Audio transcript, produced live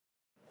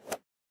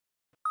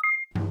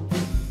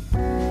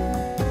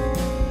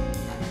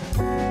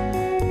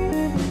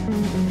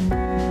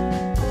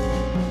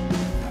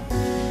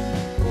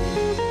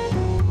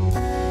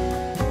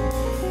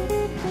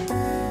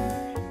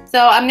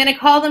So I'm going to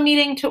call the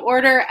meeting to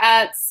order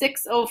at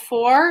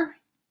 6:04.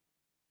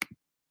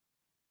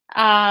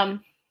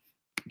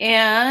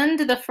 And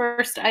the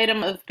first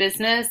item of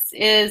business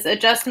is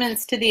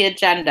adjustments to the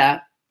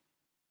agenda.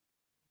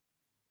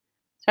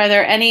 So are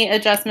there any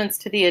adjustments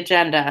to the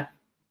agenda?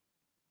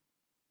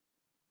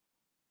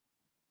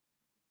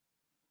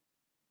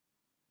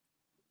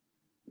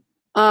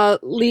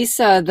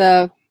 Lisa,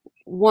 the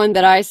one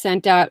that I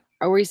sent out,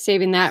 are we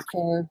saving that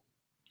for?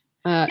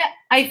 Yeah,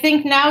 I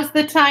think now's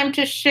the time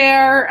to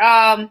share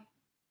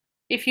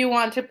if you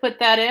want to put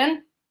that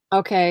in.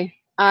 Okay.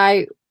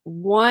 I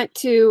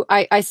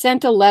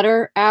sent a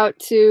letter out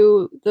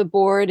to the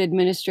board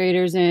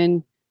administrators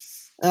and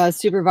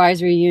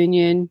supervisory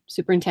union,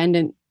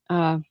 Superintendent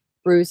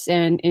Bruce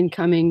and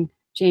incoming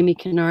Jamie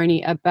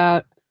Canarney,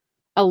 about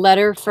a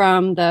letter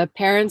from the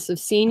parents of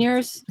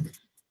seniors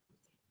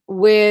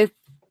with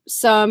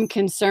some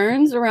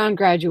concerns around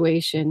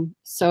graduation.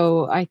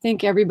 So I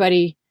think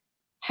everybody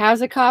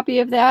has a copy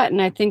of that,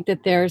 and I think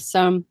that there's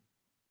some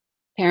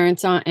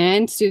parents on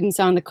and students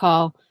on the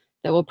call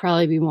that will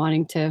probably be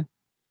wanting to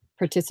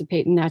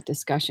participate in that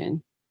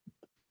discussion.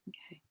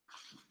 Okay.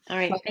 All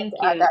right, thank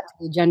you. Add that to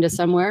the agenda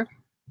somewhere.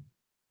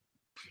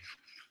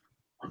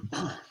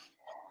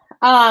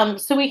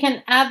 So we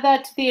can add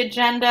that to the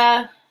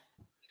agenda.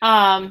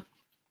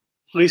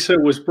 Lisa,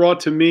 it was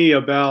brought to me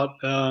about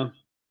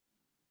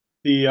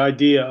the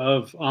idea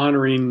of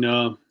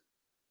honoring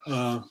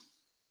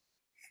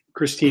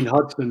Christine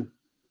Hudson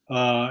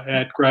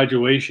at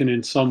graduation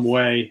in some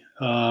way.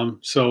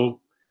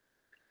 So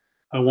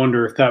I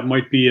wonder if that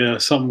might be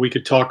something we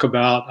could talk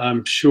about.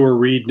 I'm sure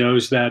Reed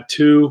knows that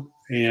too,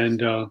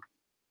 and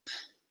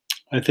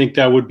I think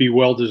that would be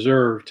well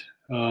deserved.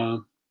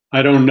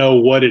 I don't know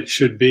what it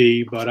should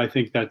be, but I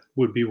think that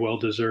would be well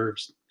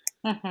deserved.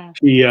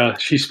 Mm-hmm.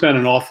 She spent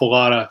an awful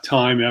lot of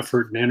time,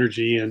 effort, and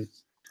energy and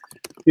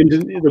into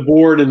the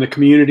board and the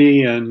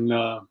community, and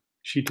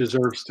she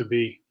deserves to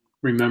be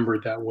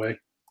remembered that way.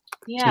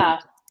 Yeah.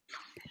 So,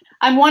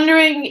 I'm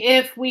wondering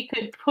if we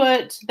could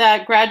put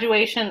that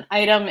graduation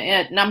item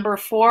at number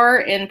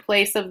 4 in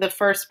place of the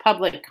first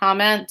public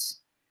comment.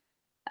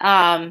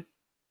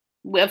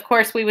 Of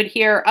course, we would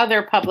hear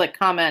other public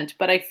comment,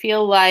 but I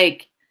feel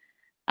like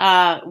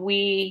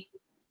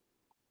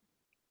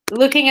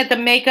looking at the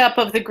makeup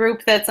of the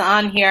group that's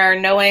on here,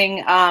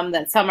 knowing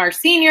that some are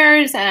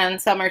seniors and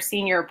some are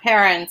senior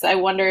parents, I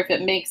wonder if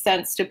it makes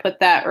sense to put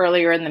that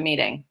earlier in the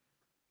meeting.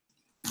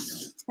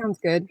 Sounds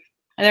good.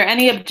 Are there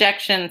any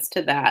objections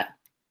to that?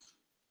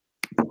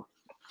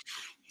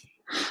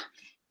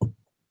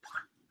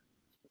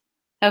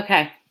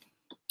 Okay.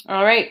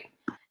 All right.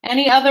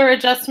 Any other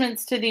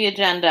adjustments to the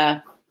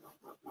agenda?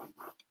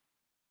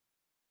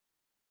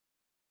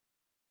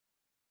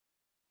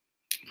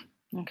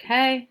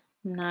 Okay.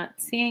 I'm not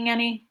seeing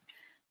any.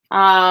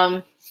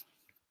 And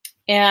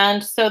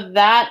so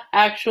that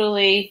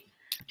actually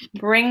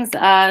brings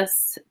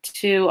us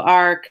to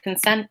our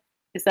consent.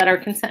 Is that our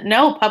consent?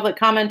 No, public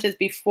comment is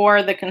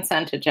before the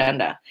consent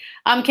agenda.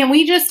 Can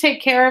we just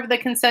take care of the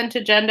consent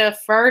agenda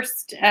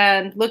first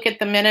and look at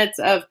the minutes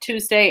of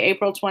Tuesday,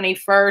 April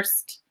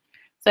 21st?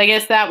 So I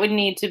guess that would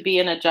need to be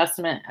an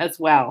adjustment as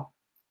well.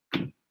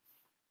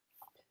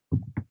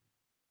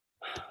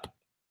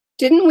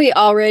 Didn't we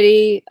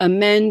already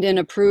amend and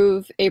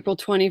approve April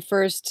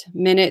 21st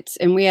minutes,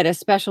 and we had a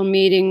special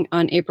meeting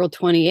on April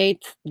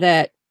 28th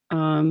that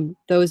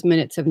those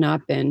minutes have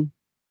not been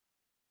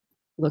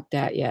looked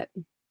at yet?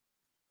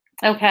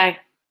 Okay.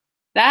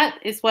 That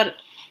is what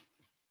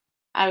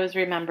I was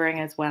remembering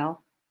as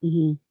well.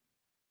 Mm-hmm.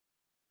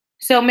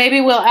 So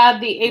maybe we'll add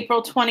the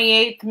April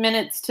 28th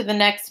minutes to the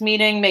next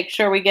meeting, make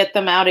sure we get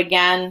them out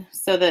again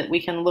so that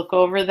we can look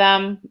over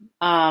them.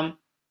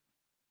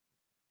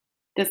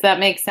 Does that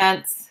make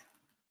sense?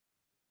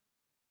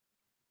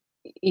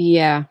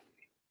 Yeah.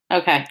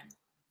 Okay.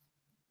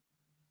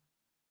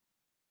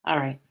 All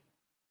right.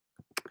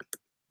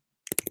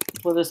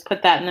 We'll just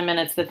put that in the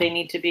minutes that they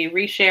need to be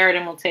reshared,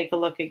 and we'll take a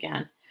look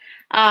again.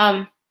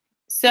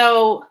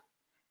 So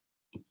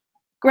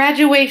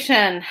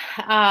graduation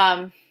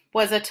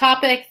was a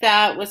topic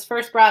that was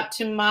first brought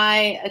to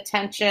my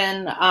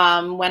attention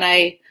when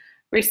I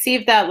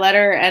received that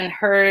letter and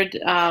heard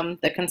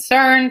the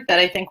concern that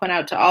I think went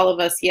out to all of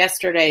us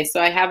yesterday.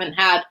 So I haven't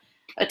had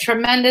a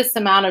tremendous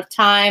amount of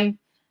time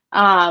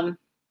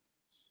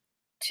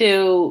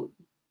to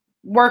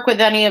work with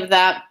any of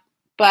that.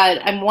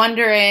 But I'm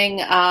wondering,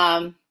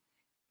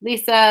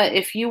 Lisa,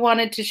 if you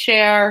wanted to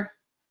share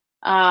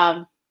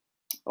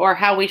or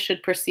how we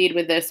should proceed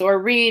with this, or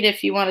Reed,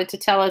 if you wanted to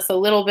tell us a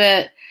little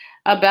bit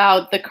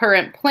about the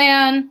current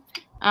plan.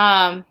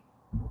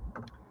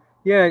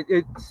 Yeah,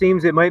 it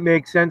seems it might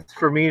make sense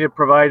for me to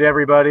provide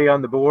everybody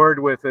on the board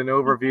with an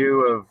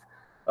overview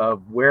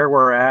of where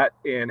we're at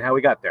and how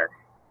we got there.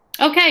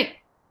 Okay,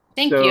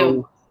 thank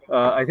you.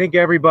 I think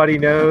everybody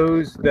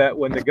knows that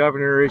when the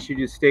governor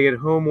issued a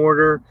stay-at-home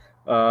order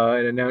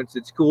and announced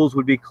that schools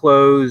would be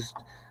closed,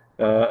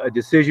 a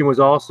decision was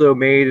also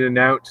made and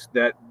announced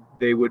that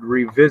they would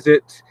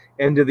revisit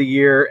end of the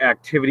year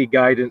activity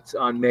guidance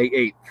on May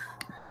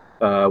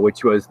 8th,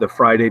 which was the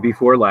Friday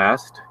before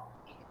last.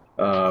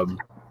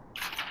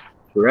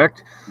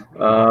 Correct.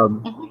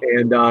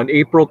 And on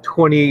April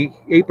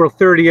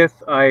 30th,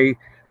 I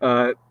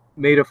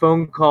made a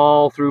phone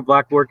call through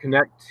Blackboard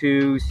Connect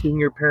to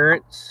senior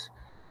parents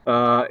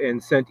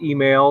and sent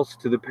emails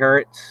to the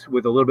parents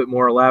with a little bit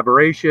more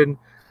elaboration,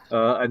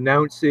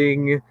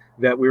 announcing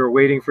that we were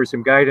waiting for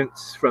some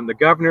guidance from the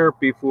governor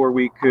before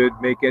we could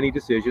make any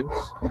decisions.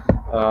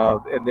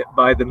 And that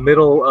by the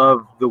middle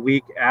of the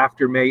week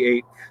after May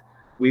 8th,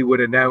 we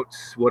would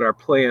announce what our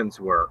plans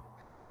were.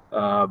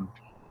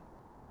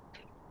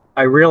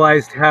 I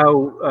realized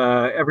how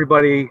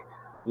everybody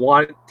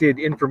wanted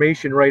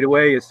information right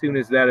away as soon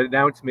as that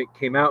announcement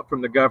came out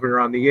from the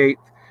governor on the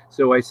 8th.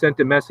 So I sent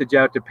a message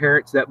out to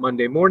parents that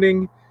Monday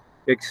morning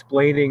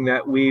explaining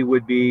that we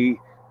would be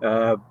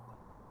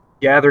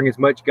gathering as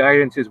much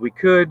guidance as we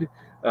could.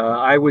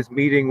 I was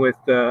meeting with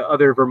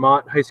other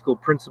Vermont high school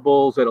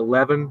principals at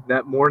 11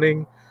 that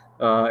morning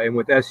and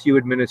with SU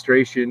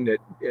administration at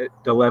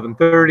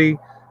 11:30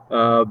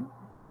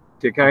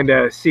 to kind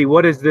of see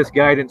what does this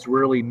guidance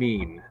really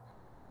mean.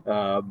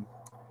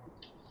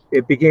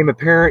 It became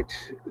apparent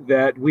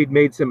that we'd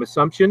made some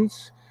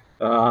assumptions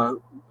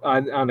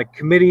on a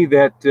committee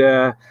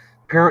that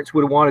parents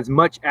would want as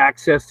much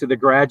access to the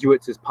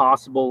graduates as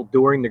possible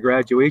during the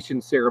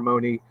graduation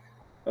ceremony.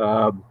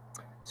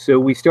 So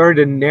we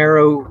started to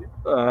narrow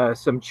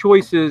some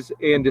choices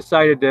and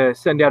decided to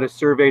send out a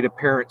survey to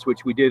parents,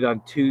 which we did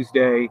on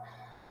Tuesday,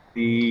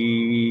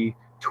 the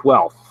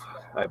 12th,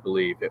 I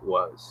believe it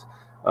was.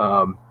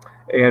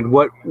 And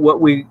what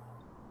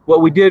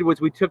we did was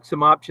we took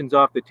some options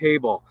off the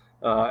table.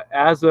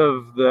 As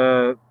of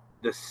the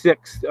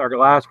 6th, our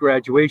last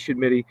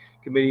graduation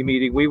committee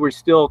meeting, we were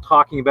still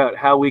talking about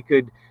how we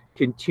could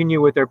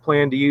continue with our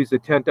plan to use the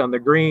tent on the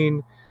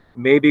green.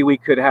 Maybe we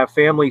could have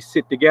families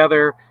sit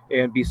together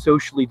and be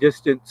socially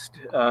distanced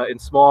in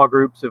small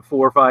groups of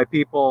 4 or 5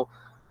 people,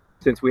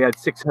 since we had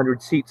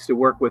 600 seats to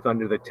work with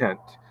under the tent.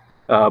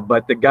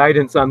 But the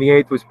guidance on the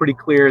 8th was pretty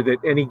clear that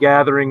any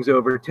gatherings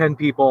over 10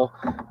 people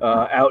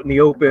out in the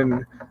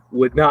open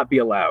would not be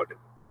allowed.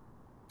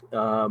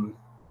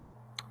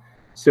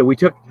 So we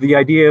took the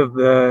idea of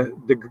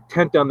the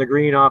tent on the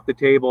green off the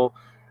table.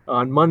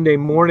 On Monday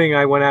morning,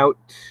 I went out.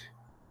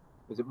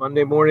 Was it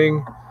Monday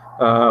morning?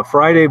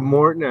 Friday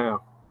morning?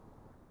 No.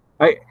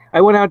 I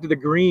went out to the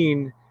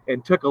green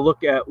and took a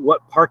look at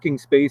what parking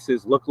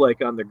spaces look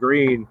like on the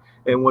green,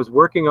 and was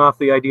working off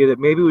the idea that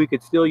maybe we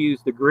could still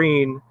use the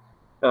green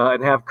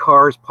and have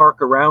cars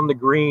park around the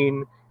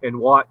green and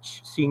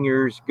watch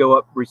seniors go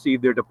up,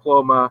 receive their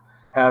diploma,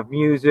 have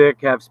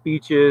music, have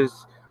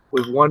speeches,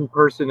 with one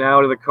person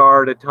out of the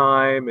car at a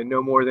time and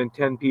no more than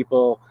 10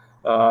 people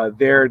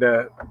there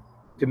to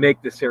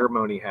make the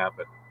ceremony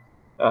happen.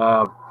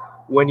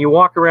 When you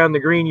walk around the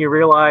green, you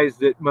realize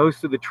that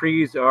most of the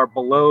trees are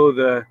below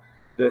the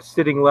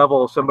sitting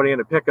level of somebody in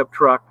a pickup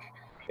truck,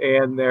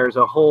 and there's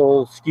a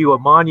whole skew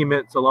of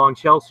monuments along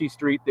Chelsea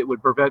Street that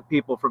would prevent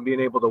people from being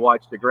able to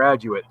watch the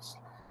graduates.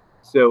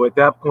 So at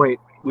that point,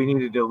 we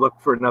needed to look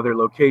for another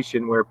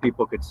location where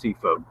people could see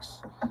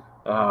folks.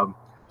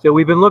 So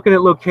we've been looking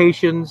at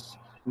locations.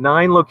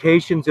 9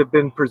 locations have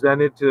been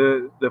presented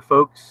to the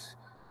folks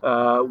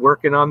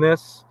working on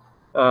this.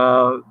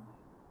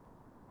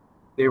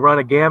 They run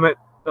a gamut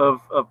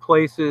of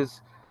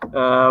places.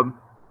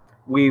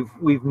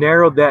 We've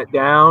narrowed that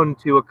down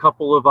to a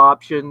couple of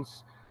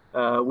options.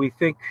 We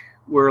think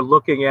we're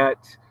looking at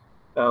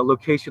a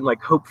location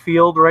like Hope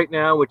Field right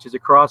now, which is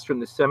across from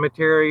the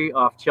cemetery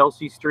off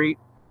Chelsea Street,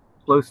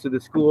 close to the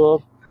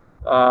school.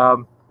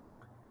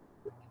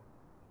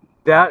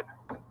 That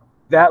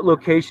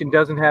location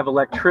doesn't have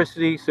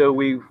electricity, so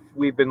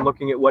we've been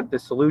looking at what the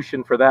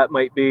solution for that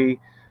might be.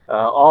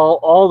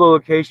 All the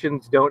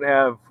locations don't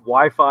have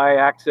Wi-Fi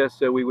access,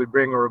 so we would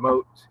bring a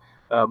remote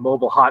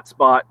mobile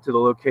hotspot to the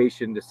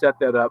location to set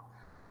that up,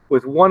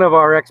 with one of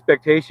our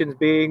expectations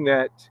being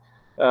that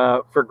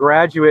for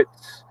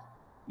graduates,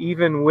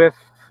 even with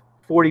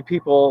 40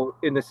 people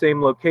in the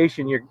same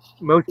location,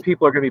 most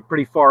people are going to be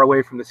pretty far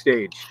away from the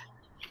stage.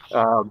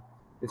 And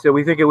so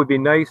we think it would be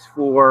nice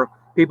for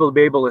people to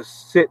be able to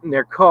sit in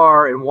their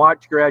car and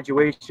watch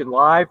graduation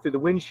live through the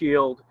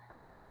windshield,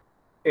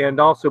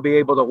 and also be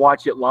able to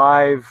watch it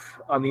live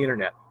on the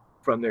internet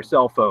from their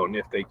cell phone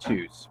if they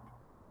choose.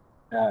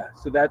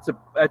 So that's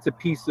a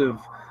piece of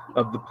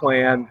the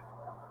plan.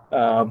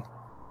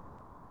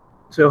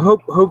 So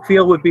Hope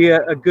Field would be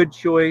a good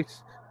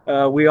choice.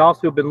 We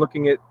also have been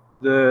looking at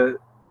the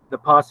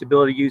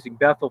possibility of using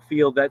Bethel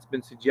Field. That's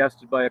been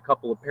suggested by a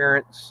couple of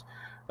parents.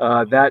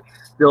 That's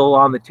still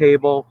on the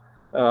table.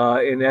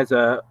 And as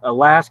a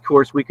last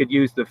course, we could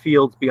use the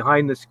fields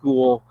behind the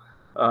school.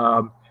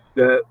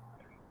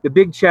 The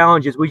big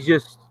challenge is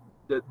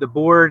the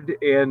board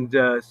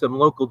and some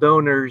local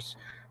donors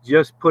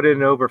just put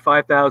in over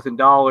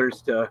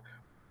 $5,000 to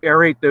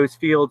aerate those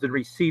fields and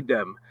reseed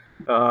them.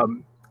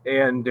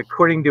 And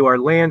according to our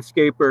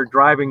landscaper,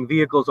 driving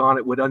vehicles on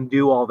it would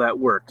undo all that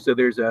work. So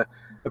there's a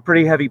a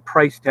pretty heavy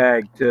price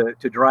tag to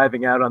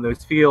driving out on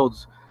those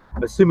fields,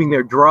 assuming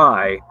they're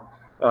dry.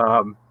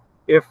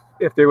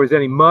 If there was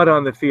any mud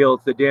on the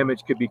fields, the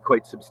damage could be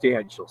quite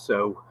substantial.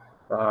 So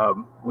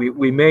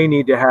we may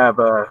need to have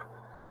a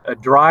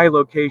dry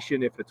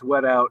location if it's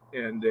wet out,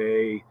 and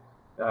a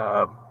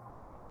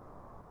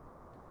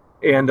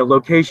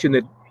location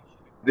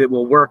that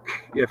will work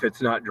if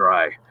it's not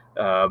dry.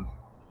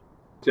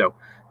 So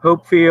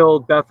Hope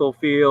Field, Bethel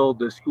Field,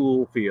 the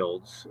school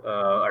fields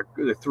are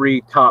the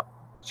three top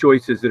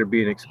choices that are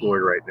being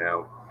explored right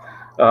now.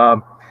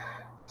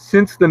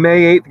 Since the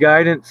May 8th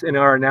guidance in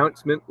our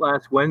announcement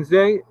last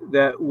Wednesday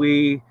that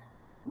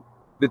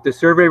the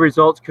survey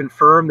results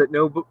confirm that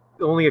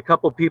only a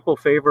couple people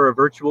favor a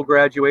virtual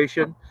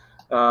graduation,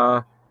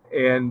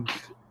 and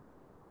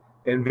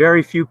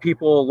very few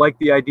people like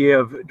the idea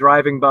of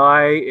driving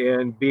by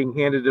and being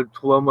handed a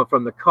diploma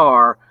from the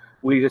car,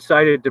 we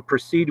decided to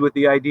proceed with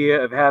the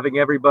idea of having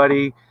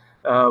everybody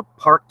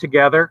park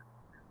together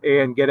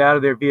and get out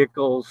of their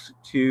vehicles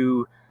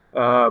to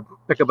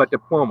pick up a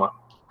diploma.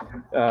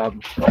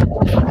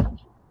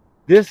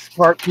 This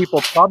part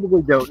people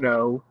probably don't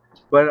know,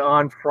 but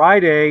on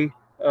Friday,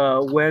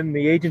 when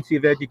the Agency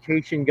of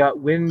Education got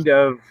wind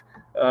of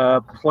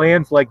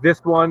plans like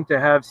this one to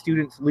have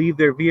students leave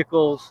their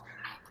vehicles,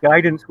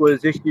 guidance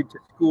was issued to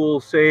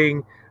schools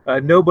saying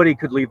nobody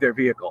could leave their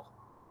vehicle.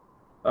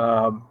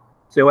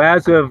 So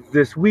as of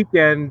this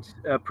weekend,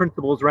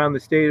 principals around the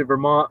state of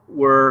Vermont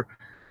were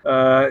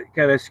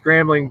kind of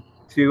scrambling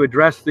to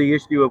address the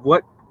issue of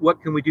what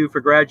can we do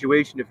for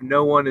graduation if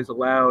no one is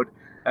allowed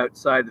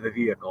outside of the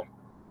vehicle.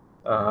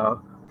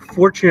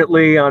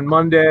 Fortunately, on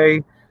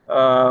Monday,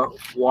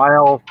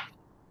 while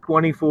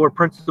 24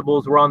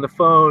 principals were on the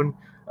phone,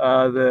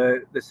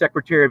 the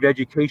Secretary of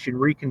Education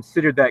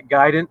reconsidered that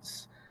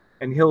guidance,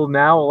 and he'll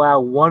now allow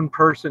one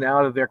person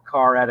out of their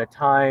car at a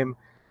time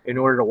in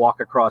order to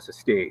walk across a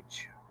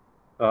stage.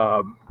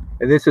 And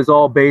this is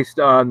all based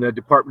on the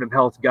Department of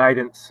Health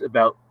guidance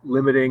about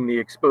limiting the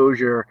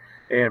exposure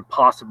and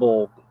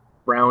possible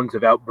rounds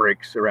of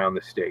outbreaks around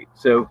the state.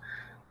 So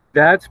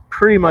that's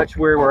pretty much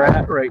where we're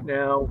at right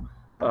now.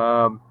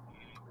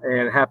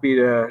 And happy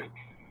to,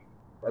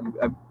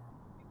 I'm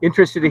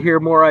interested to hear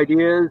more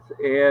ideas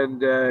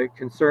and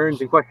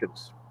concerns and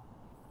questions.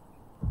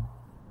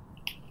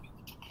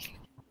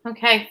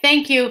 Okay,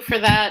 thank you for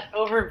that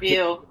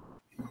overview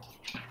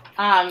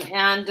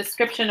and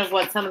description of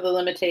what some of the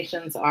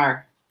limitations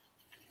are.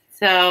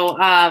 So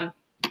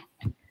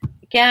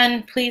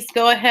again, please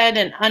go ahead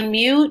and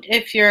unmute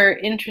if you're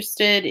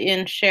interested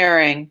in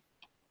sharing.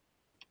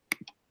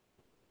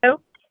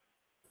 Hello.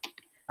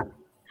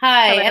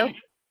 Hi. Hello.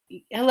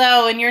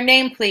 Hello, and your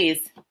name,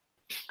 please.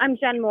 I'm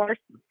Jen Morse,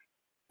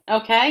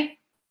 Okay.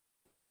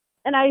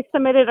 and I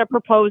submitted a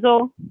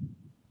proposal.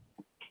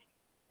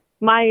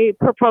 My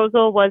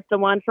proposal was the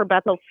one for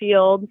Bethel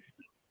Fields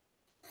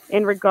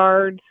in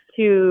regards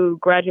to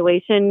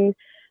graduation.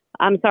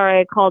 I'm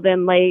sorry I called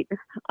in late,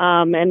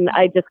 and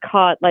I just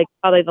caught like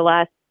probably the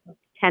last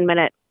 10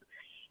 minutes.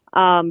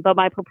 But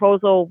my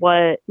proposal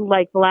was,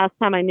 like the last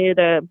time I knew,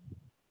 there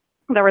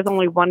was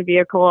only one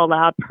vehicle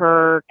allowed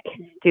per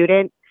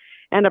student.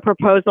 And the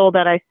proposal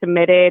that I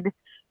submitted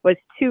was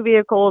 2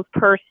 vehicles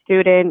per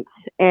student.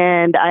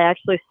 And I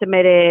actually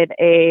submitted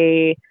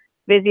a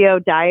Visio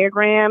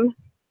diagram.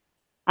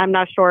 I'm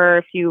not sure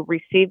if you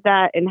received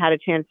that and had a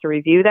chance to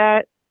review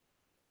that.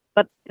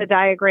 But the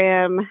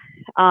diagram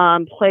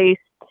placed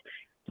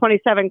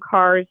 27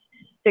 cars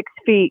 6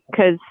 feet,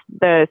 because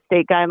the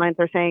state guidelines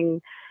are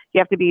saying you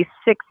have to be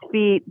 6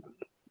 feet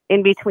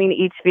in between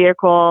each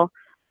vehicle.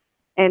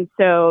 And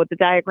so the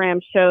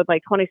diagram showed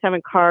like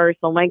 27 cars,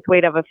 the length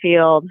weight of a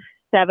field,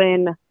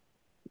 7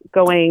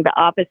 going the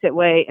opposite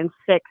way and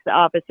 6 the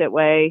opposite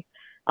way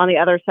on the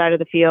other side of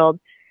the field.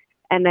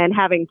 And then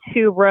having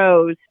 2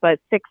 rows, but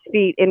 6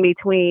 feet in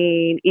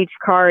between each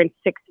car and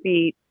 6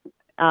 feet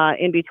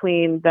in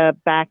between the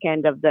back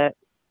end of the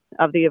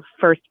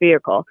first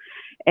vehicle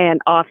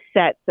and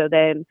offset. So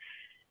then,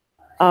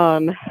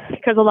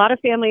 because a lot of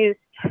families,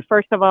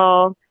 first of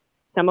all,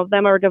 some of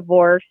them are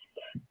divorced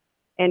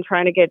and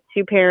trying to get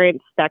 2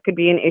 parents, that could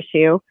be an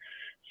issue.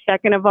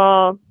 Second of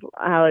all,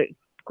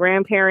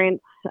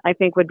 grandparents, I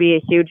think, would be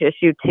a huge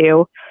issue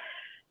too.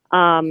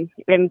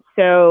 And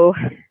so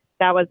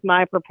that was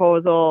my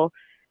proposal.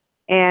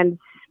 And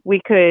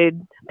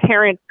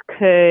parents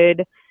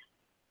could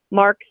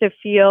mark the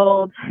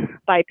field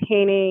by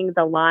painting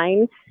the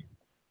lines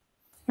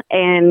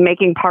and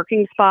making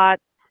parking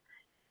spots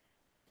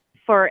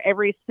for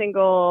every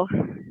single,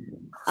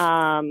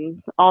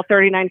 all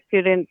 39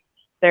 students.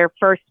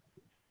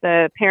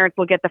 The parents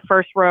will get the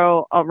first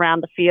row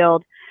around the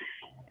field.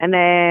 And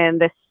then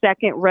the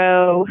second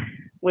row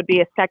would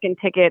be a second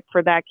ticket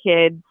for that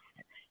kid's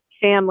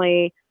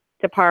family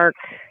to park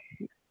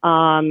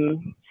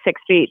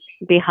 6 feet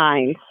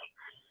behind.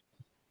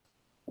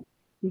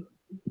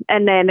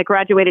 And then the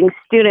graduating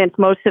students,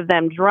 most of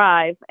them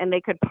drive, and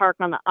they could park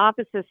on the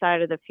opposite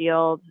side of the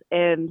field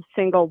and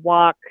single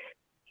walk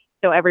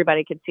so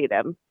everybody could see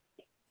them.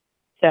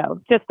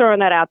 So just throwing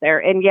that out there.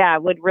 And yeah,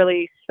 it would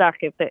really suck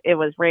if it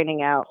was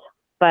raining out.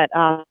 But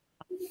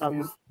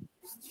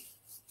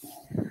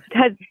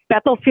because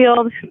Bethel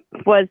Field,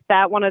 was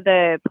that one of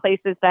the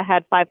places that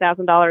had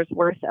 $5,000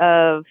 worth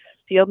of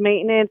field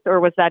maintenance, or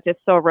was that just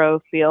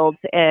Sorrow Fields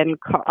and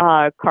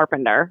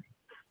Carpenter?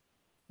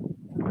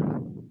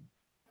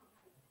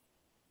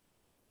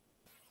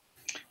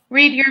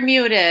 Reed, you're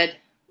muted.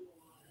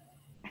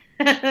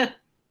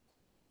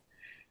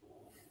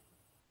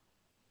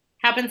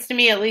 Happens to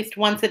me at least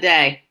once a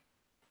day.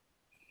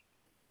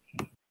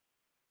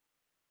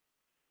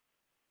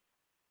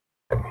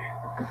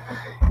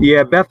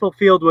 Yeah, Bethel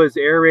Field was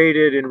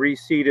aerated and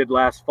reseeded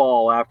last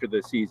fall after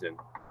the season.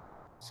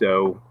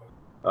 So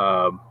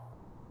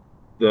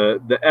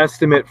the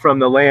estimate from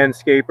the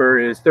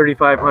landscaper is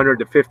 $3,500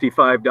 to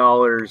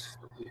 $55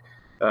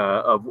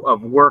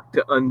 of work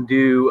to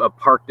undo a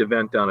parked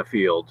event on a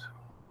field.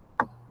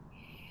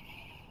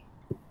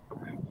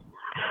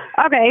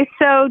 Okay,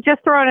 so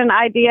just throwing an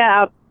idea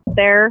out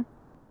there.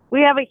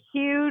 We have a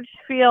huge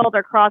field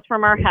across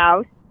from our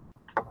house.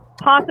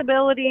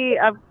 Possibility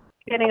of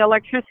getting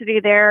electricity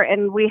there,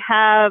 and we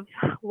have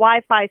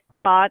Wi-Fi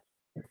spots.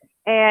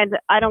 And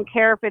I don't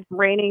care if it's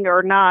raining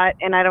or not,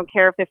 and I don't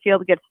care if the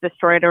field gets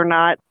destroyed or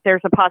not.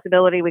 There's a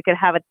possibility we could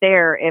have it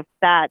there if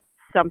that's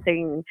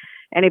something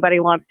anybody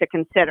wants to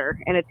consider.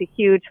 And it's a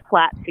huge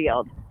flat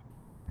field.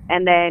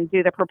 And then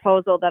do the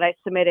proposal that I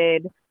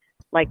submitted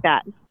like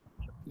that.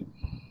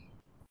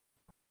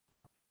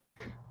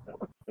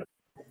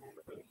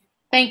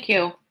 Thank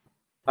you.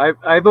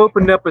 I've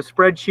opened up a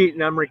spreadsheet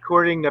and I'm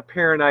recording the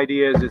parent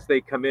ideas as they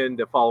come in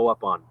to follow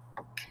up on.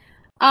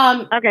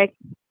 Okay.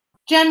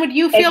 Jen, would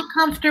you feel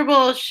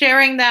comfortable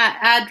sharing that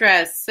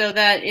address so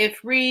that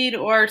if Reed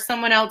or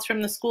someone else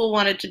from the school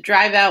wanted to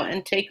drive out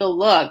and take a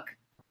look,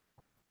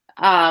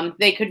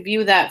 they could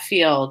view that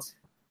field?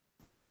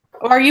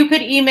 Or you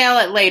could email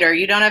it later.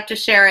 You don't have to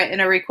share it in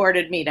a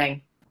recorded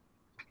meeting.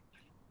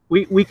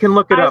 We can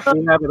look it up.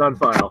 We have it on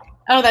file.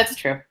 Oh, that's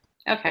true.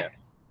 Okay. Yeah.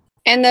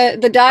 And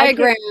the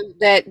diagram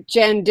that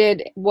Jen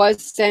did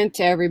was sent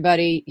to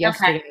everybody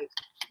yesterday.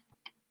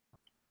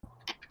 Okay.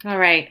 All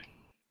right.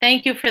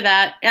 Thank you for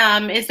that.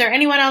 Is there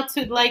anyone else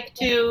who'd like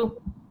to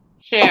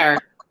share?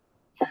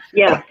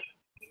 Yeah.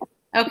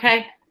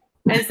 Okay.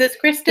 Is this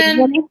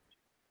Kristen?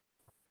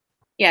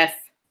 Yes.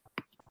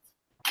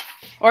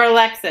 Or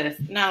Alexis?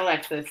 Not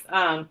Alexis.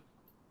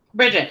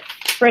 Bridget.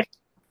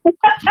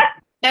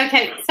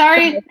 Okay.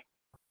 Sorry.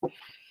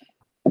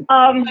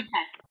 Okay.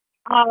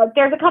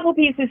 There's a couple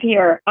pieces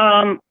here.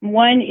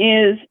 One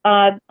is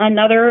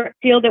another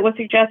field that was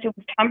suggested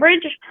was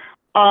Tunbridge.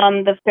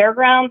 The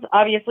fairgrounds,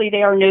 obviously,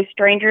 they are no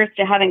strangers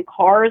to having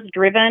cars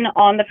driven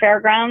on the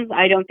fairgrounds.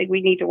 I don't think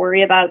we need to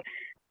worry about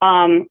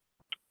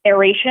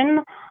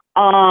aeration.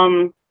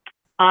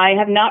 I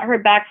have not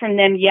heard back from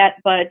them yet,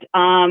 but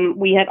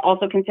we had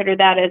also considered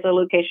that as a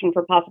location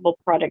for possible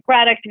Project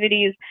Grad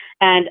activities.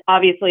 And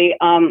obviously,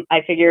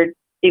 I figured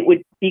it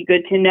would be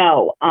good to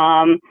know.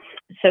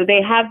 So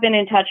they have been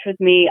in touch with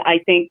me. I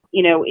think,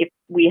 if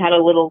we had a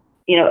little,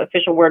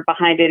 official word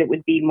behind it, it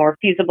would be more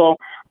feasible.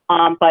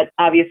 But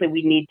obviously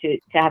we need to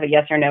have a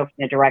yes or no from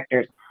the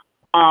directors.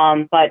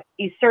 But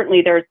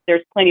certainly there's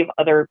plenty of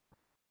other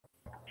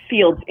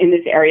fields in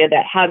this area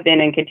that have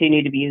been and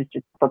continue to be used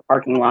for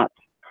parking lots.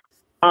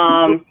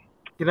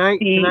 Can I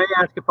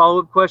ask a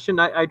follow-up question?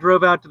 I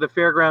drove out to the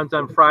fairgrounds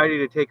on Friday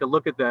to take a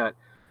look at that.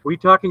 Were you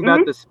talking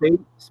about the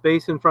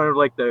space in front of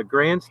like the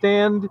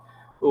grandstand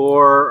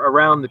or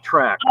around the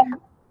track?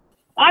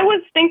 I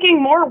was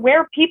thinking more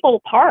where people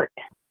park.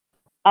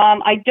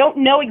 I don't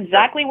know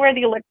exactly where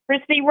the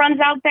electricity runs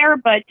out there,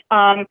 but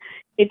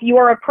if you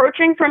are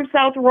approaching from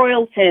South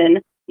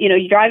Royalton,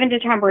 you drive into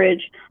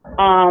Tunbridge,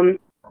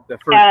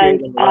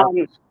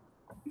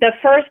 The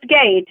first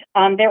gate,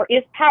 there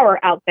is power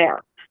out there.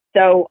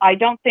 So I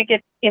don't think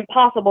it's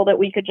impossible that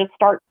we could just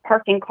start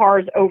parking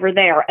cars over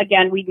there.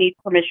 Again, we need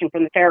permission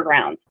from the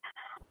fairgrounds.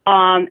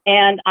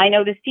 And I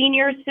know the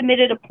seniors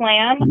submitted a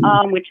plan,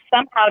 which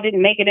somehow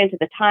didn't make it into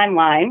the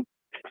timeline,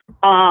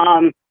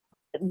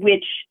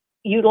 which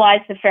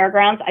utilized the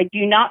fairgrounds. I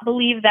do not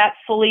believe that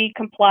fully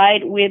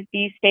complied with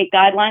the state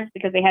guidelines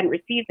because they hadn't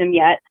received them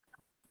yet.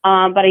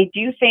 But I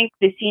do think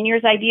the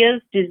seniors'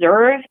 ideas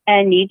deserve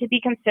and need to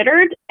be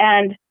considered.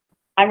 And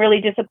I'm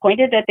really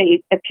disappointed that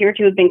they appear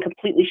to have been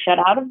completely shut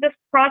out of this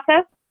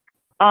process.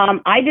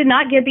 I did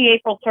not get the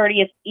April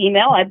 30th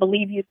email. I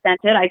believe you sent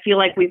it. I feel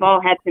like we've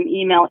all had some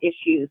email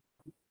issues.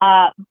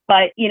 But,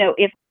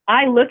 if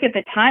I look at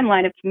the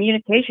timeline of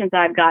communications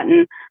I've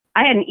gotten,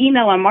 I had an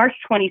email on March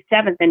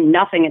 27th and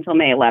nothing until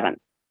May 11th.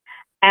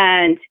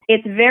 And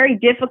it's very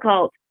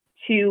difficult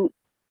to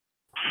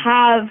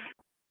have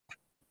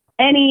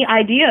any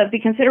idea of the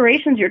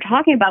considerations you're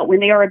talking about when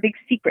they are a big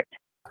secret.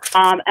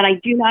 And I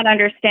do not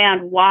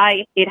understand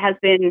why it has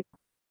been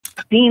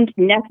deemed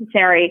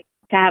necessary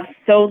to have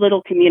so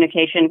little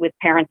communication with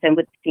parents and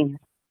with seniors.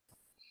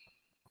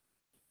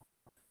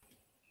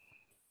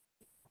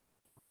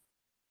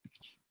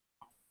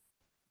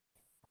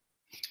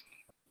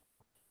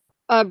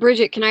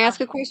 Bridget, can I ask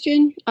a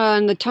question?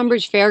 On the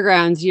Tunbridge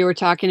Fairgrounds, you were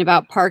talking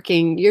about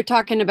parking. You're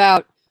talking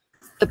about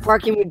the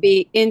parking would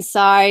be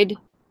inside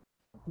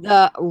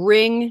the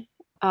ring,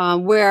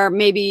 where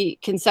maybe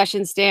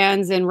concession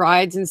stands and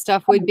rides and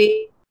stuff would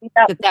be?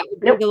 That would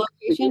be Nope. the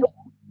location?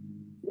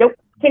 Nope.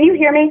 Can you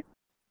hear me?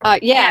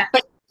 Yeah,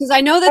 but because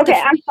I know that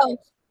Okay,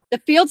 the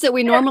fields that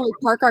we normally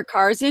park our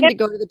cars in to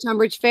go to the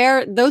Tunbridge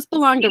Fair, those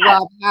belong to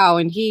Rob Howe,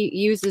 and he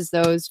uses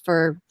those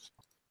for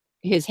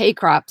his hay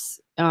crops.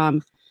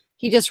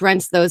 He just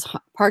rents those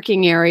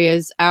parking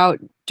areas out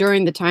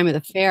during the time of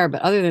the fair,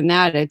 but other than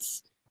that,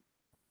 it's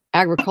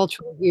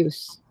agricultural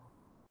use.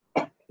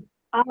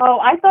 Oh,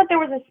 I thought there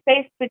was a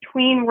space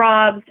between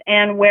Rob's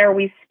and where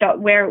we start,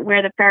 where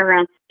the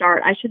fairgrounds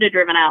start. I should have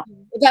driven out.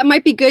 That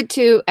might be good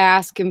to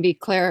ask and be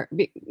clear.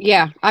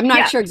 Yeah, I'm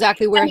not sure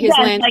exactly where his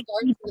land starts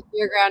and the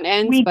fairground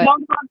ends, but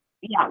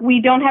we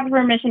don't have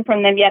permission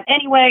from them yet.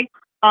 Anyway,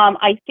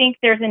 I think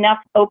there's enough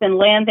open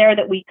land there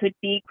that we could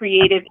be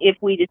creative if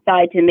we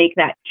decide to make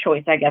that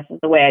choice, I guess is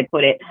the way I'd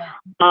put it.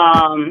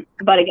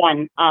 But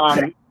again,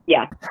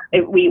 yeah,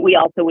 we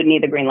also would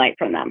need the green light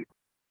from them.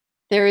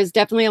 there is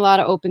definitely a lot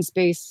of open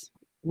space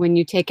when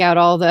you take out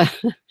all the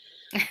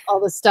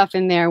all the stuff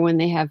in there when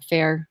they have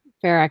fair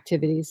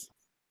activities.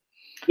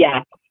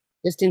 Yeah.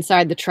 Just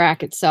inside the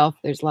track itself,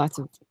 there's lots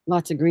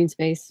of green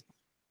space.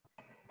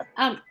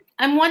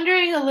 I'm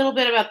wondering a little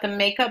bit about the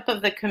makeup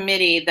of the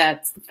committee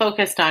that's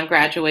focused on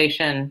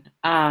graduation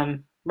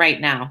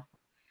right now.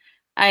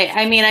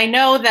 I mean, I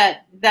know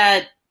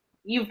that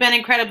you've been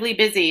incredibly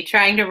busy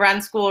trying to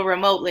run school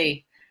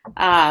remotely,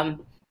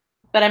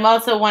 but I'm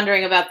also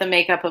wondering about the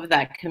makeup of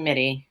that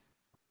committee.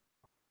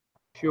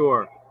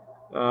 Sure.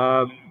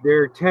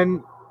 There are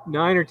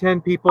 9 or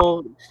 10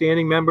 people,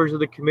 standing members of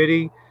the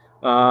committee.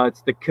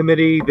 It's the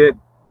committee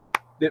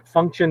that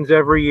functions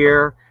every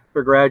year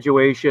for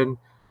graduation.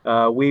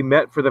 We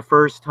met for the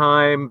first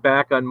time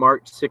back on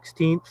March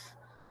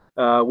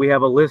 16th. We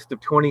have a list of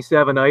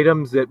 27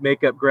 items that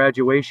make up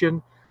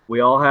graduation. We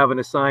all have an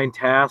assigned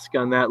task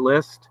on that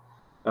list.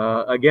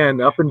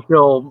 Again, up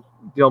until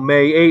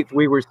May 8th,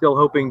 we were still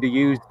hoping to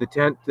use the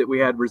tent that we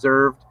had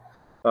reserved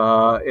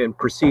and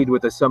proceed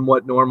with a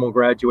somewhat normal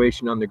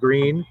graduation on the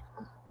green.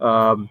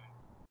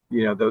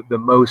 You know, the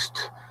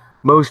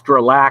most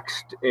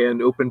relaxed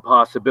and open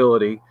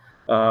possibility.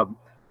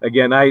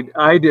 Again,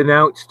 I'd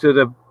announced to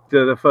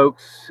the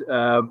folks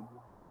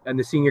and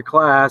the senior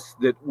class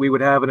that we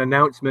would have an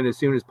announcement as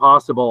soon as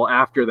possible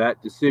after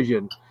that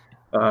decision.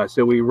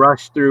 So we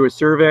rushed through a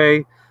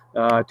survey.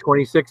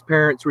 26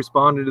 parents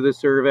responded to the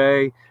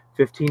survey.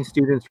 15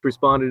 students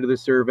responded to the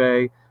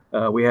survey.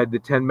 We had the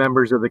 10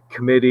 members of the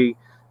committee.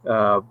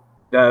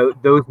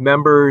 Those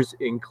members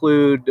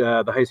include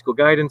the high school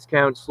guidance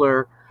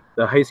counselor,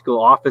 the high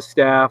school office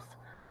staff,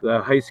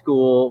 the high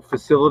school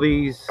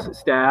facilities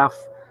staff,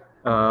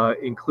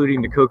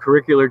 including the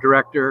co-curricular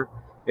director.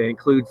 It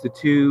includes the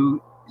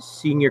 2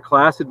 senior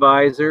class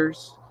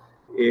advisors.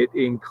 It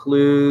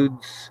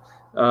includes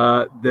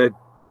the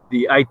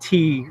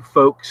IT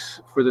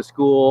folks for the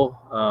school,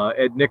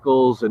 Ed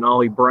Nichols and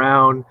Ollie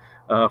Brown,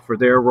 for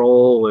their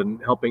role in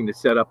helping to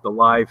set up the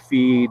live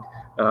feed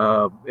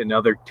and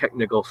other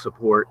technical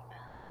support.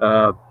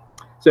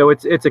 So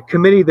it's a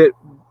committee that,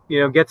 you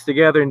know, gets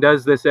together and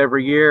does this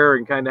every year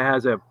and kind of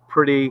has a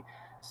pretty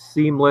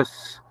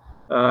seamless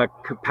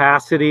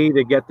capacity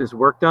to get this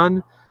work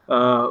done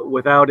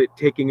without it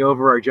taking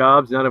over our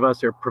jobs. None of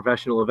us are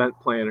professional event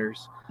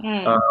planners.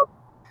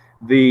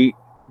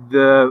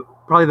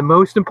 Probably the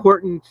most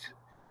important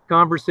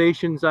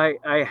conversations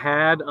I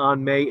had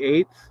on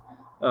May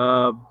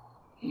 8th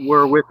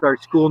were with our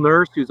school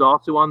nurse, who's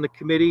also on the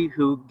committee,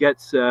 who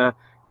gets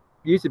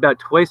used about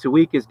twice a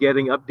week, is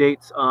getting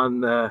updates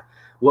on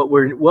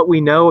what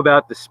we know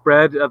about the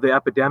spread of the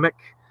epidemic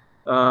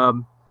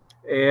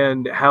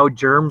and how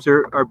germs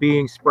are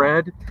being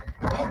spread.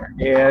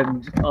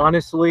 And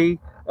honestly,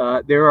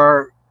 there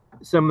are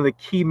some of the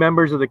key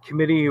members of the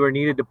committee who are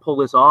needed to pull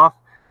this off,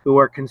 who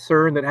are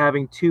concerned that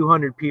having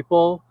 200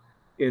 people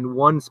in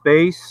one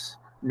space,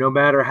 no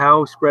matter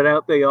how spread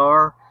out they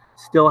are,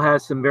 still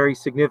has some very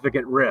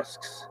significant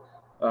risks.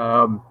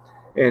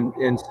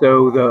 And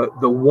so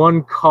the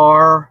one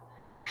car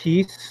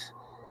piece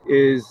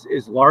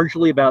is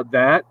largely about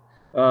that.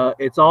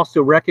 It's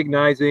also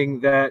recognizing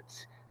that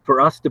for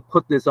us to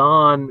put this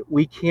on,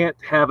 we can't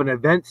have an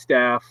event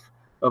staff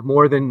of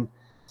more than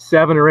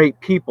 7 or 8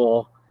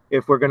 people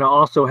if we're going to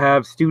also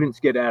have students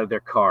get out of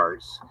their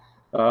cars.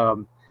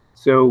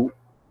 So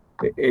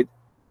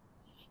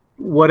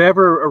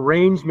whatever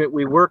arrangement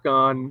we work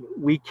on,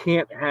 we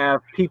can't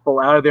have people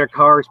out of their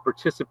cars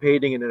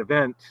participating in an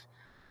event,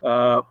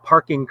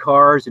 parking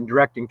cars and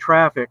directing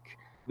traffic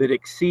that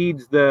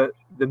exceeds the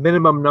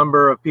minimum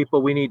number of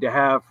people we need to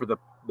have for the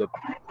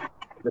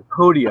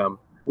podium,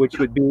 which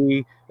would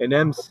be an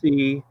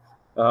MC.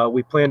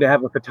 We plan to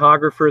have a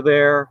photographer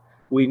there.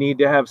 We need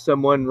to have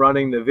someone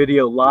running the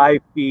video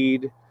live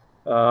feed.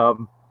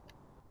 So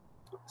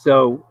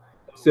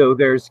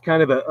there's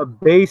kind of a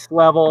base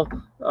level.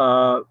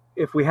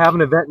 If we have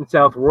an event in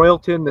South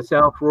Royalton, the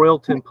South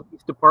Royalton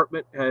Police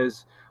Department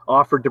has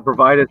offered to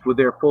provide us with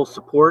their full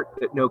support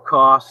at no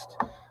cost.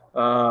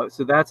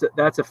 So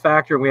that's a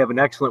factor, and we have an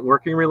excellent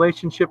working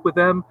relationship with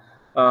them.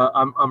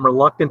 I'm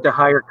reluctant to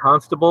hire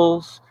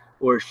constables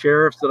or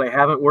sheriffs that I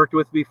haven't worked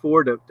with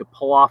before to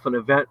pull off an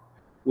event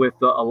with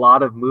a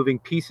lot of moving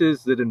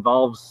pieces that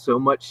involves so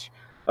much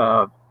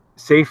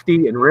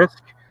safety and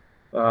risk.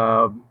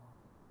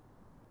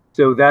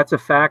 So that's a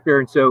factor.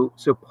 And so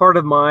part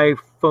of my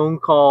phone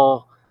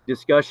call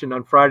discussion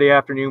on Friday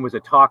afternoon was a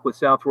talk with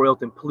South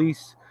Royalton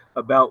Police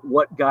about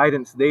what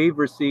guidance they've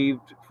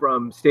received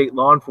from state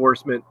law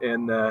enforcement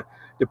and the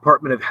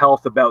Department of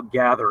Health about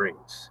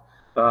gatherings.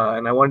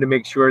 And I wanted to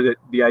make sure that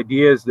the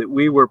ideas that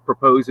we were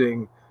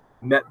proposing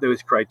met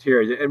those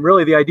criteria. And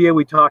really the idea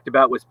we talked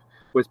about was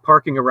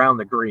parking around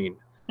the green.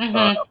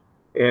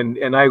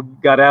 And I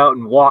got out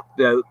and walked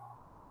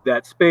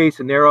that space,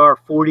 and there are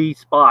 40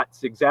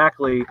 spots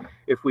exactly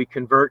if we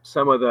convert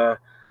some of the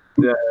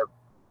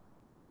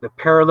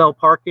parallel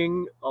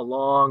parking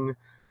along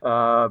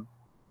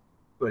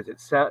what is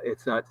it?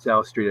 It's not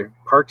South Street,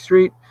 Park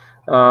Street.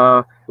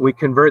 We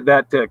convert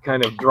that to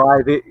kind of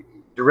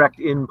direct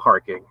in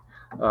parking.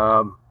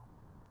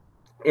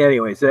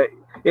 Anyways,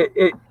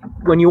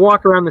 when you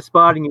walk around the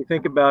spot and you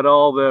think about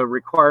all the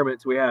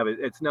requirements we have,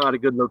 it's not a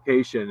good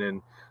location,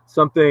 and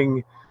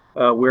something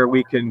where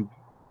we can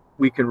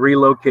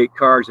relocate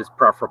cars is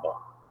preferable.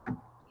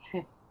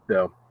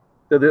 So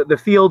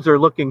the fields are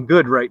looking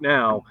good right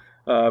now,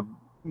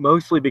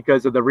 mostly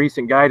because of the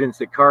recent guidance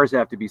that cars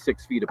have to be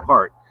 6 feet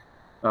apart.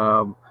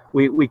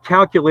 We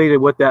calculated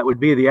what that would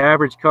be. The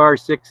average car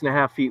is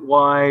 6.5 feet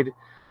wide,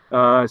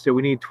 so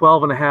we need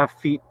 12.5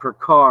 feet per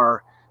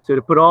car. So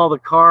to put all the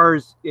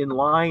cars in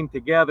line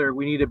together,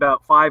 we need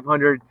about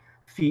 500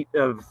 feet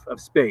of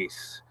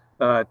space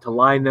to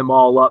line them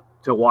all up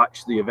to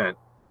watch the event.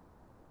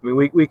 I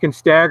mean, we can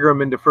stagger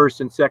them into first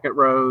and second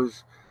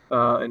rows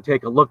and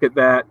take a look at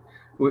that.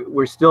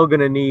 We're still going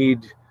to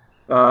need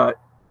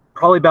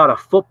probably about a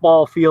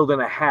football field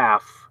and a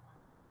half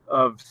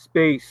of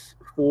space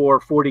for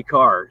 40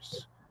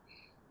 cars.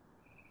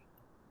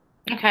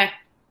 Okay.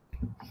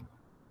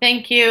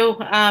 Thank you.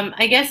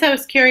 I guess I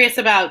was curious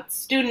about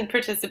student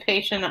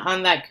participation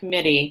on that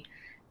committee,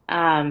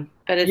 but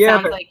it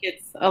sounds like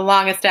it's a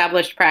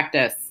long-established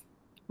practice.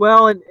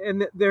 Well,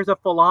 and there's a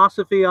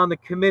philosophy on the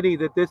committee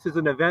that this is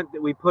an event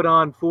that we put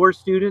on for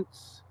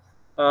students,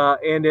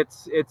 and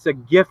it's a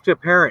gift to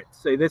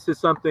parents. So this is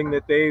something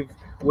that they've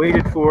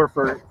waited for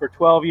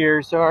 12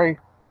 years. Sorry,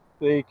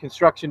 the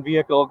construction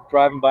vehicle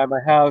driving by my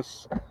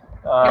house.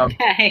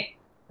 Okay.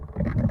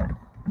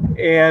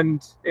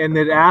 And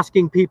that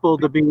asking people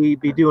to be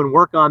doing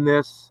work on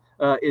this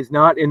is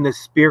not in the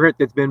spirit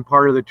that's been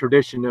part of the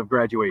tradition of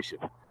graduation.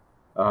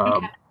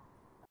 Okay.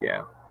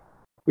 Yeah.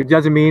 It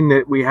doesn't mean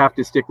that we have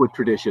to stick with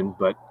tradition,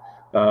 but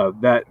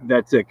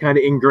that's a kind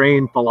of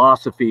ingrained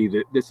philosophy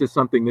that this is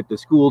something that the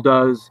school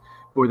does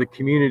for the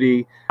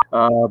community.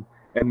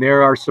 And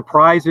there are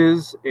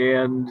surprises,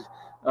 and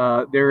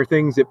there are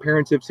things that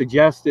parents have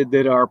suggested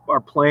that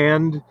are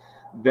planned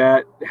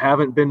that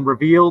haven't been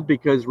revealed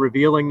because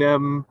revealing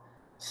them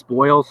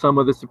spoils some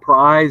of the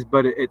surprise.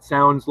 But it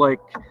sounds like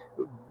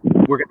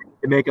we're going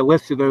to make a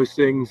list of those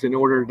things in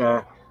order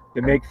to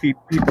make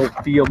people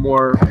feel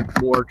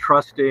more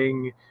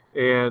trusting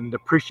and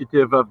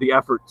appreciative of the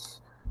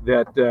efforts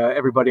that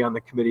everybody on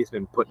the committee has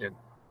been putting in.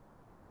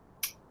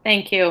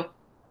 Thank you.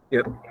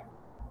 Yep.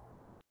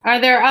 Are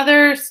there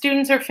other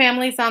students or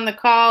families on the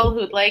call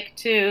who'd like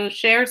to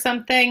share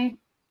something?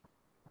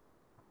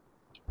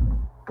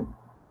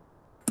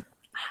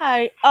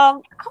 Hi. I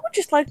would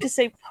just like to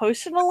say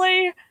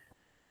personally,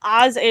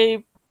 as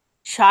a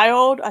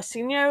child, a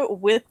senior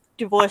with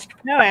divorced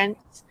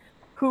parents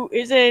who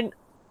isn't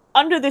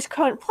under this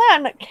current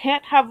plan that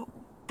can't have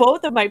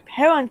both of my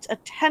parents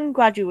attend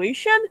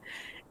graduation,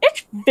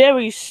 it's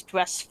very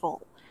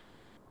stressful.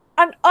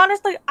 And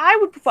honestly, I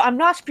would prefer, I'm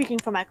not speaking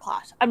for my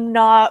class. I'm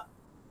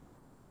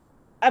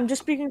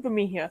just speaking for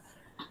me here.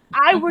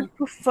 I would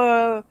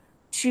prefer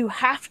to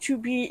have to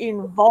be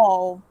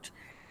involved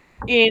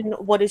in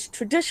what is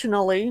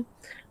traditionally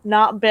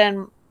not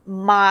been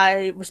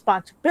my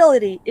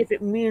responsibility if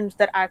it means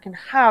that I can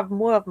have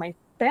more of my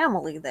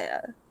family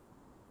there.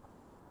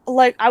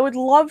 Like, I would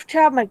love to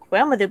have my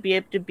grandmother be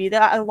able to be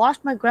there. I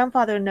lost my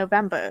grandfather in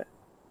November.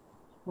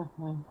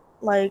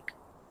 Like,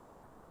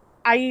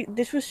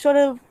 this was sort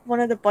of one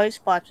of the bright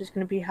spots was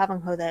going to be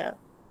having her there.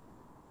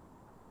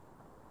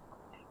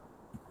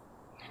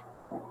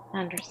 I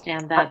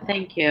understand that.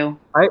 Thank you.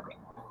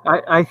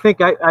 I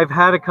think I've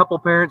had a couple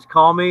parents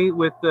call me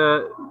with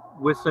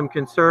some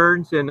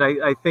concerns, and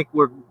I think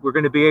we're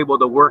going to be able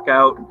to work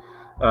out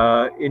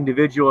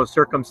individual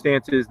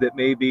circumstances that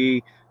may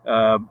be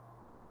a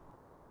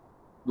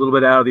little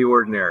bit out of the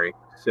ordinary.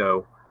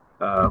 So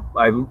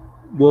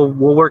we'll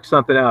work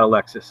something out,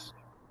 Alexis.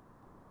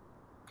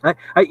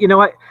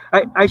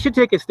 I should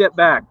take a step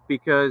back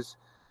because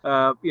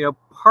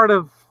part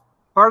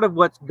of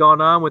what's gone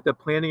on with the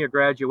planning of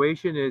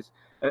graduation is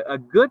a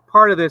good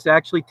part of this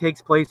actually takes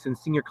place in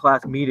senior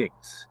class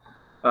meetings.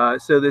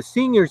 So the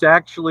seniors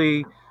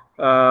actually,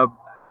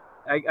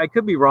 I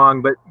could be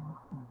wrong,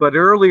 but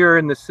earlier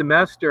in the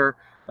semester,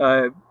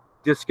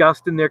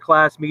 discussed in their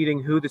class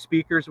meeting who the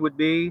speakers would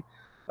be.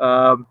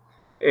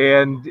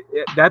 And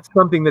that's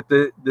something that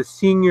the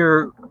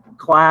senior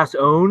class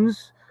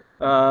owns,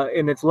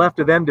 and it's left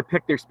to them to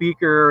pick their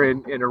speaker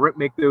and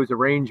make those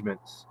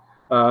arrangements.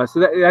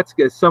 So that's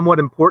a somewhat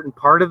important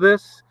part of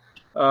this.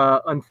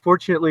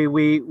 Unfortunately,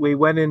 we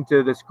went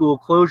into the school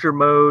closure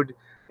mode,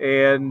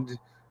 and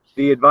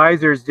the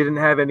advisors didn't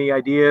have any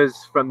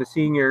ideas from the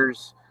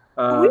seniors.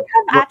 We have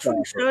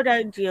actually shared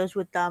ideas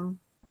with them.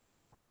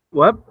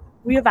 What?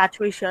 We have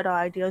actually shared our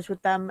ideas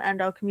with them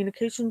and our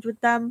communications with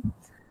them.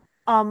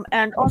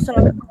 And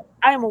also,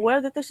 I am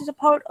aware that this is a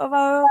part of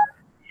our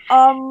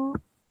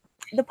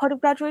the part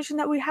of graduation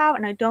that we have,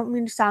 and I don't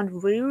mean to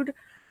sound rude,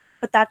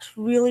 but that's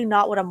really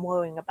not what I'm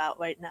worrying about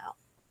right now.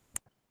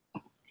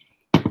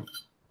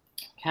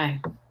 Okay.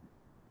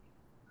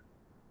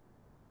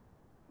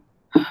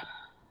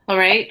 All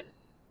right.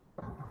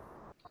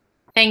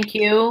 Thank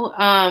you.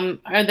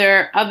 Are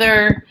there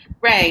other,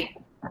 Ray?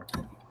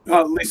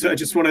 Lisa, I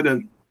just wanted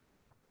to,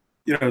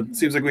 it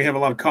seems like we have a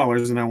lot of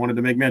callers, and I wanted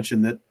to make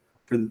mention that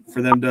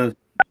for them to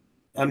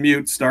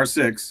unmute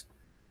 *6.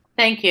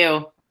 Thank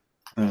you.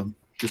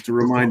 Just a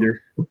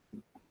reminder.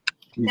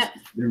 Yep.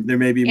 There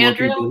may be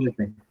Andrew? more people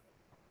listening.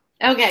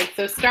 Okay,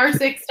 so *6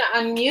 to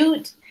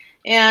unmute.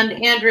 And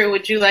Andrew,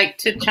 would you like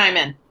to chime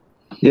in?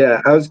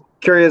 Yeah, I was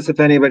curious if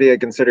anybody had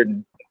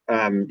considered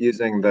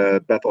using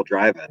the Bethel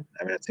Drive-In.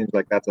 I mean, it seems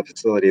like that's a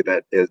facility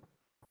that is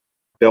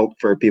built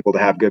for people to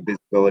have good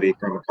visibility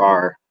from a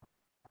car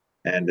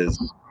and is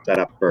set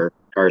up for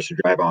cars to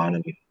drive on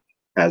and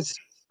has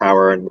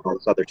power and all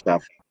this other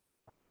stuff.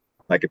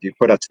 Like if you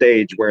put a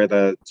stage where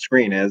the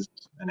screen is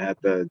and had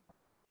the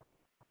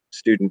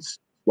students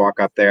walk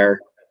up there,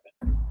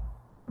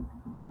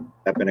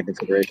 that been a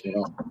consideration at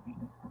all?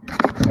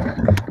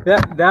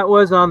 That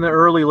was on the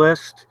early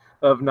list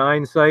of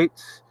 9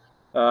 sites.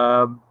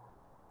 That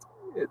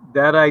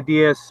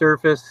idea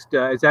surfaced.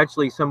 It's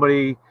actually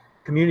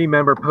community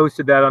member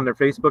posted that on their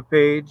Facebook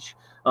page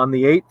on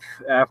the 8th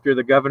after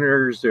the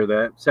governor's or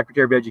the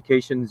Secretary of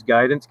Education's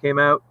guidance came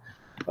out.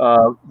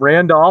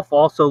 Randolph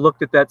also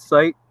looked at that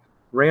site.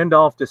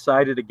 Randolph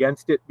decided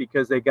against it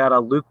because they got a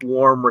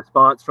lukewarm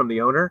response from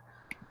the owner,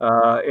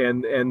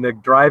 and the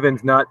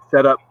drive-in's not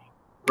set up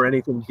for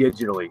anything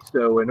digitally.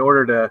 So in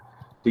order to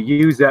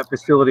use that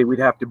facility, we'd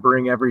have to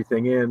bring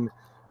everything in.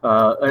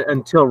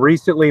 Until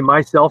recently,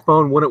 my cell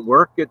phone wouldn't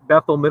work at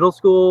Bethel Middle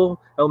School,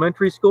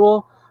 elementary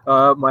school,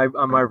 on my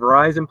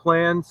Verizon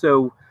plan.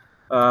 So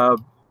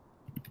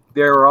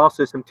there were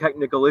also some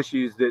technical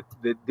issues that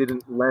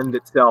didn't lend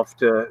itself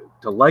to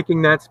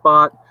liking that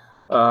spot.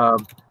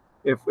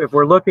 If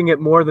we're looking at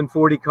more than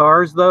 40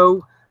 cars,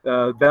 though,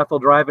 Bethel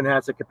Drive-In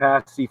has a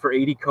capacity for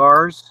 80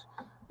 cars.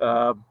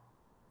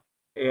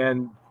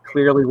 And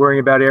clearly worrying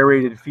about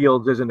aerated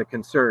fields isn't a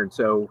concern.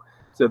 So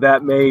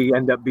that may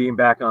end up being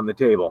back on the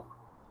table.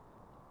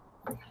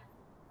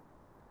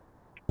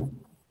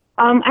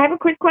 I have a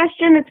quick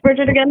question. It's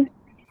Bridget again.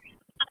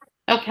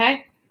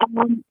 Okay.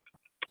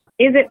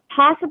 Is it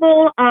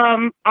possible,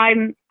 I'm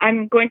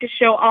going to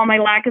show all my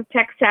lack of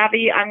tech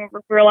savvy. I'm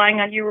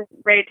relying on you,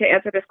 Ray, to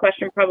answer this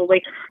question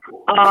probably.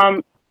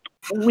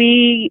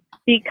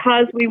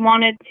 Because we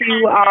wanted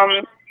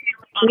to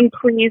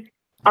increase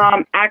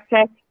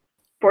access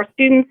for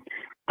students,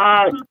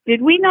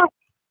 did we not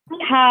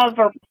have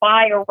or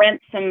buy or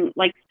rent some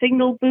like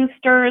signal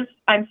boosters?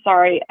 I'm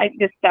sorry,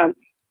 this sounds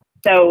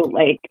so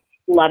like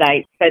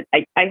Luddite, but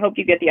I hope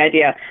you get the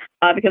idea,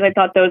 because I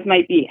thought those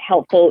might be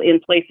helpful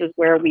in places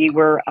where we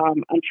were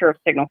unsure of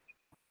signal.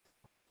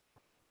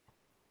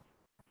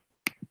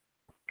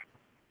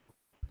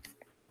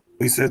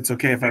 Lisa, it's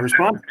okay if I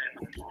respond?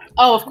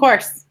 Oh, of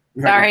course.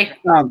 Sorry.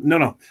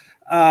 No.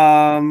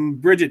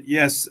 Bridget,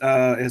 yes,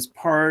 as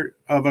part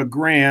of a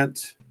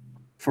grant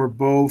for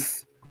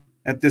both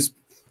at this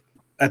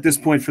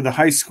point for the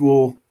high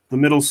school, the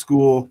middle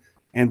school,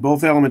 and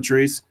both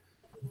elementaries,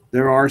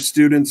 there are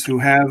students who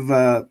have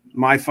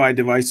MiFi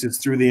devices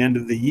through the end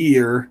of the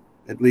year,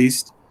 at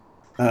least,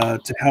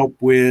 to help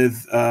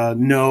with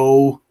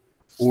no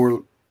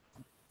or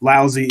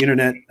lousy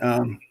internet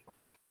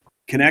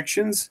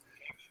connections.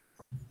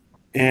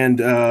 And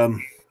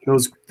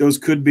those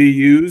could be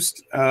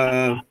used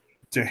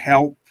to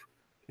help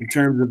in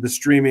terms of the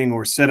streaming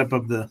or setup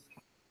of the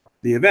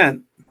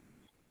event.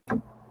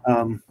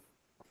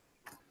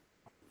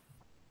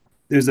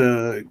 There's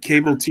a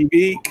cable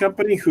TV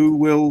company who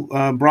will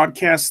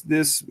broadcast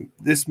this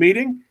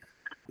meeting,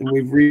 and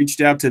we've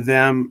reached out to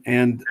them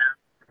and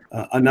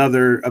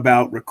another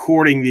about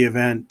recording the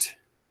event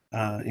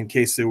in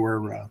case there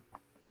were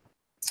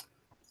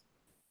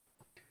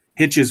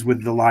hitches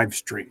with the live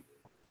stream.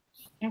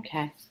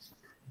 Okay.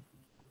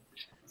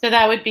 So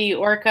that would be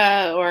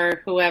Orca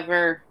or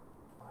whoever.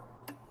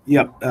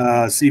 Yep,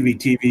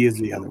 CVTV is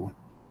the other one.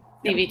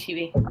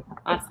 CVTV.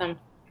 Awesome.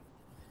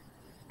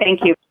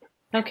 Thank you.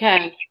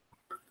 Okay.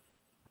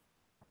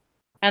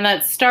 And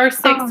that's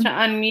 *6 to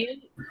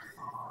unmute.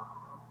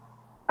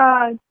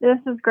 This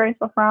is Grace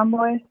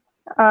LaFramboise.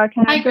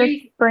 Can Hi, I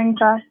Grace. just bring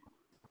back?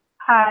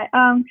 Hi.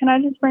 Can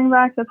I just bring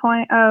back the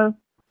point of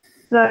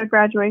the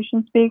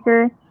graduation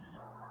speaker?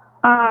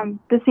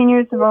 The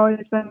seniors have always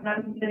been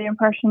under the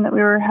impression that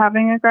we were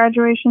having a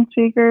graduation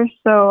speaker.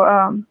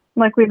 So,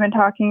 like we've been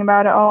talking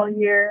about it all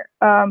year.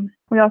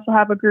 We also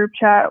have a group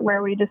chat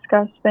where we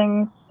discuss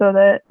things so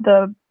that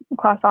the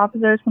class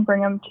officers can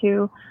bring them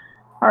to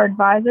our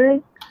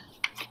advisors.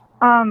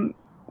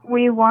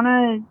 We want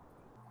to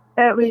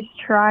at least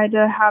try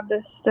to have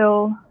this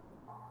still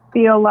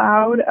be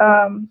allowed.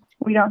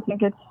 We don't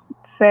think it's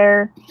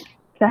fair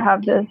to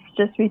have this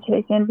just be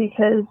taken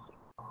because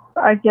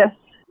I guess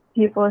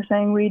people are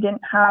saying we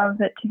didn't have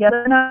it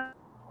together enough.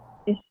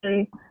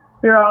 Basically,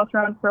 we were all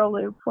thrown for a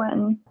loop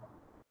when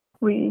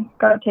we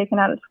got taken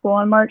out of school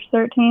on March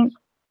 13th.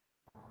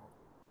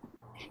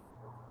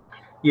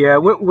 Yeah,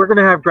 we're going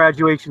to have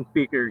graduation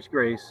speakers,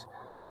 Grace.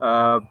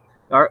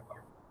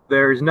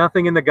 There's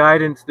nothing in the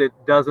guidance that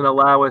doesn't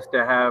allow us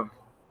to have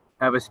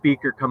a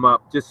speaker come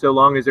up, just so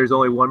long as there's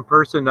only one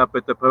person up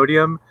at the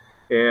podium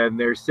and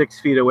they're 6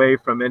 feet away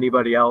from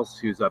anybody else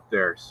who's up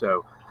there.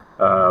 So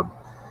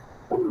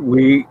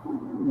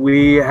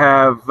we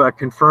have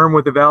confirmed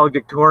with the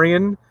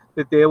valedictorian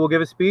that they will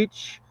give a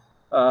speech.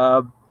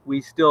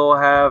 We still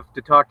have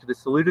to talk to the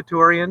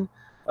salutatorian.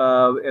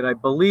 And I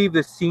believe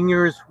the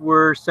seniors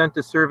were sent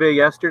a survey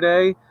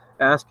yesterday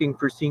asking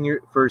for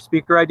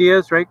speaker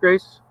ideas, right,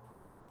 Grace?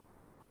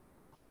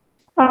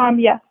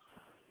 Yes.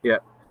 Yeah.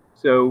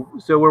 So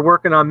we're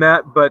working on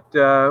that, but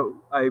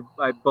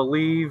I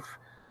believe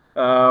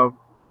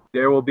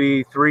there will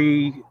be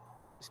 3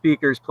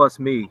 speakers plus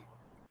me.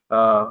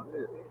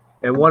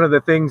 And one of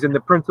the things in the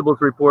principal's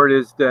report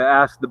is to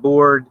ask the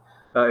board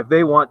if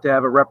they want to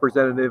have a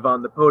representative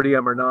on the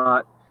podium or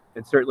not.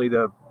 And certainly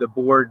the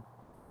board,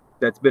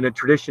 that's been a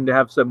tradition to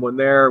have someone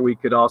there. We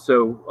could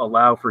also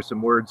allow for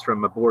some words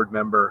from a board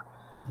member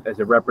as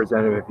a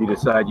representative if you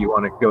decide you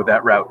want to go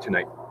that route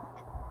tonight.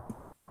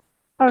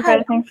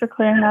 Okay, thanks for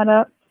clearing that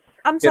up.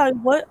 I'm sorry.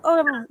 What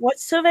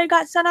survey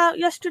got sent out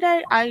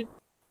yesterday? I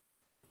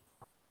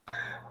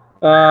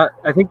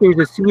think there's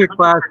a senior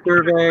class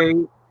survey.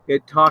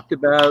 It talked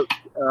about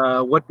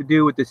what to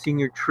do with the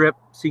senior trip,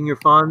 senior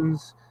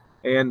funds,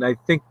 and I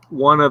think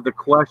one of the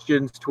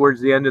questions towards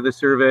the end of the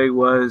survey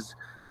was,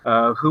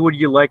 who would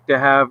you like to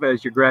have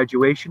as your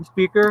graduation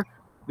speaker?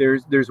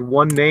 There's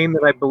one name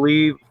that I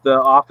believe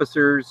the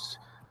officers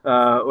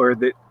or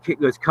that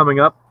was coming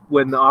up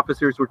when the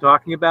officers were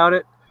talking about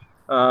it.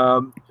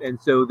 And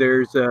so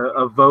there's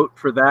a vote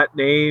for that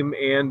name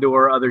and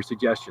or other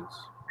suggestions.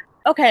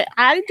 Okay,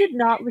 I did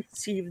not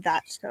receive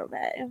that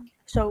survey.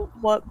 So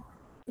what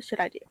should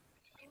I do?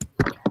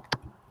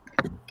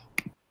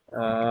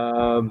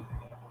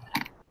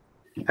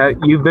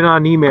 You've been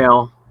on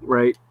email,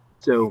 right?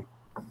 So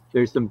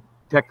there's some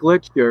tech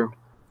glitch or?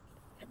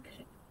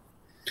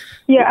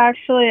 Yeah,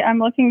 actually, I'm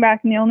looking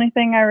back, and the only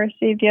thing I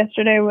received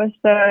yesterday was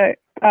the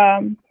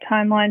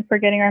timeline for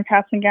getting our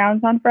caps and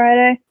gowns on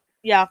Friday.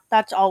 Yeah,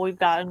 that's all we've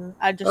gotten.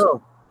 I just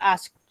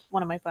asked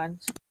one of my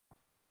friends.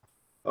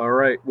 All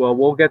right. Well,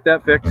 we'll get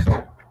that fixed.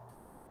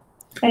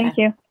 Thank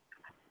you.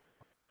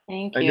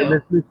 Thank I you.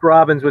 know Miss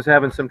Robbins was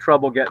having some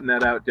trouble getting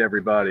that out to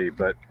everybody,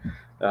 but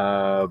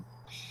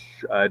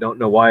I don't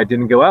know why it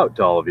didn't go out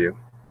to all of you.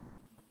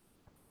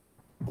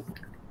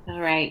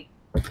 All right.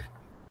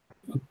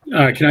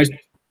 Can I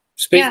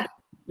speak?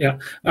 Yeah.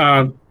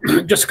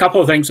 Just a couple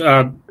of things.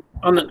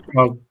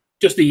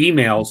 Just the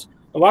emails.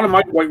 A lot of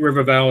my White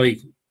River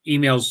Valley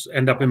emails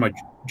end up in my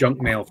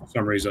junk mail for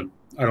some reason.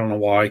 I don't know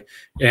why.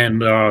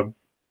 And,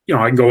 you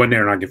know, I can go in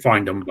there and I can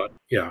find them, but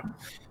yeah,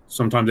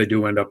 sometimes they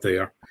do end up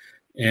there.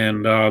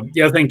 And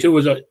the other thing too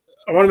is I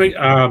want to make,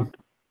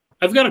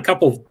 I've got a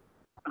couple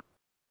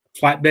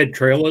flatbed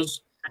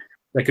trailers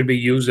that could be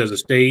used as a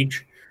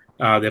stage.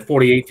 They're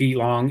 48 feet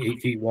long,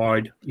 8 feet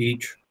wide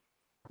each.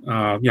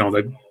 You know,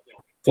 they're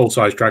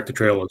full-size tractor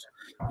trailers.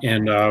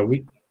 And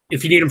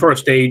if you need them for a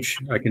stage,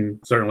 I can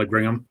certainly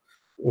bring them.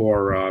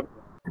 Or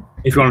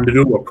if you wanted to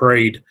do a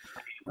parade,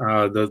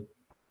 the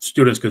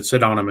students could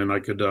sit on them, and I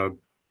could.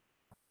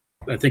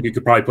 I think you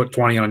could probably put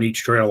 20 on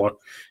each trailer,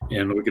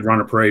 and we could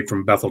run a parade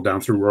from Bethel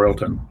down through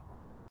Royalton.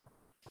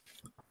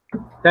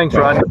 Thanks,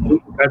 Rod.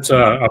 That's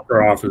up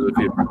for office if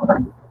you.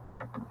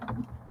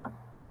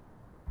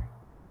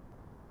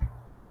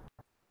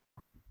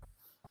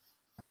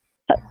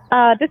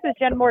 This is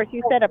Jen Morris.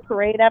 You said a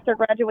parade after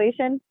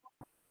graduation?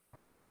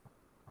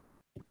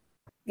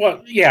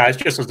 Well, yeah, it's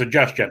just a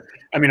suggestion.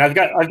 I mean, I've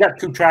got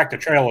 2 tractor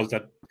trailers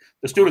that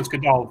the students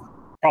could all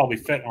probably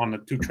fit on the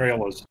 2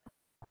 trailers.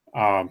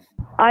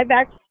 I've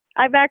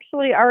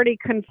actually already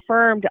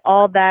confirmed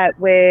all that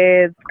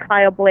with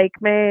Kyle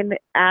Blakeman,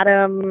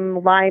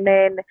 Adam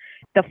Lyman,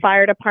 the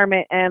fire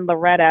department, and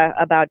Loretta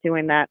about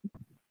doing that.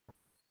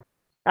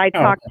 I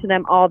talked to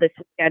them all this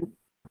weekend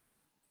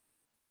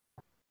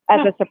as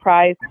a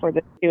surprise for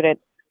the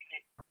students.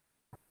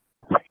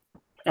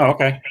 Oh,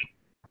 okay.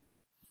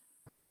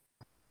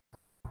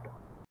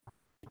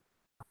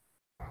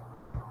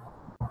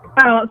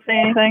 I won't say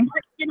anything.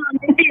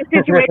 Maybe a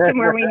situation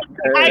where we.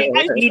 I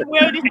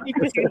swear to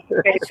secrecy.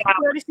 I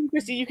swear to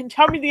secrecy. You can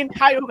tell me the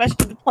entire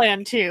rest of the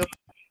plan too.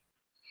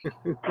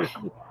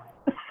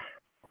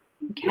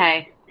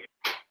 Okay.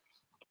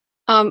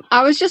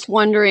 I was just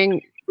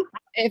wondering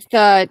if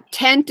the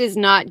tent is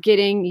not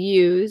getting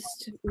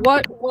used,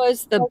 what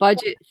was the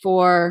budget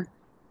for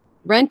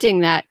renting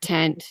that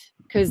tent?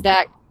 Because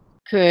that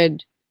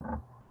could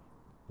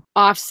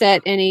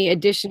offset any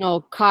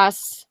additional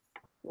costs,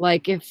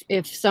 like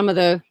if some of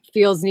the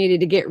fields needed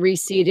to get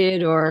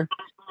reseeded or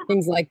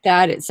things like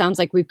that. It sounds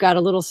like we've got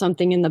a little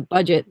something in the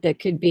budget that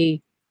could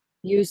be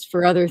used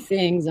for other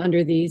things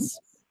under these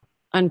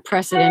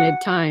unprecedented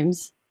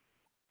times.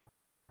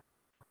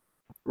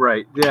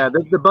 Right. Yeah.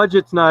 The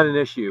budget's not an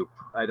issue,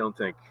 I don't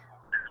think.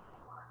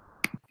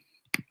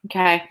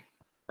 Okay.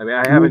 I mean,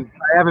 I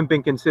haven't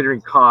been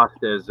considering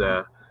cost as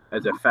a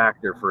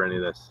factor for any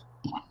of this.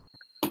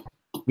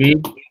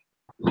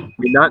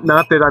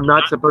 Not that I'm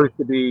not supposed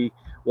to be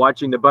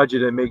watching the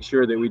budget and make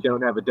sure that we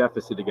don't have a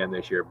deficit again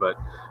this year, but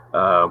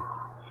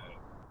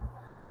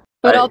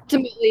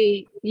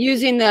ultimately,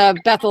 using the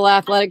Bethel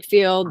athletic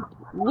field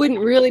wouldn't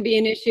really be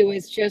an issue.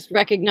 It's just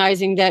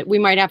recognizing that we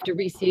might have to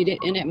reseed it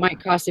and it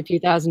might cost a few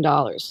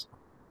 $1,000s.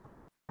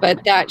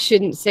 But that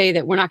shouldn't say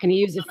that we're not going to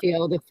use the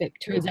field if it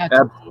turns out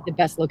to be the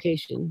best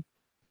location.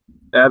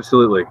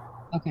 Absolutely.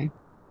 Okay.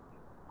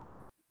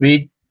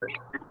 Reed?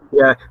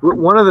 Yeah,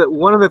 one of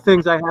the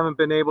things I haven't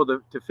been able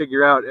to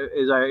figure out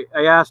is I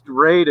asked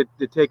Ray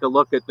to take a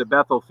look at the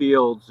Bethel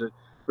fields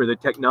for the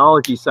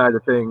technology side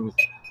of things.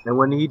 And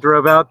when he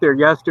drove out there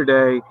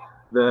yesterday,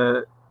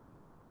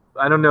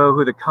 I don't know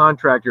who the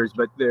contractor is,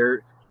 but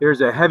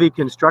there's a heavy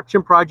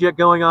construction project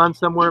going on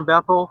somewhere in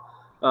Bethel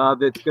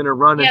that's going to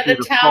run into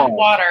the town fall.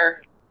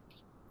 water.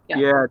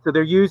 Yeah, so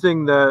they're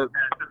using the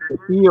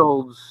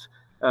fields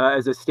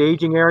as a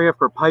staging area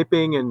for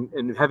piping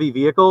and heavy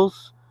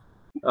vehicles.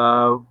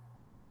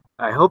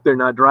 I hope they're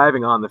not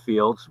driving on the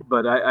fields,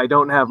 but I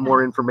don't have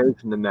more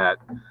information than that.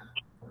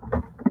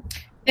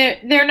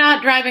 They're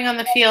not driving on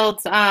the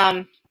fields.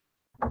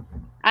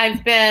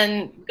 I've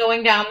been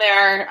going down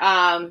there.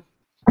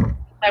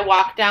 I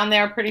walk down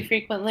there pretty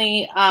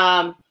frequently.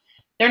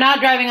 They're not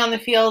driving on the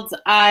fields.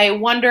 I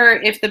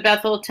wonder if the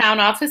Bethel town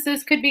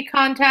offices could be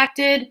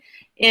contacted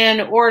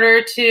in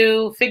order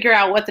to figure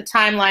out what the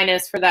timeline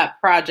is for that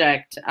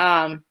project.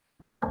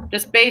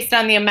 Just based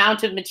on the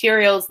amount of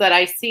materials that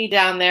I see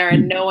down there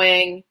and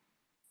knowing,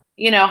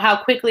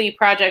 how quickly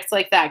projects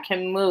like that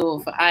can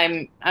move,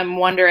 I'm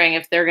wondering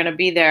if they're going to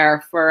be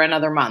there for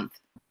another month.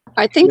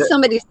 I think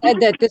somebody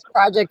said that this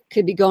project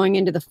could be going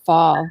into the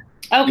fall.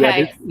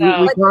 Okay.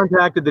 Yeah, we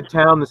contacted the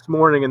town this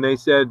morning and they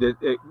said that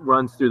it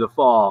runs through the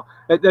fall.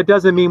 That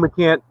doesn't mean we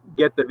can't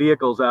get the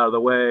vehicles out of the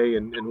way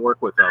and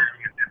work with them.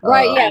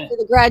 Right, yeah, for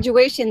the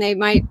graduation, they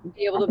might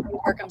be able to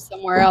park them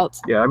somewhere else.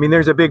 Yeah, I mean,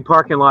 there's a big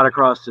parking lot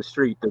across the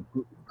street that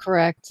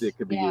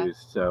could be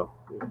used, so.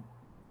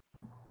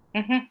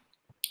 Mm-hmm.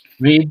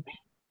 Reed?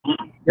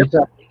 Yep.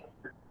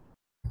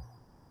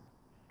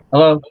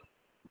 Hello?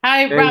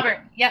 Hi, Hey.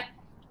 Robert. Yep.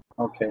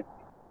 Okay.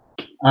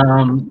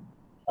 I'm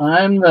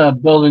the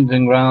buildings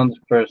and grounds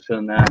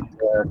person at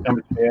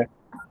Summer Fair.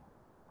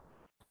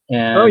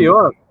 And Oh, you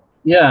are?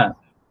 Yeah.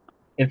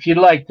 If you'd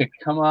like to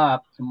come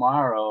up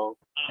tomorrow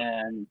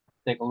and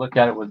take a look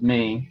at it with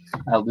me,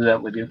 I'll do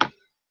that with you.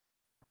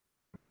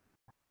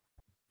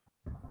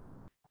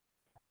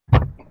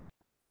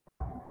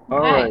 All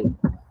right.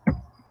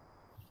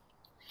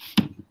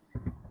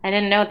 I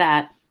didn't know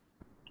that.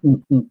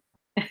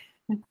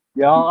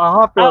 Yeah, I'll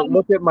have to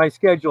look at my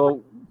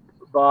schedule,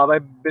 Bob.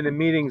 I've been in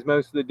meetings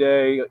most of the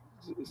day,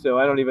 so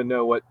I don't even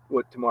know what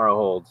tomorrow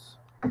holds.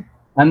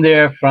 I'm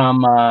there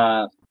from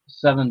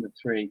 7 to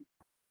 3.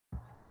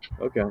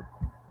 Okay. All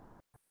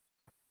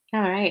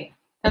right.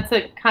 That's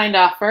a kind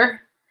offer.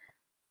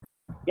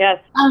 Yes.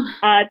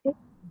 This is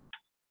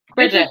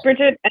Bridget.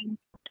 Bridget, and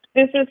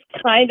this is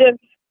kind of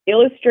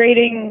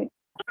illustrating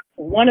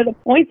one of the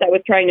points I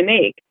was trying to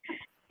make,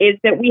 is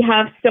that we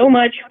have so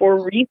much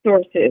for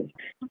resources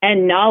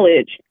and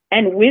knowledge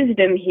and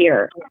wisdom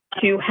here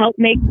to help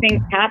make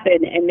things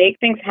happen and make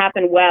things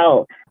happen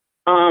well.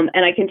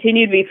 And I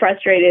continue to be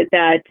frustrated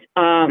that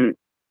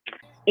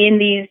in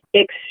these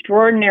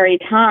extraordinary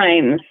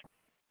times,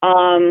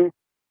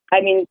 I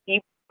mean, you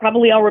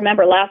probably all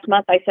remember last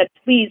month I said,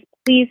 please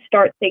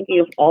start thinking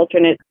of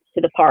alternates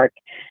to the park.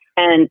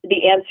 And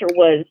the answer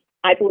was,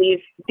 I believe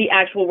the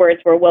actual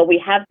words were, well,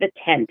 we have the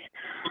tent.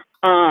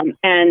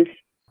 And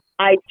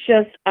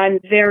I'm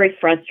very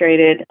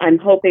frustrated. I'm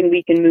hoping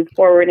we can move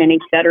forward in a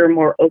better,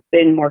 more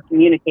open, more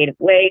communicative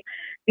way,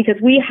 because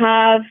we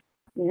have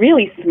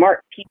really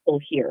smart people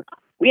here.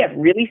 We have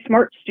really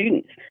smart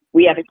students.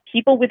 We have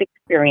people with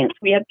experience.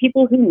 We have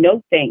people who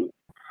know things.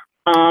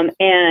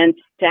 And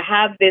to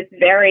have this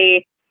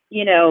very,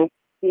 9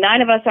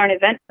 of us aren't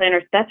event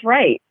planners. That's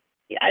right.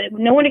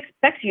 No one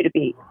expects you to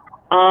be.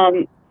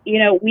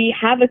 We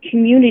have a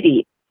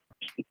community.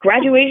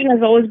 Graduation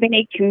has always been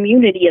a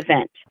community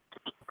event.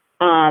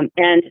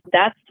 And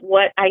that's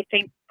what I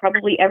think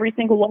probably every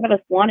single one of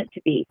us want it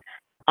to be.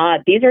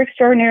 These are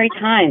extraordinary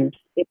times.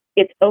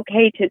 It's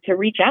okay to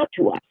reach out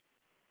to us.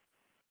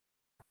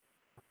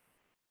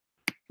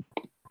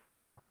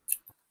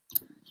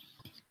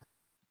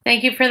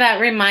 Thank you for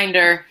that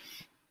reminder.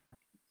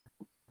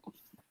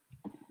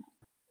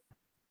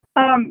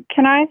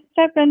 Can I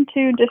step in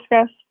to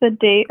discuss the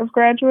date of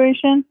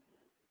graduation?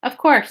 Of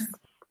course.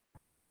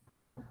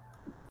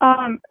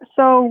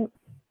 So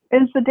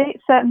is the date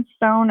set in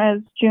stone as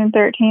June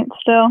 13th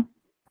still?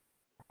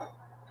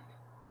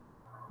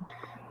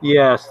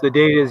 Yes, the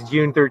date is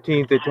June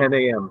 13th at 10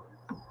 a.m.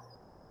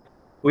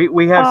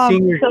 We have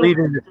seniors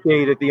leaving the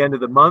state at the end of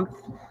the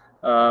month.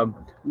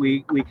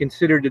 We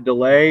considered a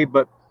delay,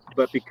 but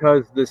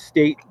because the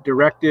state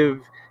directive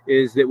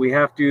is that we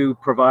have to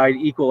provide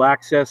equal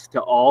access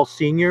to all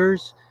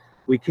seniors,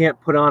 we can't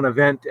put on an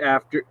event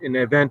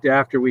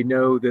after we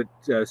know that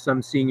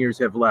some seniors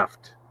have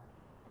left.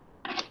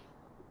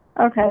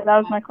 Okay, that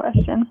was my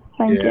question.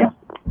 Thank you.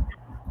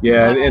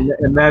 Yeah,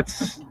 and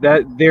that's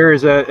that. There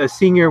is a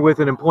senior with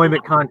an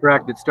employment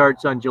contract that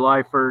starts on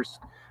July 1st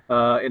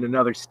in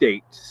another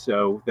state,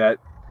 so that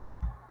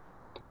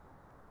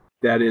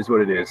is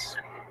what it is.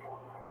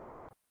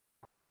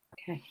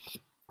 Okay.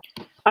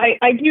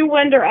 I do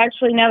wonder,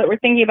 actually, now that we're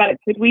thinking about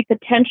it, could we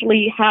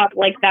potentially have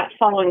like that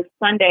following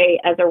Sunday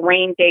as a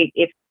rain date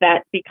if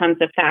that becomes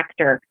a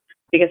factor?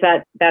 Because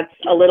that's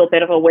a little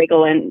bit of a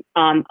wiggle, and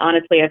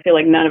honestly, I feel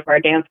like none of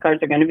our dance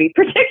cards are going to be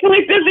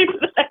particularly busy for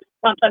the next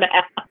month and a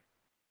half.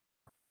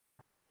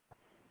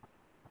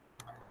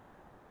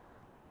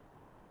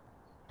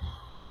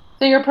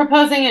 So you're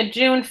proposing a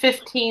June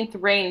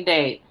 15th rain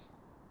date.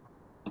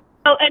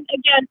 Oh, and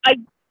again,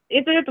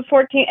 isn't it the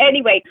 14th?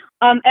 Anyway,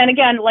 and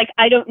again, like,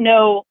 I don't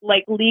know,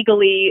 like,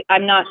 legally,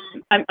 I'm not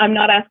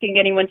asking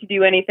anyone to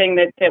do anything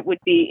that would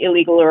be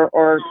illegal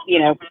or you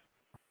know,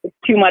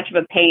 too much of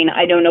a pain.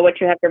 I don't know what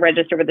you have to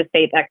register with the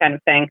state, that kind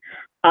of thing.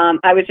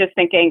 I was just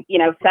thinking, you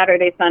know,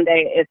 Saturday,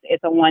 Sunday,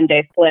 it's a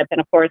one-day flip, and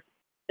of course,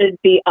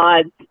 the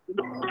odds,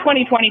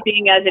 2020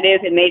 being as it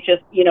is, it may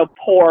just, you know,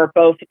 pour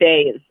both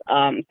days,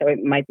 so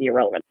it might be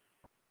irrelevant.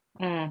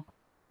 Mm.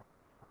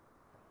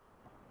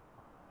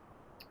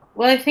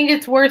 Well, I think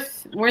it's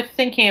worth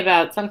thinking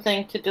about,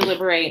 something to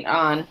deliberate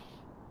on.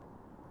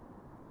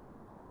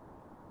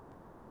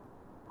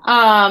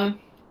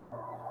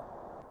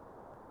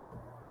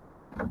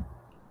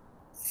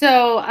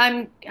 So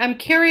I'm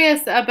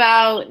curious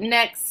about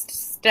next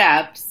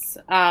steps.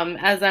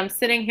 As I'm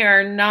sitting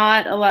here,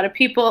 not a lot of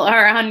people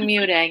are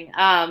unmuting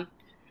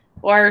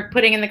or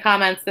putting in the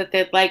comments that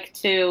they'd like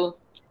to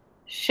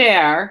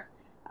share.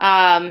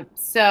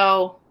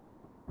 So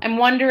I'm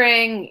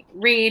wondering,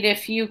 Reed,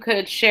 if you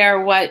could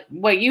share what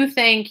you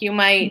think you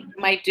might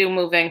do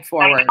moving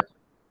forward.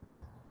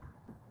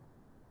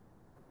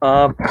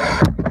 I've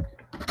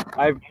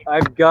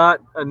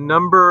got a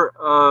number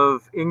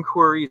of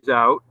inquiries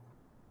out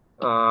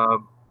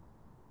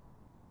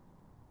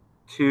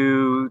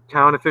to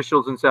town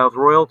officials in South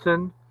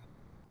Royalton.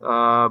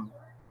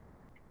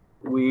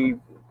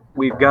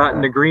 We've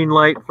gotten a green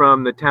light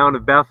from the town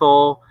of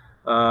Bethel,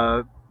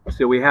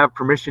 so we have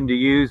permission to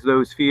use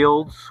those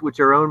fields, which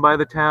are owned by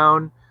the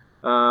town,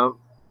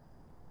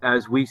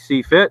 as we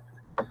see fit.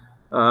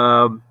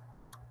 I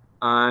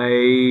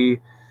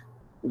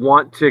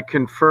want to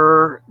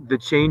confer the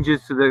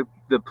changes to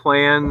the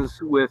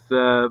plans with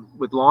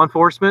law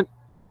enforcement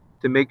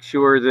to make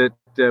sure that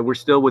we're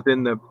still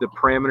within the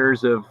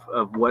parameters of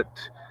what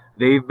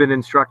they've been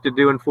instructed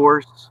to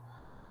enforce,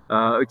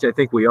 which I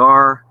think we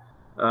are.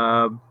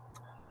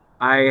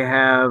 I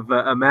have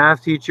a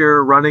math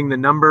teacher running the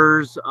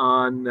numbers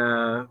on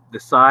the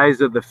size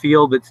of the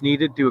field that's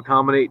needed to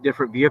accommodate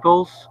different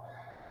vehicles.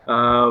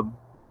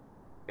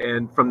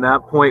 And from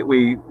that point,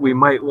 we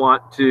might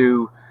want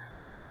to,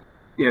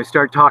 you know,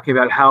 start talking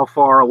about how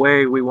far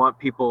away we're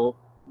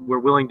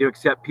willing to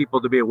accept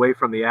people to be away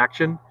from the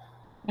action.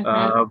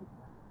 Mm-hmm.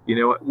 You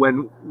know,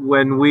 when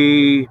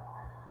we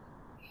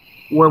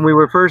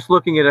were first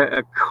looking at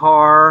a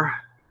car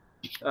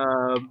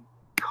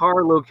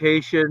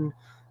location,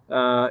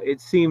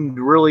 it seemed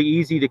really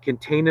easy to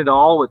contain it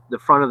all at the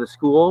front of the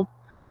school,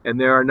 and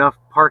there are enough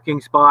parking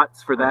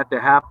spots for that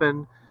to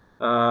happen.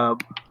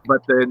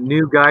 But the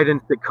new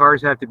guidance that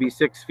cars have to be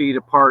 6 feet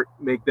apart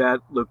make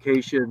that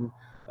location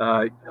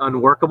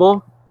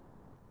unworkable.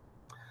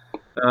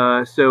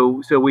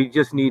 So we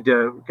just need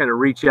to kind of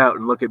reach out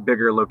and look at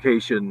bigger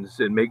locations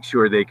and make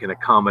sure they can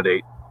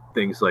accommodate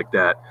things like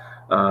that.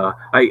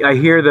 I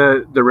hear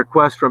the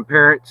request from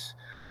parents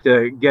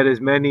to get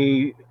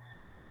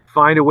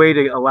find a way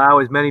to allow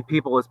as many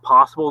people as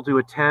possible to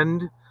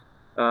attend.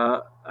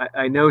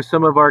 I know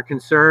some of our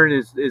concern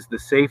is the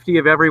safety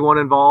of everyone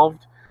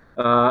involved,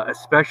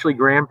 especially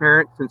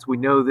grandparents, since we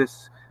know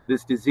this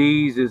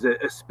disease is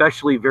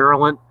especially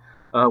virulent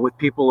with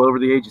people over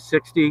the age of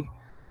 60.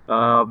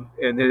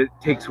 And that it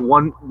takes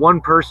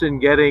one person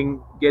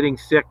getting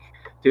sick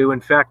to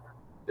infect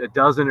a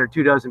dozen or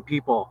 2 dozen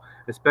people,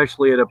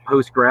 especially at a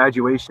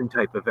post-graduation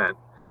type event.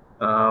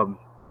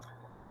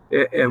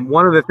 And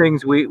one of the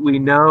things we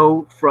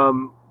know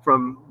from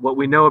from what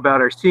we know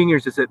about our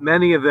seniors is that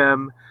many of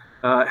them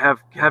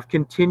have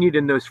continued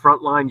in those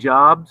frontline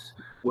jobs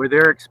where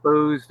they're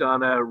exposed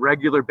on a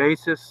regular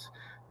basis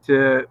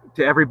to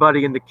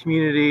everybody in the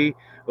community,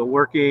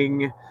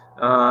 working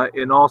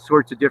in all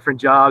sorts of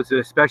different jobs,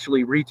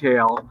 especially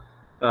retail,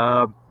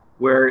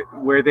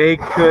 where they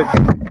could,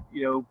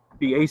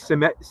 be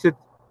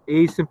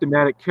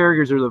asymptomatic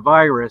carriers of the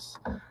virus,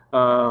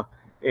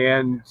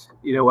 and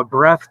a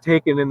breath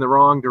taken in the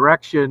wrong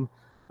direction.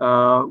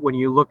 When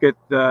you look at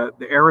the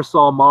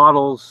aerosol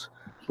models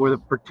for the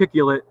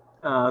particulate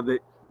that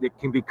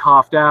can be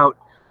coughed out,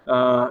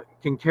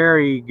 can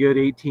carry good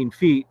 18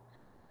 feet.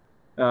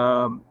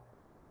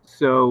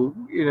 So,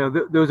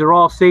 those are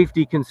all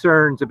safety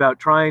concerns about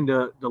trying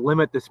to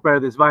limit the spread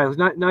of this virus,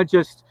 not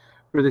just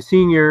for the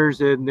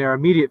seniors and their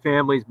immediate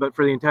families, but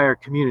for the entire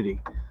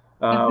community.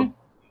 Those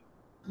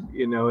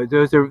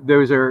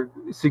are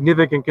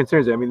significant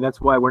concerns. I mean, that's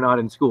why we're not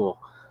in school.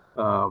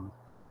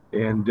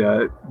 And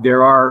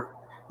there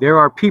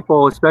are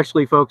people,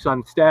 especially folks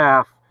on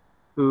staff,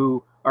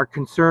 who are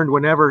concerned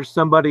whenever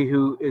somebody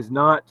who is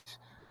not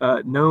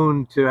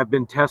known to have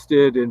been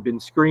tested and been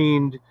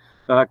screened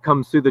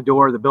comes through the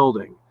door of the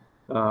building.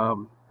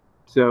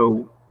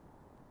 So,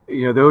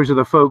 those are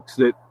the folks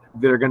that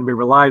are going to be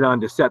relied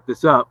on to set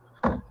this up.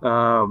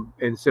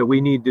 And so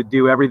we need to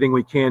do everything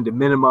we can to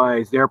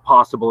minimize their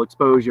possible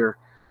exposure,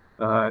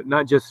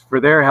 not just for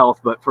their health,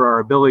 but for our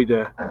ability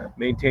to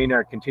maintain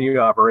our continued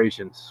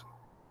operations.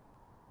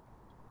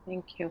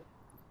 Thank you.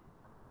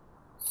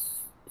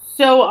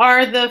 So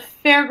are the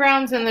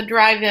fairgrounds and the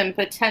drive-in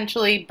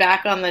potentially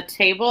back on the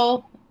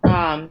table?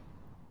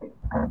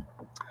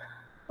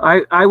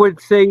 I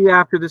would say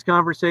after this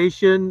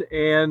conversation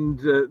and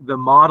the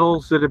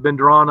models that have been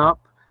drawn up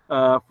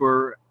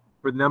for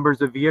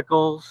numbers of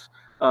vehicles,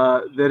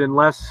 that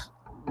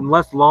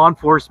unless law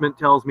enforcement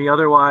tells me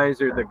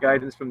otherwise or the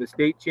guidance from the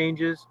state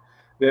changes,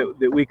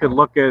 that we could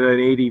look at an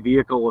 80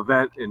 vehicle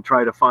event and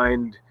try to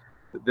find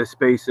the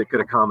space that could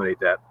accommodate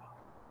that.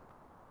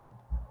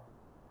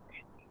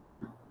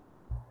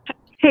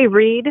 Hey,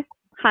 Reed.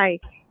 Hi,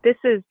 this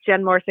is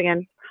Jen Morse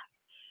again.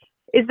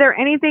 Is there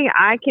anything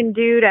I can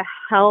do to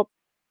help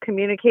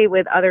communicate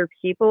with other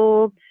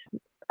people?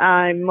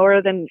 I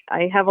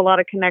have a lot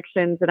of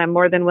connections, and I'm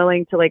more than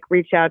willing to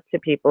reach out to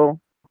people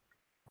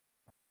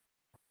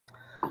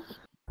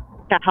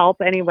to help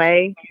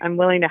anyway. I'm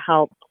willing to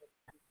help.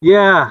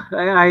 Yeah,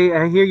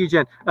 I hear you,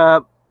 Jen.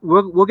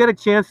 We'll get a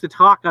chance to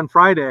talk on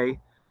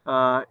Friday.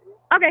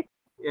 Okay.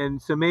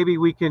 And so maybe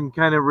we can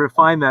kind of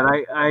refine that.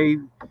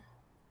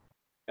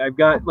 I've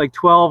got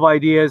 12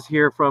 ideas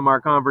here from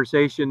our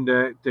conversation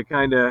to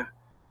kind of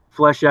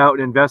flesh out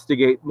and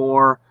investigate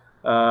more.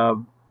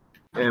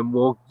 And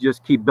we'll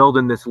just keep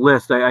building this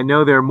list. I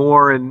know there are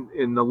more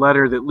in the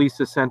letter that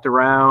Lisa sent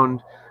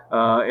around,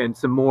 and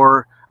some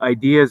more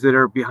ideas that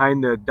are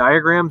behind the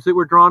diagrams that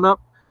were drawn up.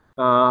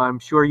 I'm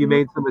sure you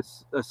made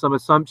some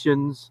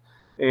assumptions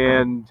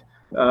and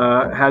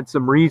had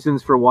some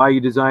reasons for why you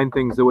designed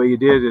things the way you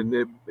did, and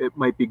it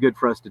might be good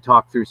for us to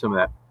talk through some of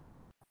that.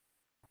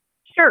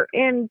 Sure.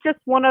 And just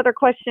one other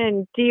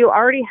question. Do you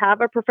already have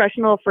a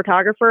professional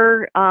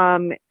photographer?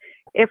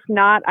 If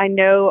not, I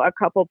know a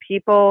couple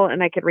people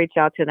and I could reach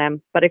out to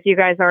them. But if you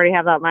guys already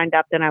have that lined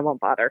up, then I won't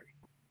bother.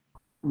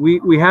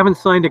 We haven't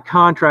signed a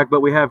contract,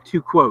 but we have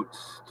 2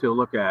 quotes to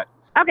look at.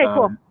 Okay,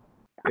 cool.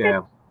 Okay.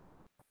 Yeah.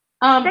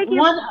 Thank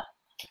you.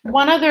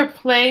 One other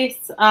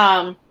place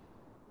that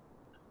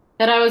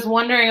I was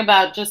wondering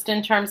about, just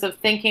in terms of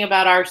thinking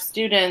about our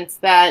students,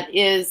 that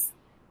is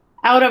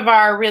out of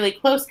our really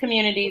close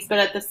communities, but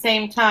at the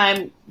same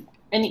time,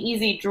 an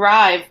easy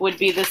drive would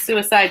be the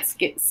Suicide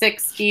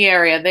Six ski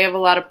area. They have a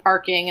lot of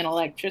parking and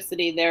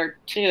electricity there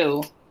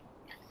too.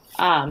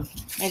 I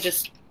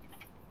just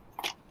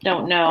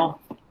don't know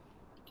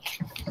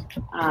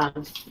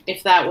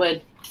if that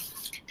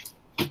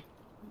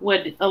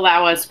would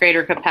allow us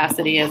greater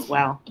capacity as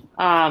well.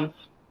 And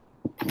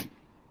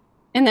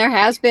there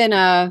has been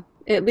at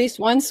least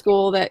one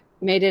school that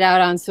made it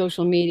out on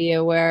social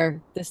media where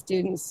the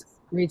students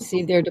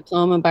received their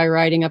diploma by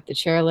riding up the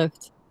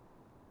chairlift.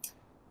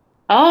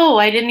 Oh,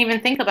 I didn't even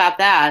think about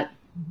that.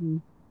 Mm-hmm.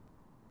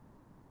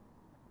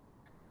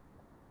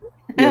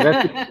 Yeah,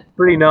 that's a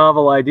pretty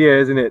novel idea,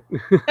 isn't it?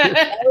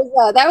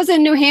 that was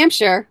in New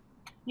Hampshire.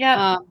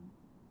 Yeah.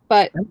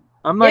 But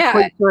I'm not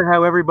quite sure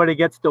how everybody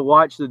gets to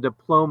watch the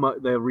diploma,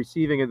 the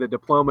receiving of the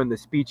diploma and the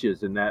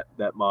speeches in that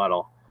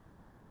model.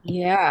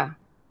 Yeah.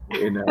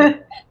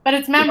 But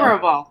it's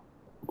memorable.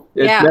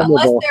 Yeah,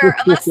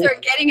 unless they're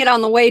getting it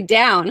on the way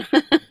down.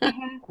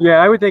 Yeah,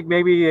 I would think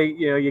maybe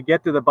you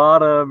get to the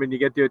bottom and you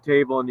get to a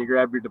table and you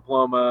grab your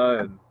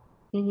diploma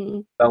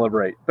and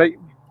celebrate.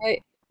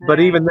 But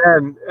even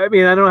then, I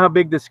mean, I don't know how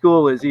big the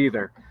school is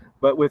either.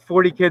 But with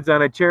 40 kids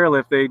on a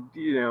chairlift, they'd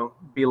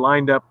be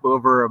lined up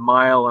over 1.5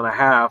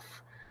 miles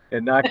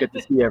and not get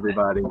to see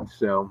everybody.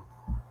 So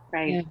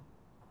right,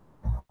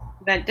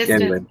 that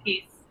distance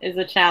piece is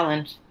a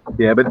challenge.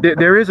 Yeah, but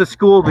there is a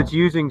school that's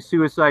using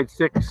Suicide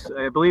Six.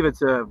 I believe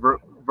it's a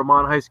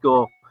Vermont high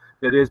school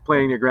that is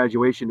planning their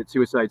graduation at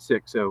Suicide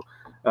 6. So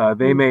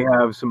they may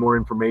have some more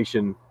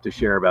information to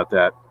share about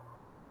that.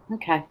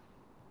 Okay.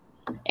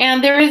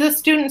 And there is a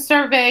student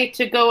survey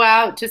to go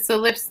out to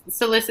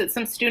solicit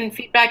some student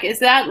feedback. Is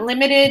that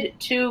limited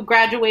to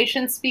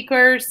graduation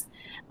speakers,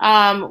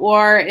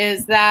 or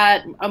is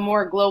that a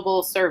more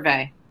global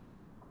survey?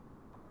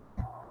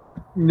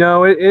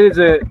 No,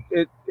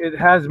 it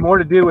has more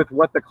to do with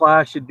what the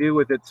class should do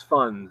with its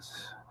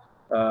funds.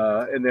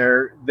 And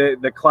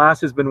the class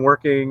has been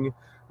working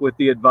with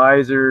the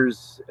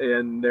advisors,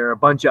 and there are a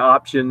bunch of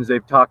options.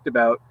 They've talked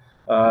about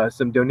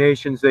some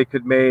donations they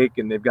could make,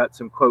 and they've got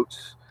some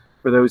quotes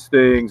for those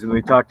things. And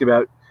we talked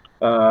about,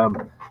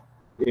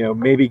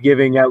 maybe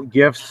giving out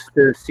gifts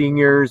to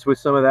seniors with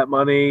some of that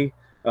money,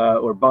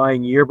 or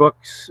buying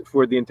yearbooks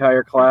for the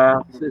entire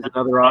class is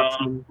another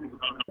option.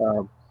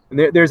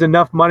 And there's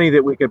enough money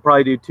that we could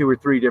probably do 2 or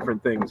 3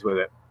 different things with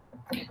it.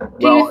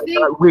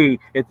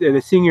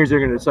 The seniors are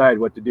going to decide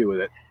what to do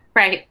with it.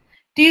 Right.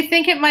 Do you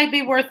think it might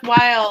be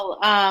worthwhile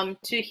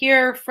to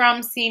hear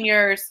from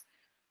seniors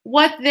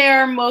what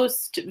their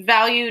most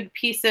valued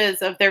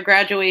pieces of their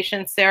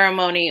graduation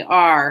ceremony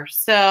are?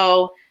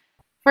 So,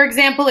 for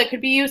example, it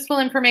could be useful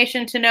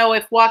information to know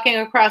if walking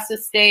across the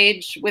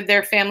stage with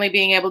their family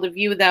being able to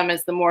view them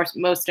is the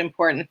most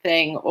important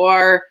thing,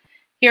 or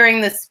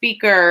hearing the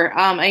speaker.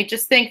 I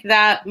just think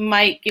that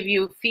might give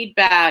you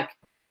feedback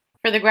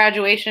for the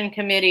graduation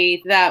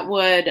committee that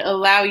would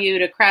allow you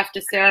to craft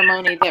a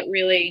ceremony that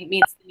really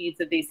meets the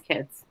needs of these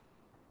kids.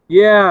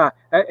 Yeah,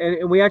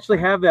 and we actually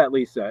have that,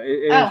 Lisa.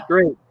 It's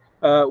great.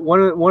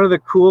 One of the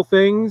cool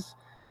things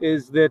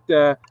is that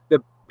the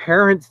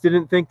parents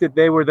didn't think that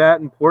they were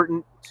that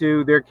important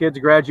to their kids'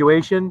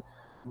 graduation,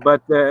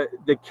 but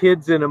the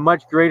kids in a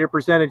much greater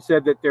percentage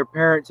said that their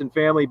parents and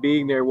family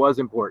being there was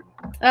important.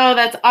 Oh,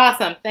 that's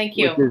awesome. Thank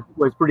you. Which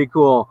was pretty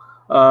cool.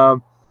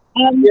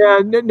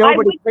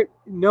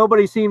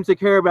 Nobody seems to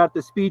care about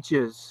the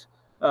speeches.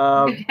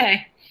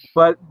 Okay.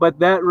 But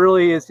that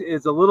really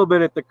is a little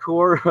bit at the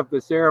core of the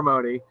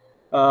ceremony.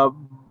 I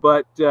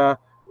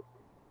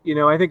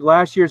think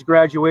last year's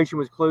graduation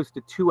was close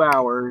to 2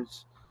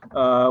 hours,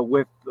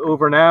 with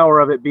over an hour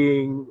of it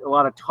being a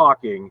lot of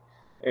talking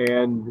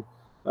and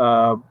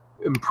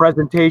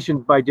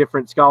presentations by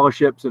different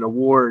scholarships and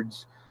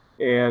awards.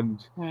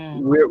 And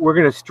we're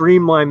going to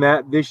streamline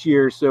that this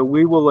year. So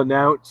we will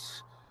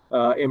announce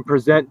and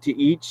present to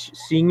each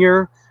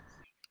senior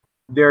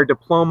their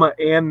diploma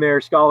and their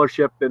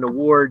scholarship and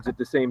awards at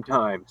the same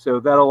time.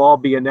 So that'll all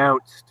be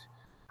announced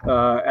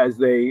as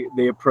they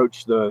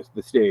approach the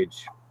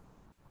stage.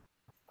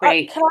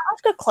 Great. Can I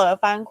ask a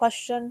clarifying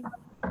question?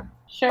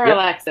 Sure, Yep.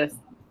 Alexis.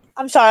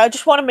 I'm sorry, I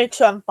just want to make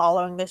sure I'm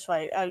following this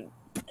right.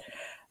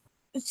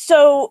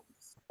 So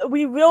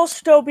we will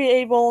still be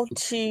able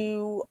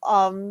to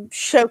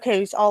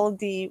showcase all of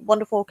the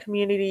wonderful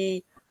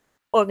community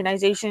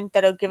organizations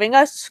that are giving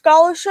us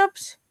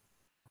scholarships?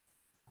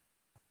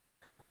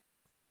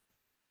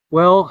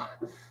 Well,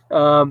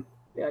 I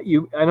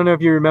don't know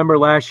if you remember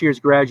last year's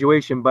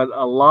graduation, but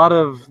a lot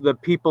of the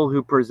people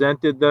who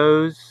presented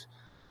those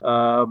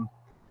are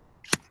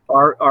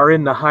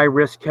in the high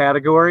risk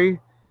category,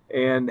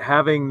 and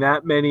having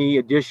that many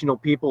additional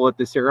people at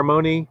the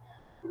ceremony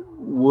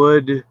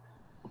would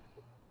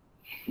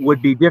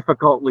be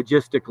difficult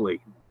logistically.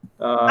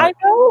 I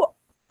know.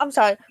 I'm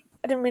sorry.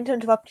 I didn't mean to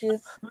interrupt you.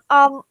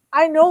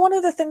 I know one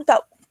of the things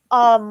that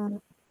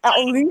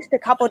at least a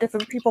couple of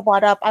different people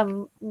brought up,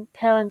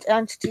 parents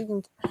and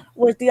students,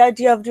 was the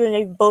idea of doing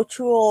a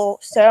virtual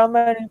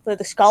ceremony for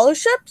the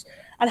scholarships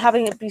and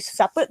having it be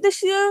separate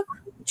this year,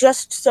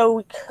 just so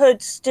we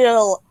could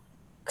still.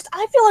 Because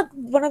I feel like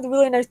one of the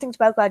really nice things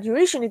about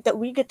graduation is that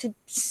we get to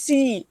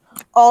see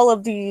all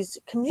of these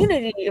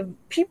community of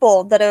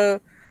people that are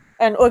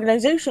and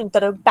organizations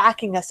that are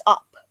backing us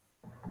up.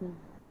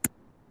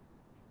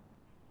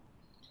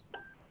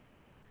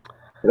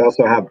 We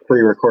also have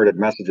pre-recorded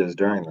messages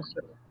during this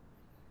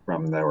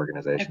from the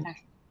organization. Okay.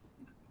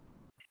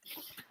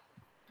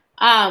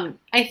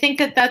 I think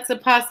that that's a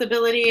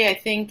possibility. I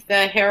think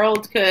the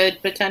Herald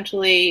could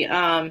potentially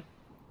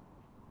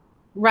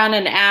run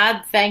an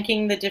ad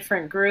thanking the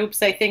different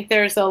groups. I think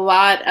there's a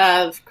lot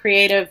of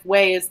creative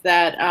ways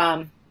that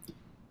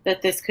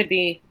that this could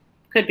be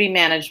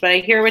managed. But I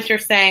hear what you're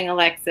saying,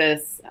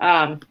 Alexis,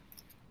 and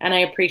I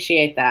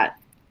appreciate that.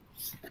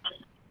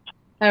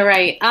 All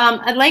right.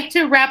 I'd like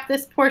to wrap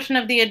this portion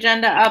of the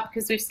agenda up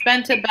because we've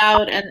spent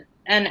about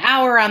an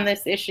hour on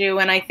this issue,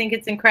 and I think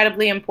it's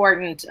incredibly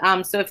important.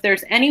 So if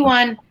there's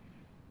anyone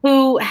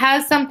who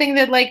has something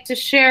they'd like to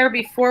share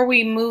before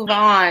we move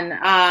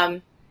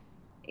on,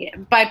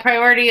 by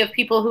priority of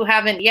people who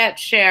haven't yet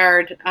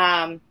shared,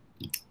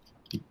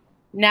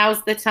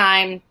 now's the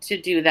time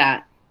to do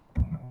that.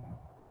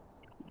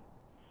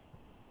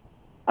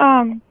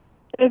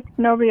 If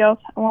nobody else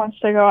wants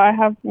to go, I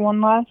have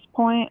one last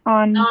point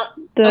on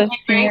the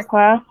senior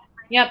class.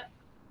 Yep.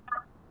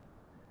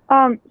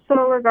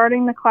 So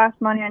regarding the class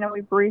money, I know we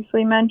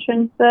briefly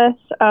mentioned this.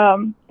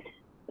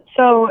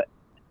 So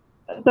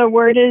the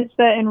word is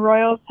that in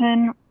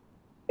Royalton,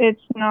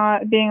 it's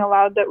not being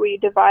allowed that we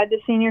divide the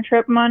senior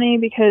trip money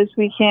because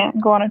we can't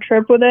go on a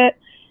trip with it.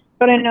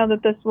 But I know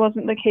that this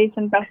wasn't the case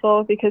in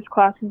Bethel because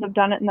classes have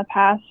done it in the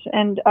past.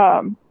 And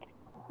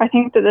I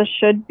think that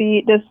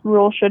this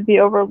rule should be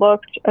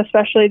overlooked,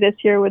 especially this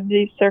year with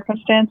these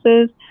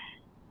circumstances.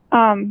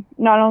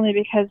 Not only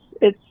because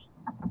it's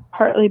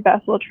partly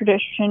Bethel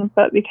tradition,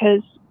 but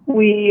because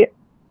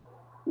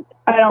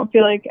I don't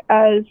feel like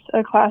as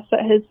a class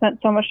that has spent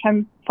so much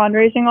time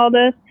fundraising all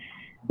this,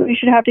 we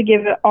should have to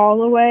give it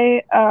all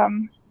away,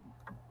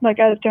 like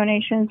as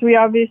donations. We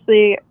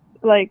obviously,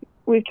 like,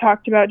 we've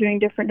talked about doing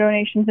different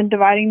donations and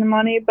dividing the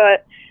money,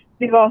 but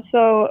we've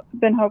also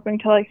been hoping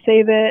to like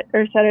save it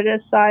or set it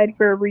aside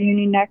for a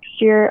reunion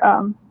next year.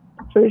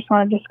 So we just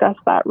want to discuss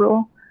that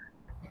rule.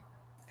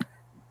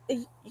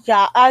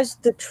 Yeah, as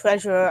the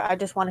treasurer, I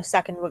just want to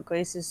second what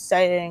Grace is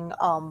saying.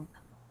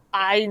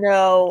 I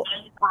know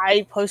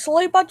I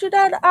personally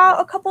budgeted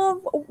out a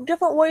couple of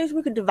different ways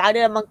we could divide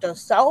it amongst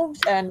ourselves,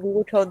 and we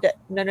were told that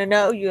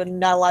no, you're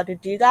not allowed to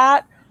do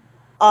that.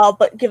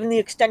 But given the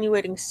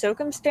extenuating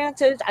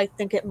circumstances, I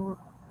think it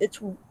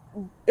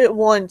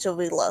warrants a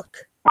relook.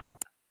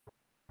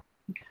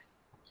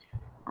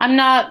 I'm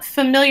not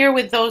familiar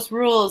with those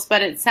rules,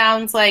 but it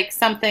sounds like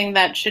something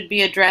that should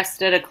be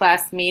addressed at a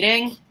class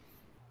meeting.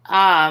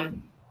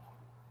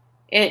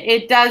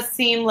 It does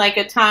seem like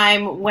a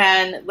time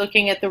when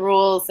looking at the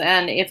rules,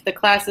 and if the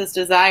class's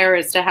desire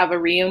is to have a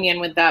reunion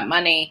with that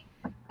money,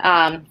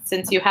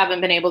 since you haven't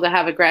been able to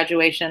have a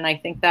graduation, I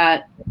think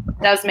that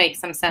does make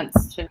some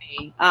sense to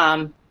me.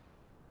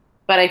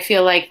 But I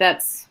feel like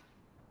that's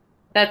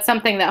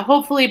something that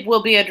hopefully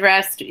will be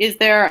addressed. Is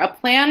there a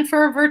plan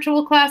for a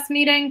virtual class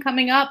meeting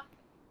coming up?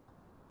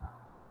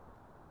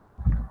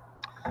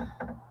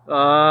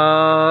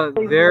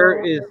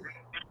 There is.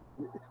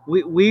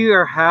 We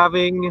are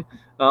having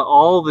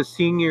all the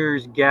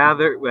seniors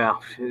gather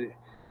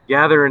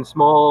in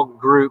small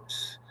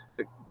groups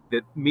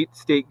that meet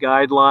state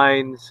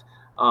guidelines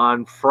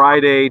on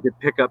Friday to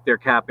pick up their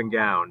cap and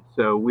gown.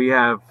 So we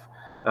have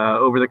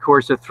over the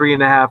course of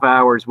 3.5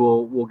 hours,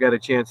 we'll get a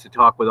chance to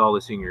talk with all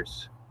the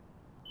seniors.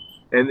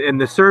 And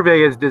the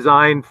survey is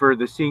designed for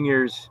the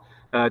seniors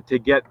to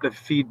get the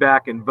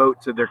feedback and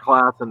votes of their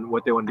class and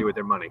what they want to do with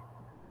their money.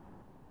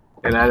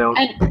 And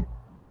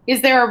is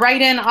there a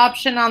write-in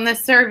option on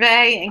this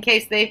survey in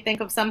case they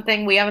think of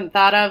something we haven't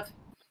thought of?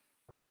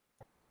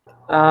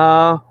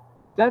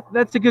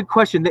 That's a good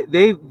question.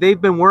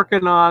 They've been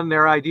working on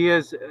their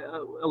ideas.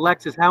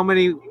 Alexis,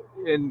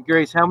 and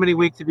Grace, how many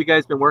weeks have you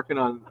guys been working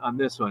on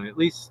this one? At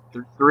least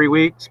 3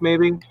 weeks,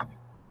 maybe?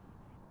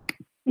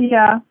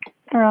 Yeah,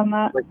 around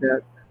that. Like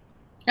that.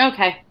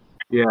 Okay.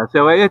 Yeah,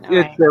 so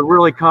it's a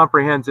really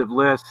comprehensive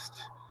list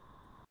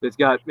that's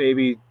got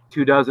maybe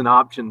 24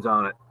 options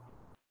on it.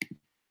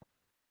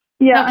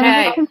 Yeah, Okay.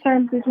 I'm just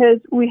concerned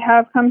because we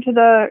have come to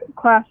the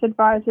class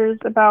advisors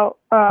about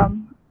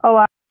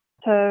allowing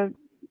to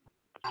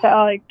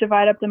like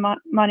divide up the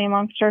money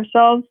amongst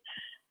ourselves.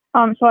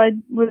 So I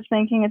was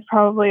thinking it's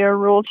probably a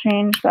rule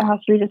change that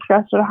has to be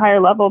discussed at a higher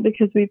level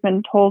because we've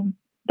been told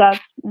that's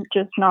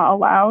just not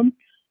allowed.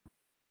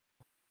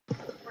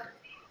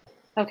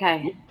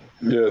 Okay.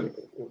 Yeah,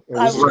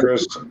 this is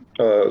Chris.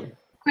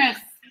 Chris,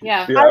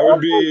 yeah.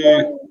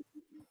 Yeah,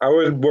 I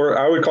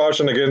would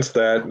caution against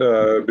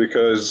that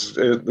because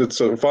it's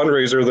a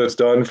fundraiser that's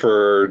done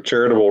for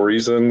charitable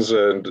reasons,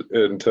 and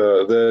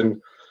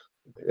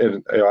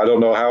I don't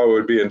know how it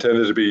would be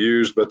intended to be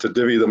used, but to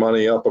divvy the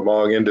money up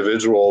among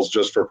individuals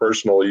just for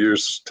personal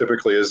use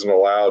typically isn't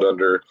allowed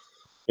under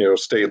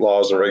state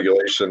laws and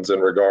regulations in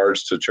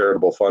regards to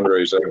charitable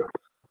fundraising.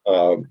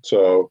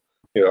 So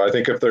I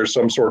think if there's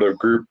some sort of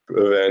group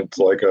event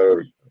like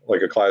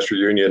a class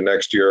reunion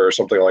next year or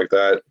something like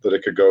that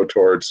it could go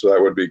towards, so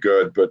that would be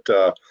good. But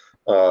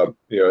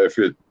if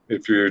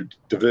you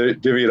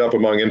divvy it up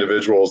among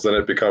individuals, then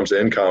it becomes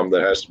income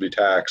that has to be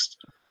taxed,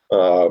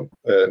 and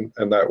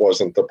that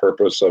wasn't the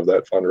purpose of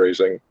that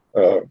fundraising.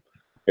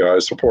 I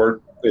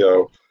support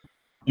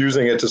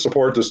using it to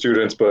support the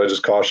students, but I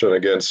just caution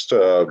against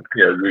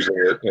using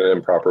it in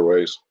improper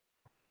ways.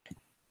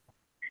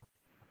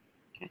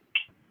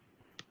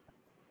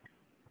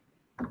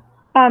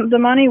 The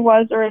money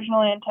was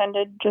originally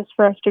intended just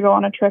for us to go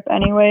on a trip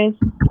anyways.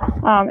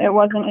 It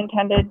wasn't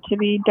intended to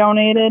be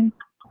donated.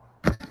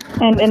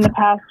 And in the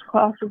past,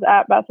 classes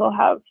at Bethel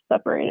have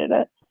separated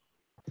it.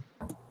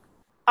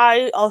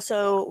 I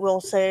also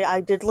will say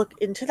I did look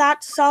into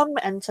that some,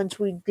 and since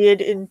we did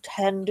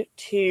intend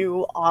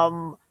to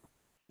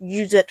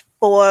use it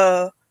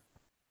to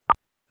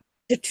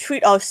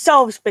treat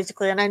ourselves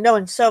basically, and I know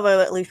in Servo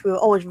at least we were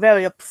always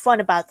very upfront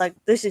about like,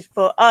 this is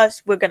for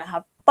us, we're gonna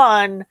have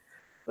fun,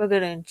 we're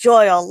gonna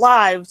enjoy our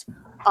lives.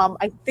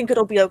 I think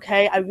it'll be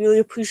okay. I really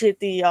appreciate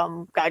the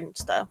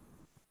guidance though.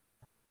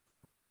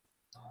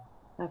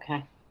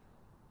 Okay.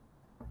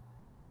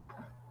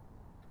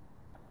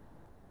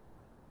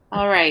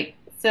 All right.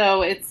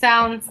 So it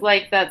sounds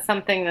like that's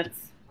something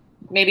that's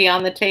maybe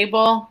on the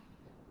table.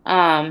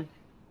 All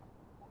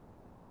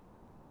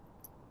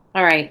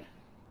right.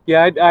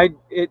 Yeah,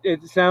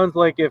 it sounds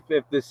like if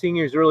the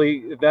seniors really,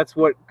 if that's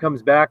what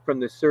comes back from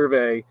the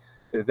survey,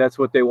 if that's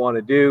what they want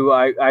to do,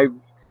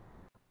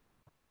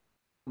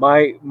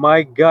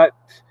 my gut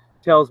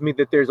tells me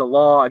that there's a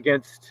law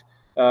against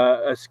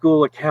a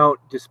school account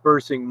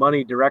dispersing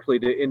money directly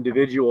to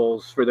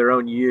individuals for their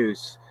own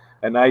use,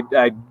 and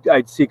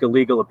I'd seek a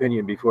legal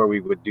opinion before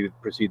we would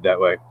proceed that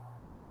way.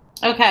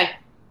 Okay.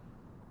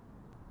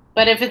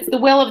 But if it's the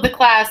will of the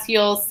class,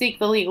 you'll seek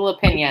the legal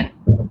opinion.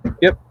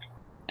 Yep.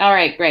 All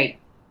right, great.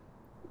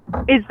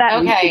 Is that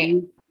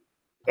okay?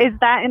 Is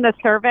that in the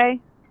survey?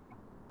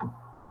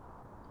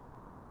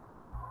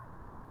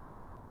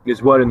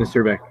 Is what in the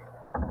survey?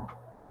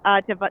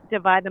 To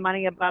divide the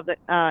money above the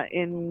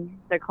in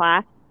the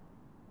class.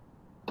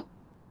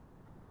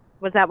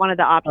 Was that one of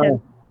the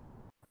options?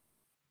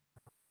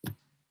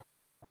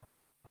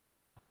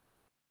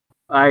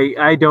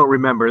 I don't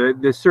remember.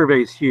 The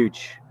survey is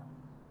huge.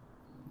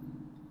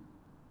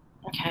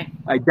 Okay.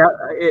 I doubt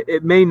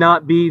it may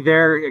not be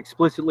there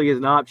explicitly as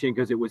an option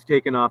because it was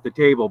taken off the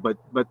table, but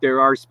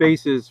there are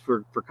spaces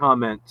for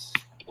comments,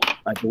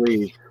 I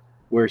believe,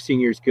 where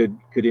seniors could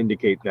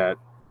indicate that.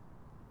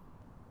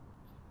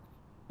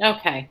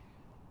 Okay.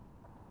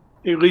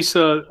 Hey,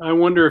 Lisa, I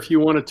wonder if you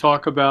want to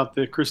talk about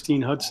the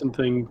Christine Hudson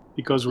thing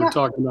because we're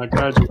talking about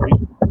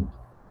graduating.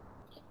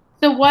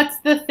 So what's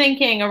the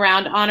thinking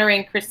around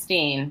honoring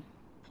Christine?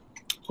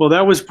 Well,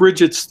 that was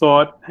Bridget's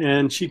thought,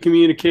 and she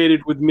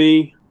communicated with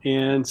me,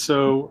 and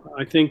so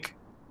I think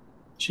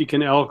she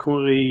can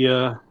eloquently,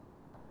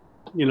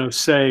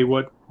 say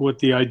what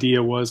the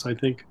idea was. I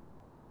think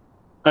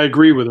I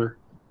agree with her.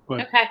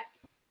 But. Okay.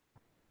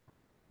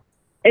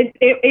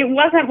 It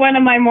wasn't one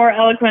of my more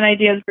eloquent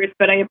ideas, Bruce,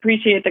 but I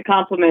appreciate the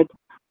compliment.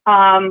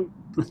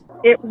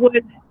 It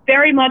was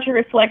very much a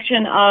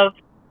reflection of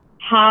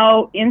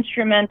how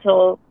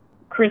instrumental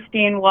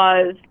Christine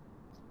was,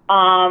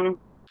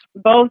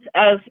 both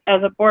as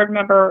a board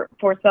member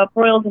for South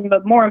Royalton,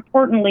 but more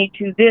importantly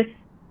to this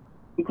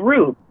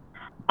group,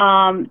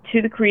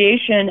 to the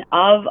creation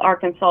of our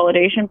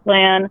consolidation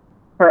plan,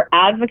 her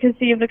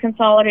advocacy of the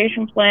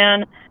consolidation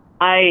plan.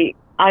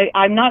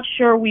 I'm not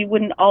sure we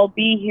wouldn't all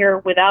be here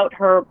without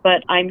her,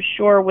 but I'm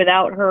sure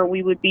without her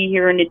we would be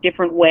here in a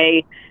different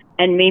way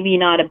and maybe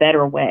not a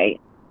better way.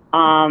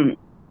 I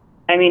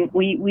mean,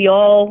 we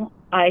all,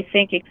 I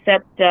think,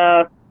 except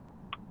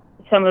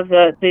some of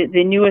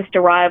the newest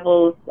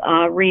arrivals,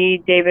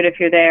 Reed, David, if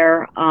you're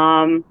there,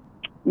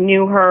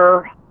 knew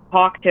her,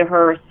 talked to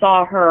her,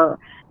 saw her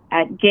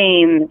at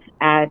games,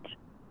 at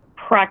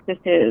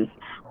practices,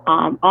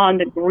 on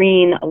the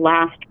green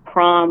last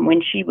prom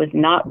when she was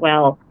not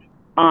well.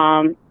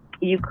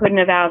 You couldn't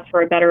have asked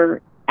for a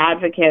better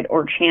advocate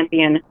or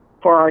champion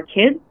for our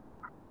kids.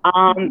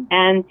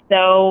 And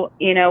so,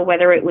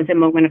 whether it was a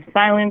moment of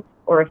silence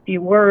or a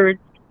few words,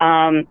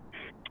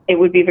 it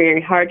would be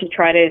very hard to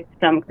try to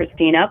sum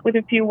Christine up with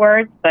a few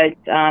words. But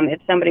if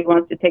somebody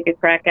wants to take a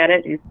crack at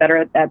it, who's better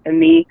at that than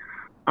me,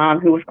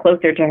 who was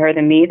closer to her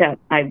than me, that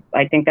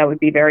I think that would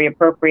be very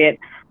appropriate.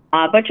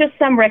 But just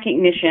some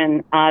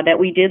recognition that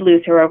we did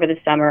lose her over the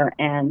summer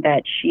and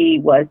that she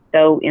was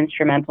so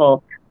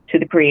instrumental to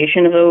the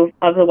creation of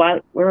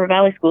the River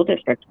Valley School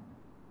District.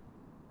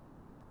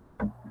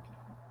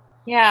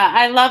 Yeah,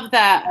 I love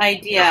that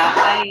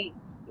idea.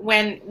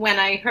 When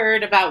I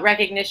heard about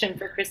recognition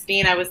for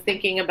Christine, I was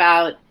thinking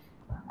about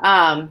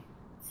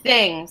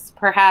things,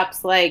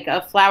 perhaps like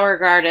a flower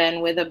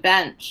garden with a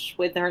bench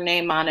with her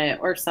name on it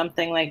or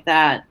something like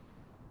that,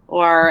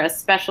 or a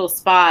special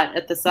spot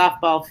at the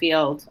softball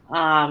field.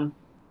 But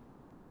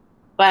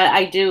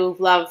I do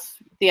love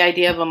the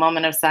idea of a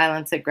moment of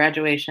silence at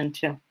graduation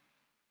too.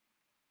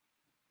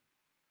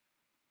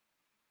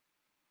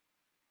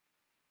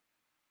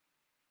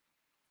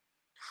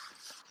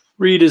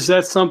 Reed, is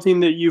that something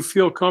that you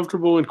feel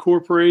comfortable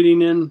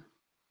incorporating in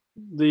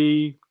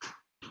the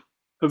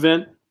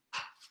event?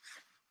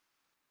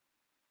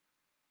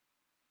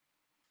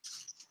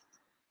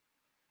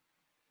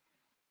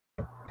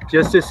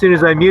 Just as soon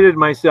as I muted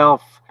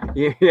myself,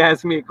 you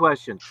asked me a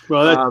question.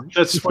 Well,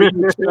 that's what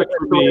you expect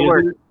from me,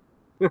 isn't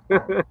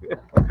it?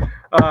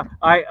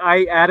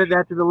 I added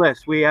that to the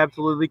list. We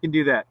absolutely can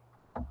do that.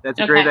 That's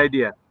a great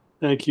idea.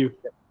 Thank you.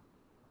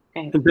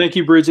 Okay. And thank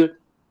you, Bridget.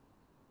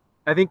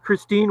 I think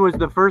Christine was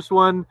the first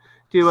one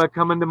to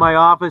come into my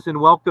office and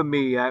welcome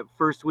me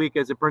first week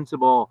as a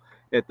principal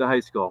at the high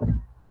school.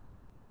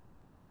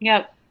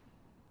 Yep.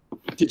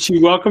 Did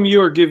she welcome you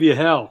or give you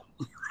hell?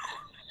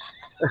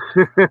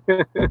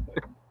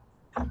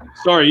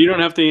 Sorry, you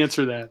don't have to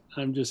answer that.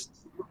 I'm just.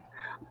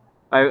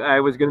 I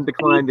was going to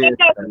decline to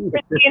answer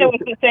that. Christina was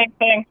the same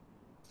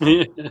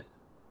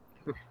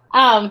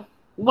thing.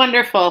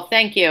 Wonderful.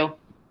 Thank you.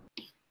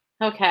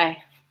 Okay.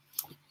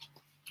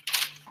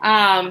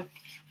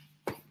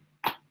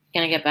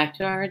 Gonna get back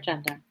to our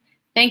agenda.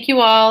 Thank you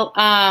all.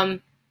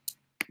 That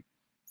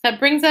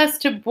brings us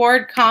to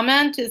board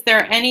comment. Is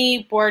there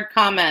any board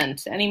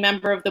comment? Any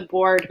member of the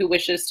board who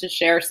wishes to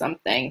share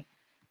something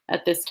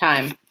at this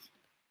time?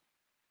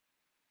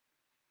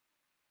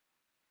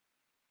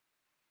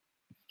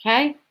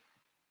 Okay.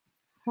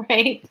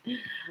 right?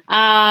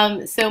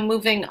 So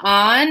moving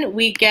on,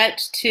 we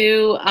get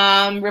to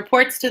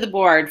reports to the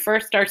board.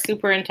 First, our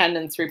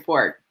superintendent's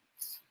report.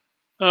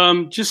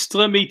 Just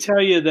let me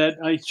tell you that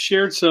I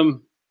shared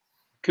some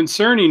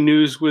concerning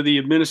news with the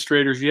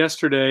administrators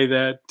yesterday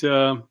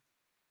that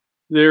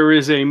there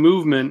is a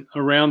movement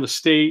around the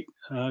state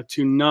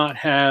to not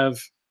have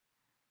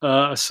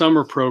a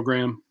summer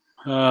program.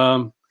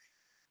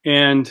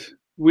 And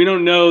we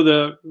don't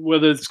know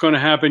whether it's going to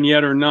happen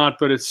yet or not,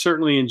 but it's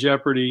certainly in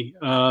jeopardy.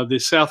 The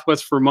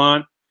Southwest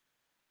Vermont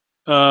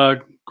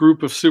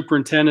group of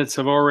superintendents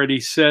have already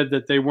said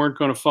that they weren't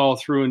going to follow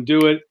through and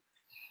do it.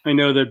 I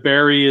know that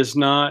Barry is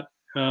not,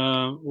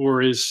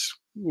 or is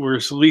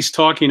at least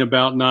talking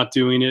about not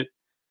doing it.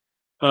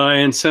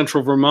 And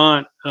Central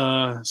Vermont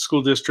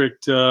School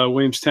District,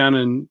 Williamstown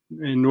and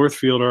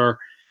Northfield are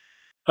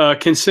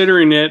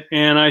considering it.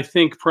 And I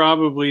think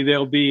probably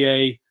there'll be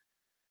a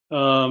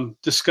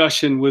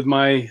discussion with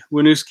my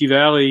Winooski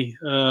Valley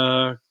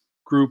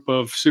group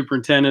of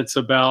superintendents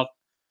about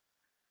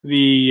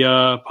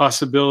the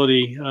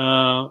possibility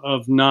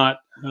of not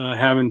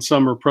having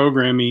summer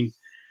programming.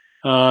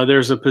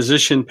 There's a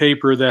position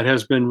paper that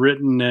has been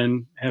written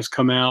and has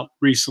come out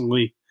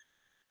recently.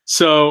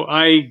 So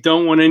I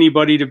don't want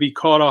anybody to be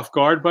caught off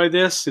guard by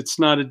this. It's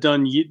not a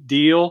done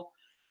deal.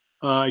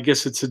 I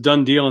guess it's a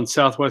done deal in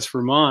Southwest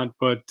Vermont,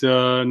 but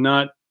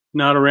not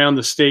around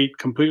the state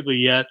completely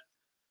yet.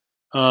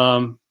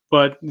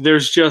 But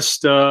there's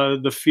just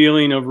the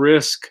feeling of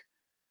risk.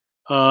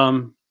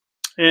 And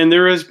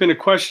there has been a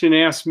question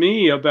asked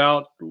me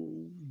about,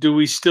 do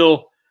we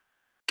still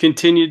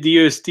continue? The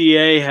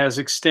USDA has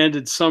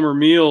extended summer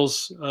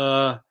meals,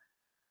 till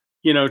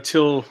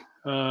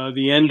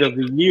the end of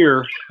the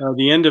year,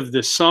 the end of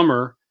this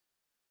summer.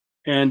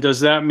 And does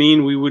that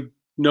mean we would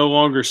no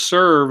longer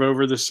serve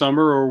over the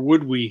summer, or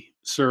would we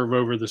serve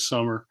over the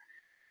summer?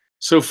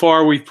 So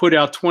far, we've put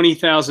out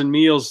 20,000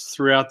 meals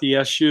throughout the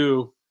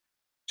SU,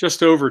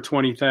 just over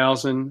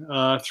 20,000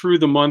 through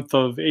the month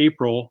of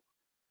April.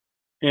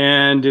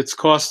 And it's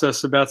cost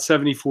us about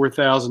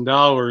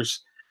 $74,000,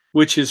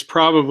 which is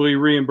probably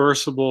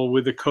reimbursable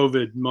with the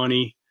COVID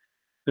money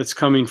that's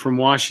coming from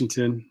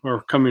Washington,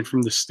 or coming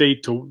from the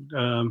state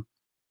from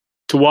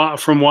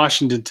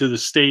Washington to the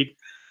state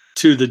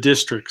to the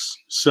districts.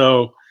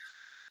 So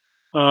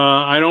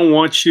I don't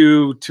want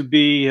you to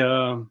be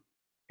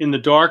in the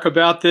dark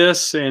about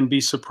this and be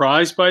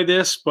surprised by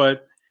this,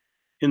 but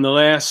in the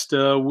last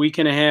week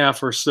and a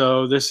half or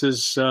so, this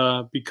has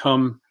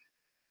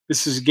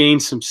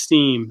gained some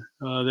steam,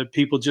 that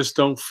people just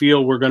don't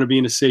feel we're going to be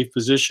in a safe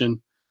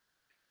position.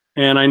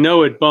 And I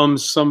know it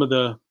bums some of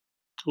the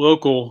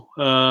local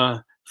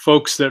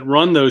folks that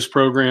run those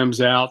programs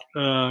out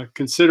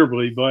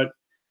considerably, but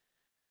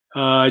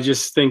I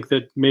just think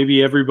that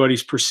maybe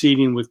everybody's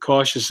proceeding with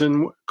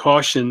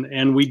caution,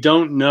 and we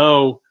don't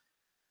know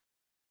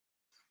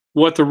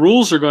what the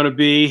rules are going to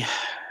be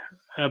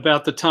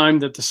about the time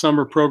that the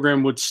summer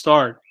program would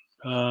start,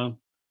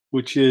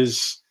 which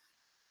is,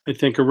 I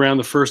think, around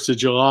the 1st of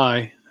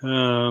July.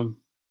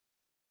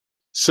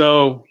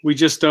 So we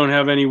just don't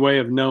have any way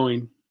of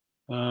knowing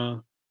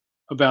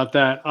about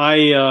that.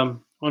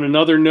 On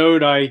another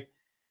note, I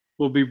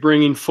will be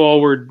bringing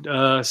forward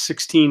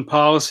 16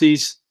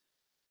 policies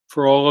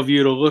for all of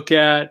you to look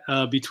at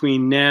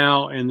between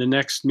now and the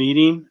next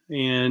meeting.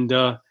 And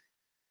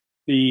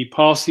the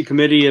policy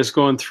committee has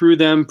gone through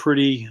them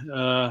pretty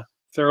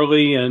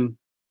thoroughly, and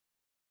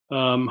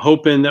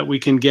hoping that we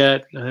can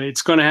get,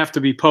 it's going to have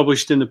to be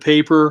published in the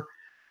paper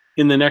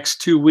in the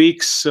next 2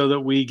 weeks so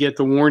that we get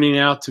the warning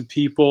out to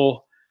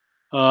people.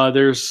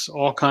 There's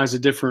all kinds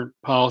of different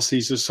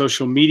policies, a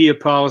social media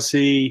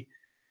policy,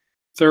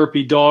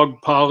 therapy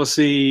dog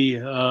policy,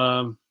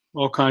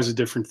 all kinds of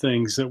different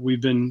things that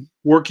we've been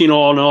working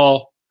on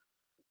all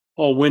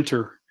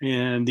winter.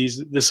 And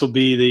this will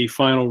be the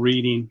final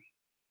reading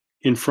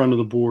in front of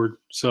the board.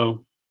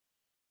 So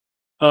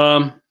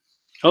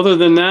other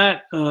than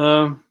that,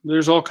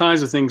 there's all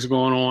kinds of things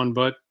going on.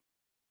 But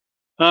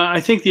I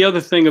think the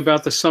other thing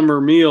about the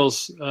summer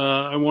meals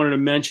I wanted to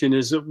mention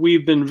is that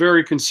we've been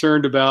very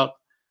concerned about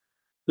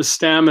the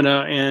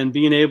stamina and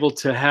being able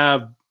to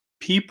have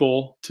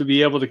people to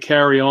be able to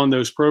carry on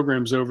those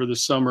programs over the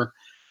summer.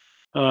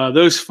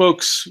 Those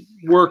folks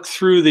work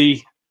through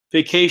the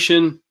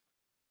vacation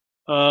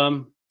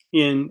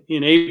in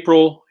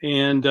April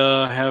and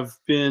have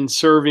been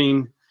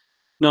serving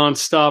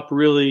nonstop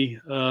really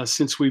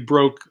since we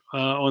broke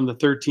on the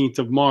 13th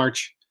of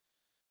March.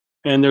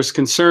 And there's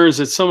concerns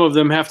that some of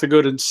them have to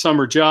go to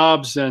summer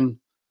jobs and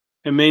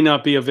may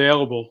not be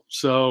available.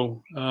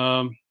 So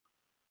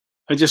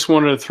I just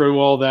wanted to throw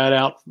all that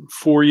out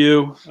for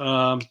you.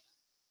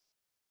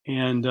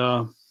 And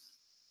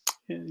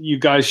you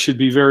guys should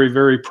be very,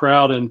 very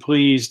proud and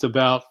pleased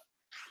about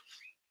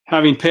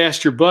having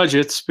passed your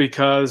budgets,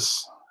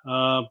 because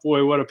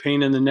boy, what a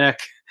pain in the neck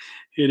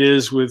it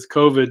is with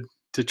COVID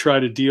to try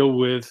to deal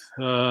with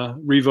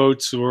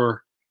revotes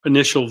or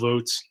initial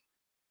votes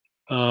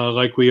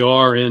like we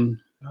are in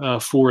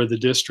 4 of the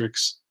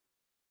districts.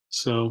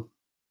 So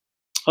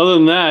other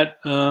than that,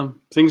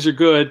 things are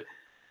good.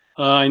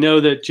 I know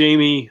that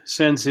Jamie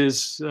sends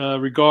his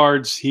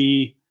regards.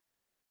 He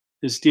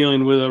is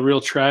dealing with a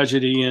real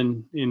tragedy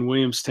in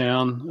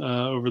Williamstown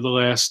over the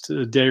last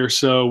day or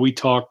so. We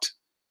talked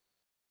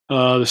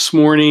this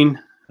morning,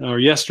 or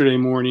yesterday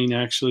morning,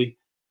 actually,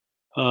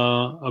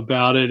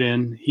 about it,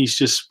 and he's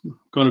just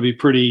going to be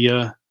pretty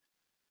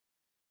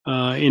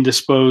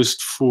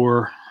indisposed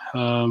for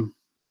the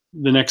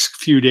next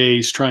few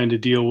days trying to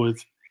deal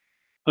with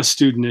a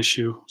student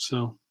issue.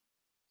 So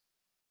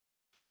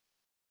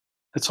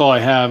that's all I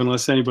have,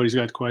 unless anybody's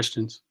got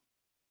questions.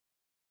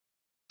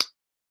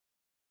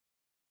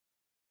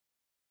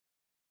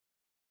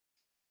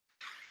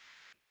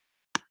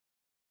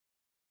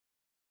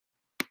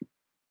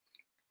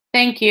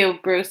 Thank you,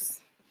 Bruce.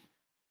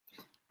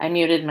 I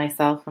muted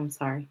myself. I'm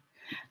sorry.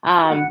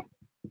 So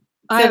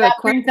that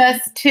brings us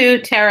to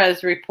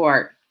Tara's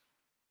report.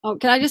 Oh,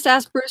 can I just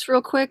ask Bruce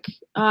real quick?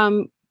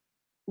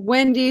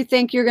 When do you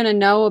think you're going to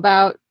know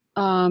about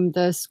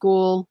the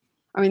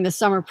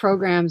summer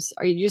programs?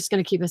 Are you just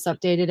going to keep us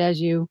updated as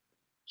you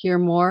hear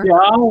more? Yeah,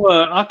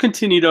 I'll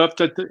continue to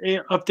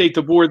update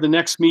the board. The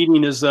next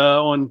meeting is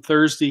on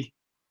Thursday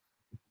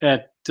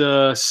at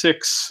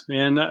 6,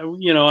 and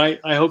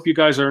I hope you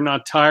guys are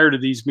not tired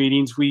of these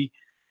meetings.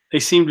 They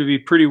seem to be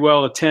pretty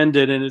well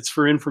attended, and it's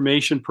for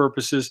information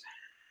purposes.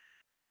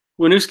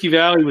 Winooski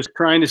Valley was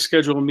trying to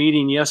schedule a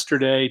meeting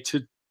yesterday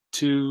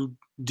to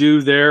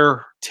do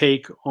their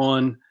take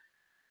on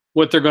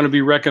what they're going to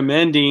be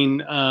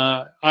recommending.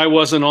 I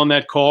wasn't on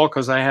that call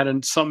because I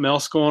had something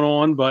else going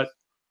on, but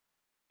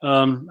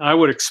I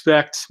would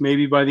expect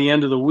maybe by the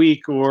end of the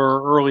week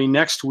or early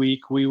next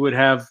week we would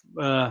have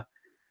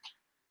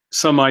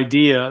some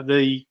idea.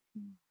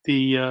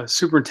 The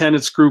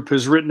superintendent's group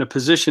has written a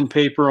position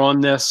paper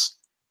on this,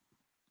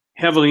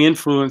 heavily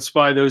influenced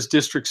by those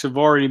districts have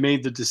already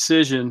made the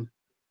decision.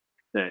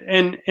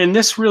 And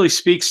this really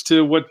speaks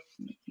to what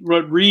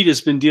Reed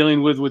has been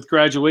dealing with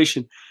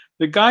graduation.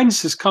 The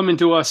guidance has come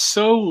into us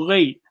so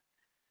late.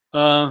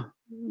 It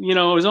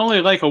was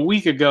only like a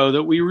week ago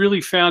that we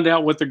really found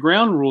out what the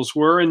ground rules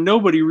were, and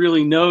nobody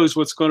really knows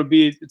it's going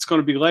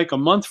to be like a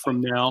month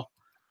from now.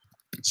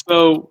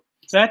 So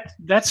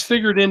that's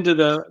figured into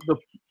the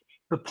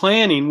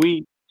planning.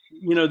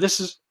 This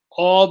is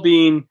all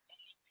being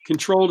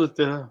controlled at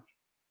the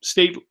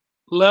state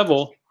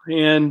level,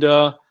 and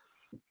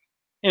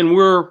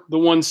we're the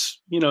ones,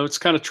 it's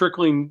kind of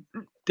trickling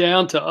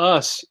down to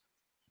us.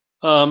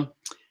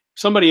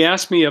 Somebody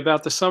asked me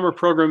about the summer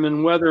program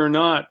and whether or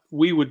not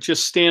we would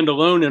just stand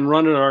alone and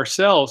run it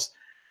ourselves.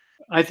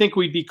 I think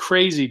we'd be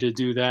crazy to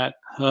do that,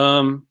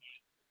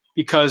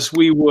 because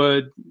we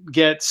would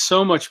get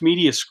so much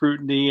media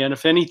scrutiny, and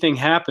if anything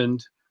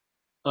happened,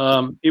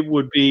 it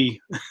would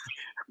be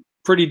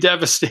pretty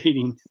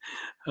devastating.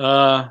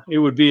 It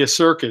would be a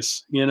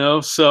circus,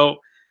 So,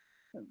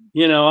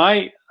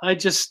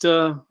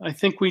 I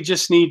think we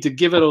just need to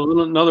give it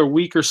another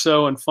week or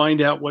so and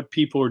find out what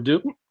people are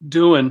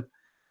doing.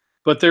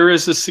 But there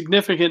is a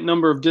significant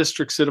number of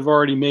districts that have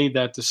already made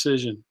that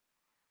decision.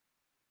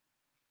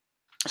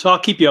 So I'll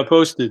keep you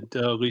posted,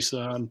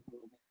 Lisa.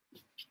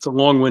 It's a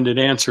long-winded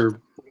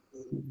answer,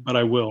 but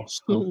I will.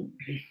 So.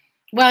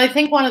 Well, I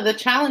think one of the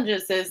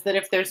challenges is that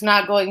if there's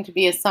not going to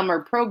be a summer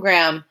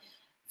program,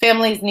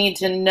 families need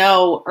to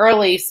know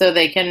early so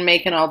they can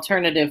make an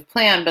alternative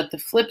plan. But the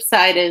flip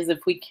side is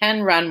if we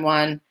can run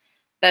one,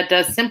 that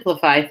does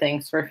simplify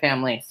things for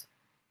families.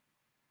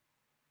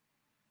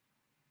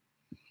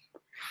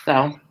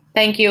 So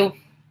thank you.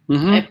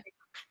 Mm-hmm. I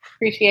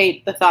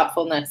appreciate the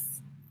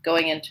thoughtfulness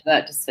going into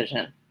that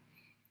decision.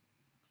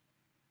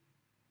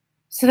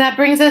 So that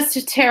brings us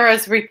to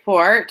Tara's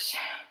report.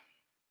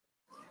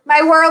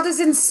 My world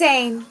is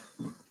insane.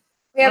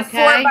 We have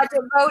 4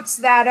 budget votes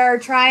that are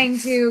trying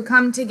to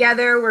come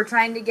together. We're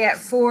trying to get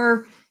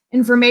 4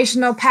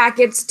 informational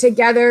packets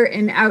together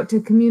and out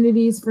to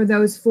communities for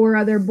those 4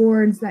 other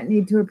boards that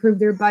need to approve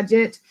their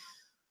budget.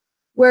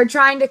 We're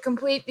trying to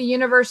complete the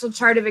Universal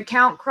Chart of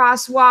Account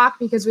crosswalk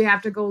because we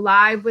have to go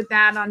live with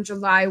that on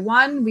July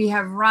 1. We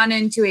have run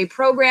into a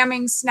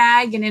programming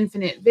snag in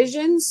Infinite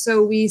Visions,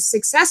 so we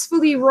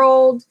successfully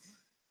rolled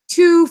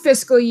 2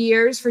 fiscal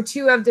years for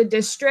 2 of the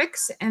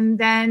districts, and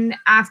then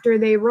after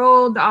they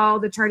rolled, all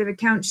the chart of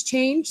accounts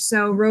changed.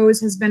 So Rose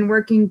has been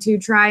working to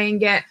try and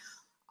get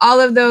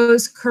all of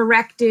those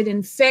corrected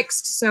and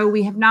fixed. So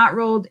we have not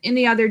rolled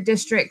any other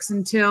districts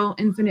until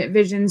Infinite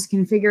Visions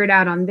can figure it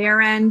out on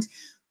their end.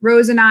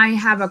 Rose and I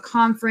have a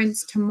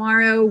conference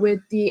tomorrow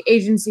with the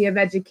Agency of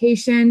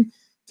Education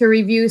to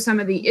review some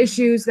of the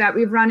issues that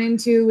we've run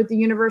into with the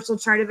Universal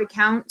Chart of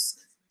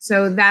Accounts.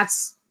 So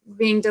that's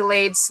being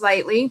delayed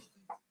slightly.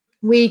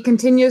 We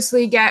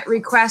continuously get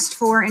requests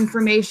for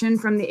information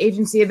from the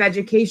Agency of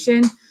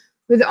Education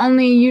with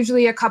only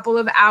usually a couple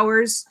of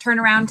hours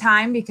turnaround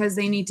time because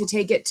they need to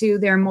take it to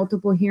their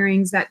multiple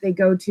hearings that they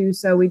go to.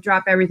 So we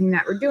drop everything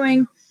that we're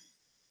doing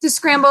to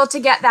scramble to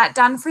get that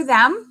done for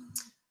them.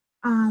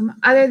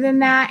 Other than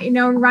that,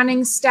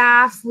 running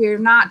staff, we're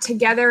not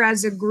together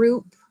as a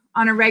group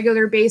on a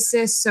regular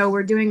basis. So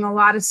we're doing a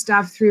lot of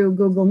stuff through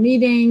Google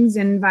Meetings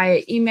and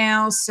via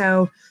email.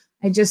 So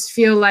I just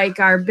feel like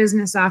our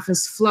business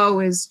office flow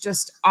is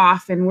just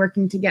off, and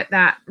working to get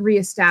that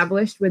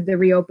reestablished with the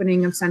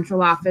reopening of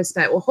central office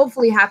that will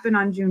hopefully happen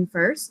on June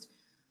 1st.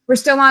 We're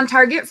still on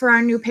target for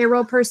our new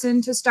payroll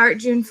person to start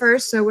June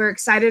 1st. So we're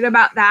excited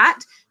about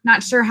that.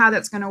 Not sure how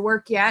that's going to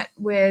work yet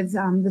with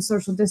the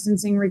social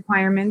distancing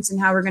requirements and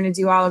how we're going to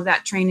do all of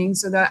that training.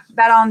 So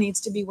that all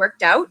needs to be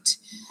worked out.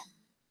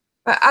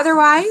 But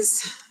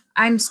otherwise,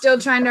 I'm still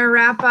trying to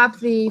wrap up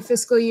the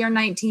fiscal year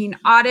 19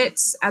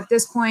 audits. At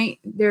this point,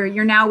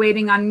 you're now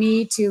waiting on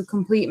me to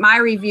complete my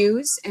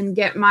reviews and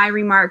get my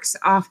remarks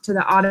off to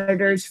the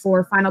auditors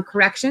for final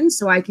corrections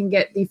so I can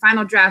get the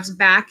final drafts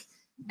back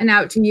and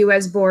out to you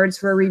as boards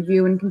for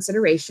review and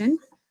consideration.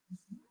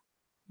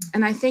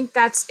 And I think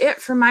that's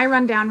it for my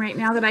rundown right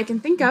now that I can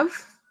think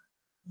of.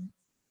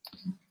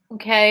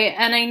 Okay,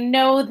 and I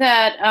know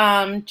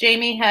that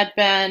Jamie had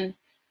been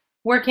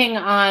working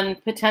on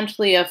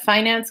potentially a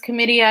finance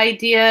committee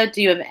idea.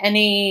 Do you have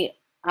any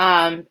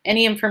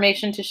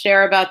information to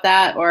share about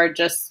that, or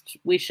just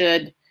we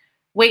should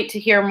wait to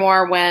hear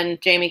more when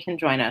Jamie can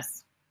join us?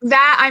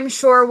 That I'm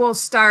sure will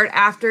start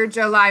after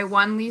July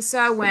 1,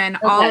 Lisa, when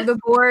all of the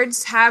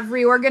boards have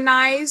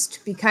reorganized,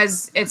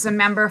 because it's a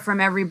member from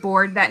every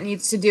board that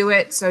needs to do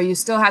it. So you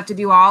still have to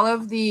do all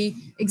of the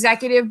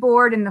executive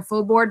board and the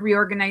full board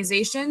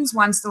reorganizations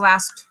once the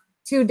last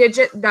two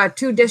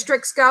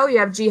districts go. You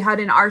have GHUD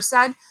and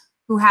RSUD,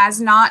 who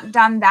has not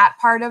done that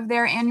part of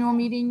their annual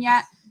meeting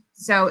yet.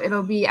 So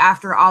it'll be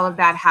after all of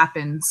that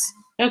happens.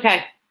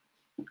 Okay.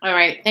 All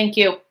right. Thank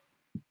you.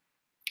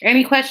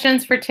 Any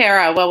questions for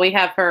Tara? Well, we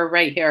have her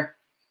right here.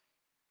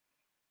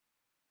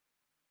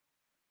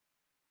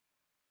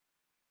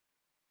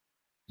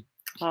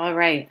 All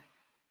right.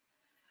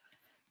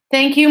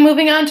 Thank you.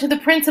 Moving on to the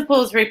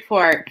principal's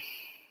report.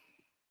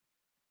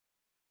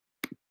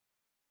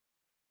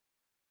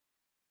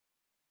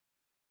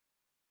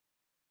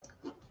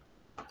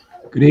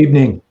 Good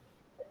evening.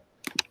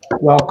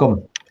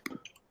 Welcome.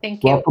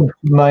 Thank you. Welcome to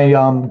my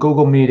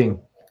Google meeting.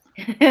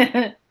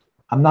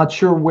 I'm not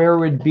sure where it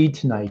would be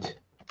tonight.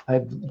 I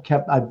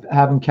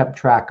haven't kept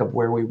track of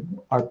where we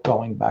are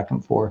going back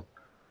and forth.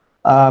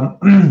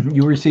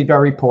 You received our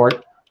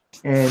report,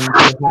 and you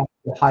have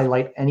to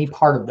highlight any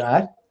part of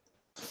that.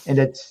 And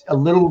it's a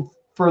little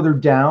further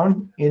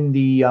down in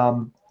the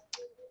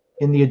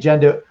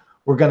agenda.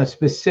 We're going to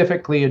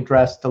specifically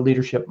address the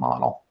leadership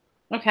model.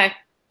 Okay.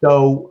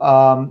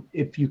 So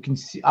if you can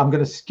see, I'm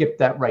going to skip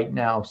that right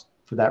now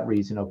for that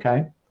reason.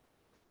 Okay.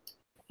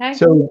 Okay.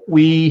 So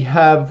we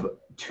have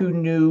 2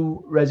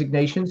 new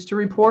resignations to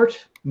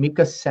report.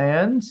 Mika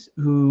Sands,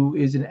 who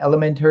is an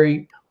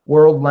elementary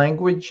world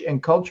language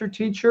and culture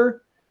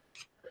teacher,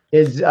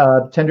 is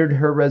tendered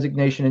her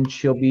resignation, and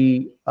she'll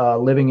be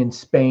living in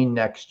Spain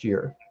next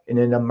year in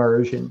an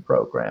immersion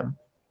program.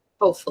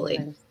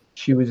 Hopefully.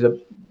 She was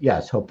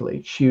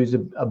hopefully. She was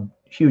a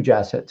huge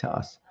asset to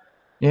us.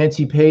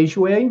 Nancy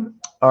Pageway,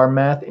 our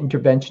math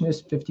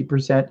interventionist,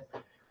 50%,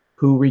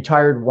 who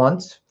retired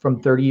once from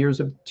 30 years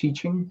of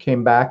teaching,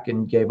 came back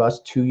and gave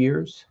us 2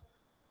 years.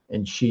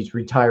 And she's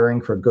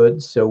retiring for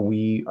good, so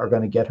we are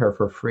going to get her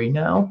for free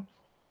now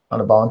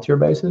on a volunteer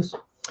basis.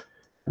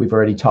 We've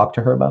already talked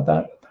to her about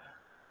that.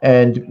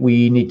 And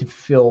we need to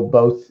fill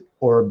both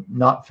or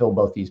not fill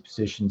both these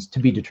positions to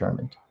be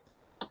determined.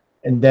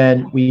 And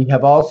then we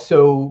have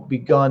also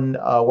begun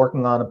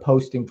working on a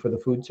posting for the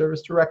food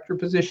service director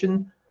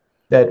position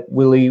that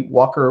Willie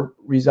Walker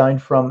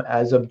resigned from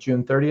as of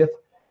June 30th.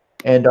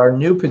 And our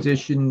new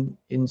position,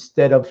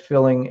 instead of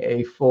filling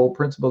a full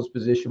principal's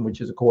position, which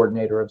is a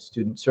coordinator of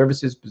student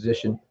services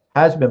position,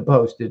 has been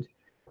posted.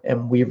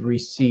 And we've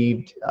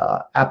received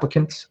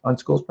applicants on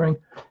SchoolSpring,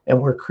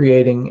 and we're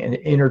creating an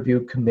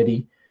interview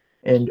committee.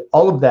 And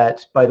all of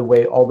that, by the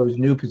way, all those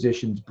new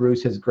positions,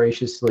 Bruce has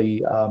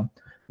graciously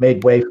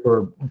made way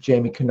for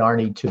Jamie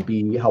Konarny to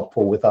be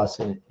helpful with us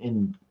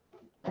in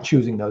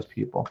choosing those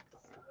people.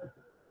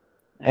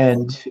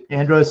 And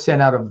Andrea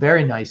sent out a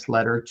very nice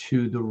letter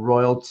to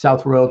the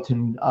South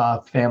Royalton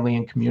families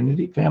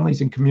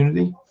and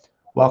community,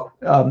 well,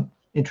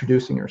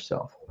 introducing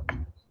herself.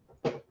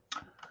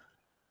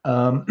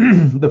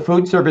 The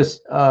food service,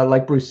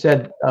 like Bruce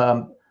said,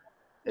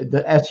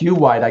 the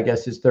SU-wide, I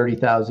guess, is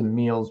 30,000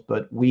 meals,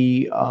 but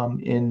we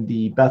in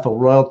the Bethel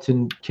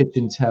Royalton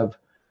kitchens have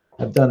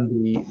done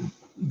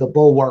the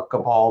bulwark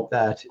of all of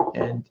that,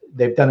 and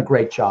they've done a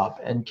great job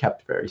and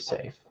kept very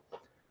safe.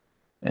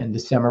 And the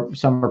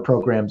summer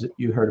programs,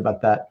 you heard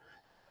about that.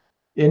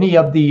 Any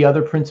of the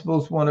other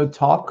principals want to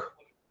talk?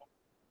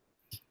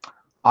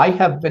 I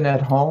have been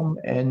at home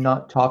and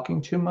not talking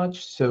too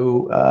much,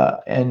 so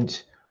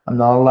and I'm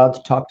not allowed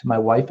to talk to my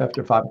wife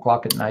after 5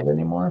 o'clock at night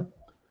anymore.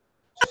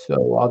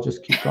 So I'll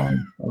just keep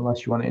going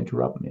unless you want to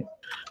interrupt me.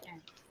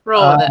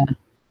 Roll with it.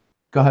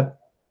 Go ahead.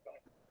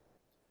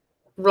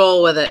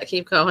 Roll with it.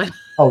 Keep going.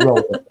 Oh, roll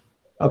with it.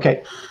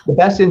 Okay, the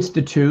Best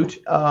Institute.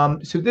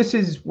 So this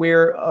is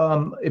where,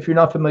 if you're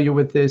not familiar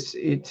with this,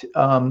 it's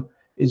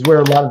is where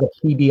a lot of the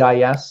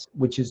PBIS,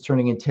 which is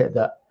turning into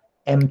the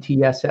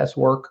MTSS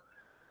work,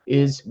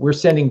 is. We're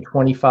sending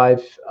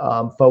 25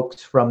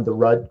 folks from the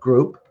Rudd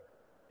group,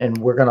 and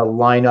we're going to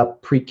line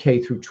up pre-K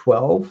through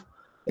 12.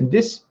 And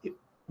this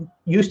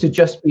used to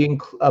just be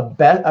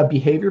a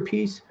behavior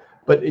piece,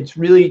 but it's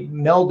really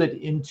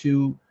melded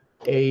into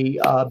a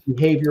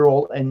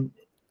behavioral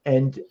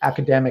and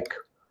academic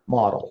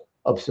model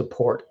of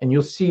support. And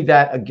you'll see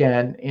that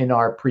again in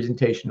our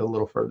presentation a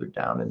little further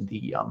down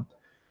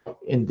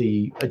in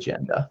the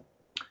agenda.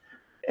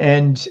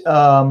 And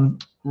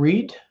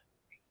Reed,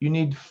 you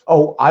need,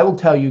 I will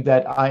tell you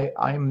that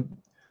I'm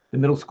the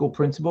middle school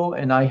principal,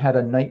 and I had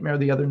a nightmare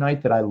the other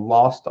night that I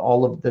lost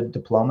all of the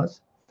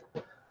diplomas.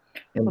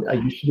 And I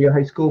used to be a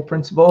high school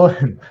principal,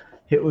 and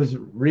it was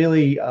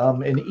really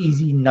an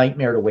easy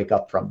nightmare to wake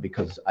up from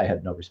because I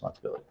had no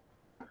responsibility.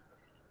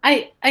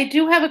 I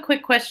do have a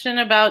quick question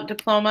about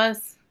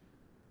diplomas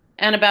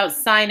and about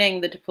signing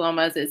the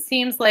diplomas. It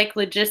seems like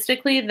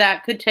logistically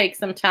that could take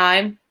some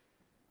time.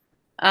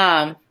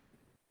 But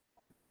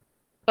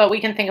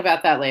we can think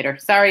about that later.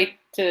 Sorry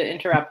to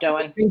interrupt,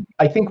 Owen.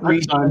 I think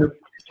Reed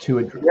to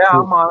address. Yeah,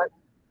 I'm on it.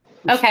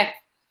 Okay.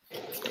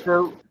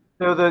 So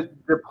the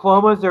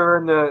diplomas are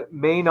in the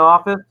main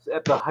office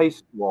at the high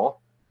school,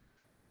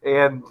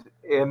 and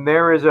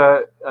there is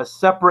a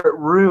separate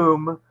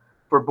room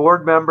for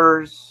board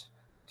members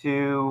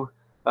to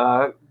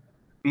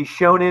be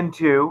shown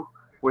into,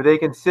 where they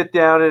can sit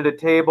down at a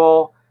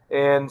table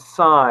and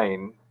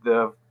sign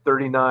the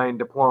 39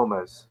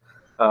 diplomas.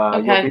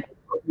 Okay.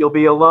 You'll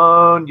be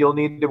alone. You'll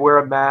need to wear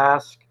a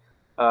mask.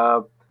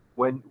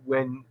 When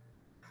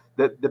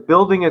the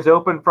building is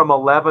open from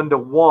 11 to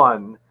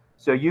 1,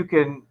 so you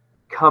can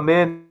come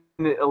in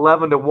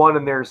 11 to 1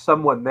 and there's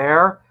someone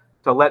there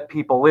to let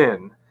people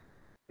in.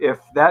 If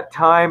that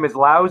time is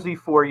lousy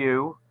for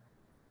you,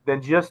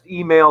 then just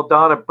email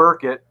Donna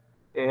Burkett,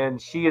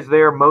 and she is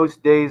there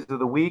most days of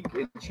the week,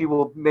 and she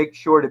will make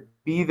sure to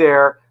be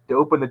there to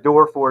open the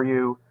door for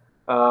you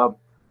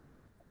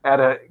at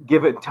a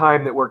given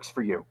time that works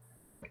for you.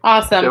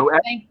 Awesome. So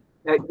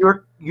at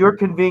your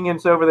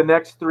convenience over the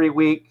next 3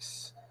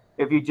 weeks,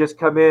 if you just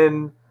come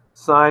in,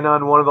 sign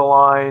on one of the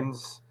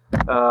lines,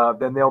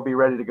 then they'll be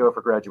ready to go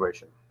for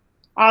graduation.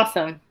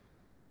 Awesome.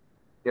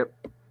 Yep.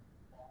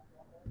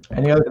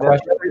 Any other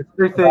questions?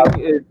 The thing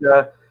is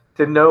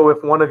to know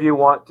if one of you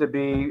want to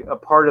be a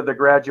part of the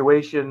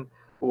graduation,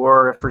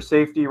 or if for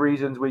safety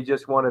reasons we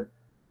just want to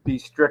be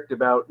strict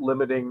about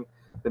limiting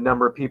the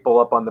number of people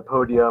up on the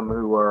podium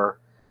who are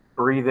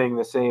breathing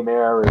the same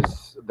air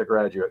as the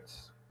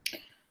graduates.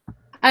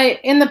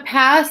 In the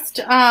past,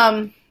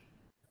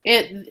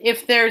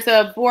 if there's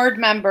a board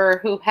member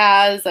who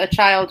has a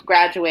child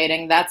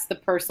graduating, that's the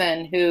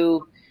person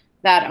who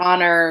that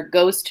honor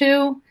goes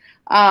to.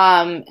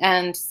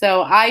 And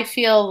so I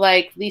feel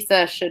like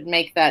Lisa should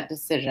make that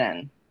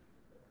decision.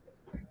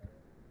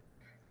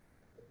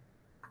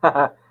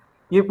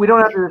 We don't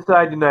have to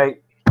decide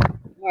tonight.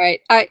 All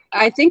right.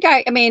 I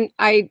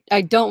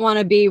don't want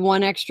to be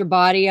one extra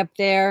body up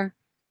there,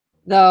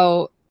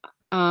 though.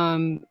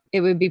 It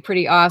would be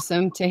pretty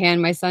awesome to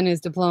hand my son his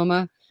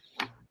diploma.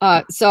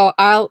 So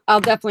I'll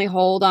definitely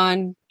hold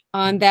on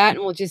that, and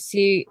we'll just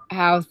see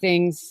how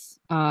things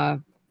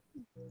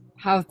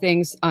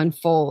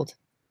unfold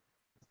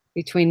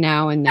between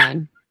now and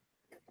then.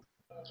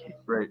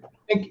 Right.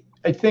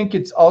 I think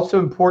it's also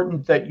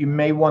important that you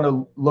may want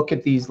to look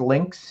at these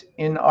links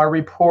in our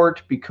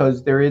report,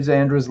 because there is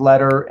Andra's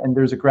letter, and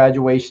there's a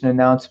graduation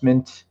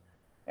announcement,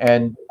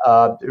 and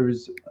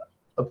there's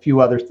a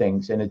few other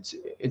things, and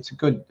it's a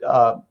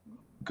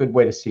good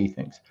way to see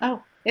things.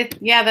 Oh,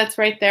 yeah, that's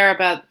right there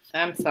about,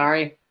 I'm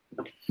sorry.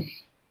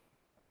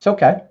 It's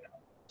okay.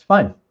 It's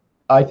fine.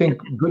 I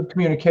think good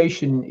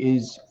communication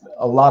is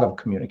a lot of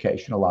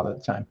communication a lot of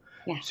the time.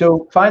 Yeah.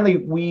 So finally,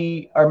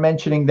 we are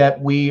mentioning that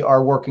we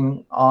are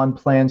working on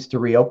plans to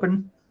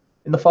reopen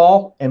in the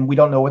fall, and we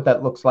don't know what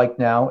that looks like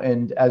now.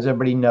 And as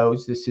everybody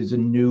knows, this is a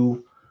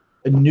new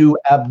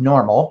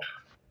abnormal.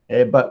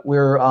 But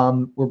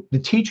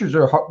the teachers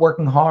are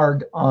working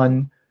hard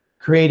on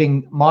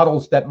creating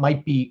models that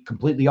might be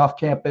completely off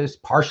campus,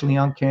 partially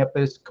on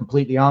campus,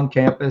 completely on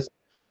campus.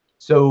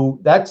 So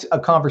that's a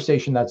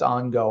conversation that's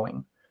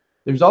ongoing.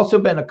 There's also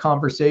been a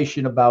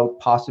conversation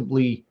about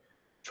possibly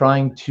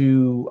trying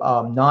to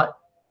not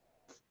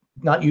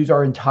use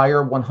our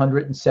entire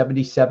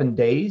 177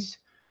 days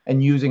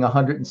and using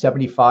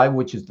 175,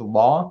 which is the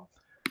law.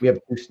 We have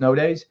 2 snow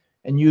days,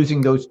 and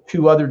using those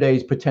 2 other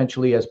days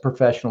potentially as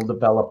professional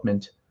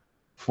development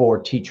for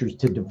teachers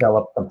to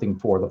develop something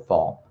for the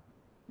fall.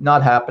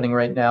 Not happening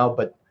right now,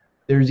 but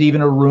there's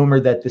even a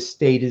rumor that the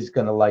state is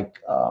going to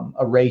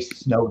erase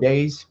snow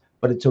days,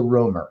 but it's a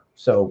rumor.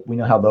 So we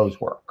know how those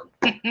work.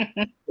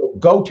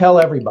 Go tell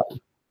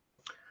everybody.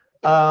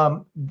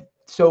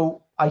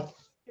 So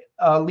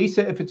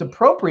Lisa, if it's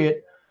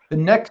appropriate, the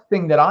next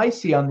thing that I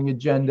see on the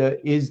agenda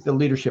is the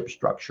leadership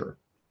structure.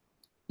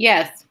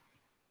 Yes.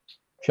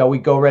 Shall we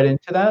go right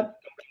into that?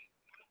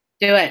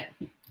 Do it.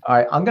 All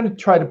right, I'm going to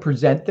try to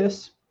present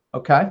this,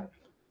 okay?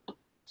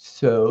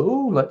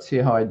 So let's see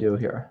how I do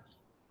here.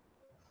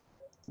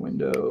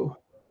 Window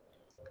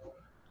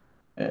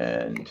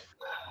and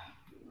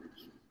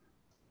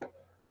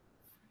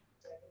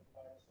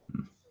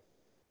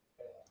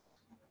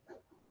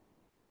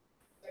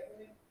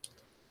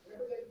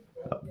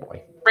oh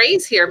boy,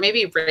 Ray's here.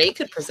 Maybe Ray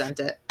could present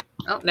it.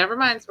 Oh, never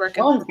mind. It's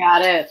working. Owen's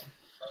got it.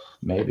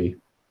 maybe.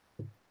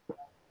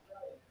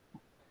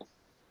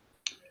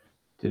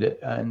 Did it?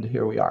 And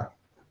here we are.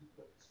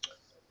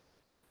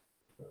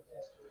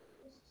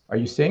 Are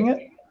you seeing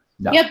it?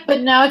 No. Yep,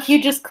 but now if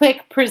you just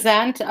click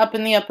present up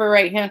in the upper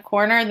right-hand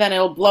corner, then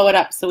it'll blow it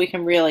up so we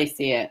can really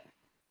see it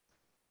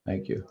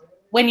Thank you.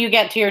 when you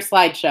get to your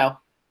slideshow.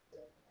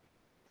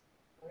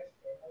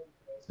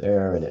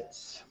 There it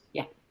is.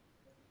 Yeah.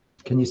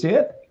 Can you see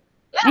it?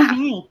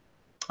 Mhm.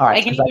 All right.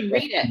 I can 'cause even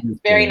read it.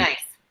 It's very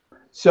nice.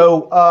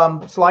 So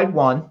slide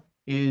 1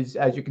 is,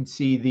 as you can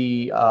see,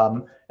 the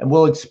and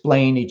we'll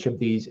explain each of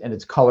these, and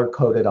it's color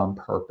coded on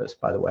purpose,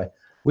 by the way.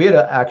 We had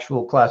an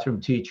actual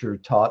classroom teacher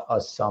taught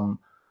us some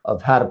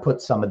of how to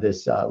put some of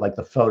this, like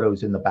the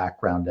photos in the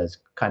background as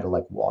kind of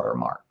like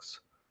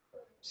watermarks.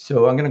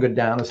 So I'm going to go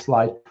down a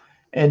slide.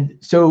 And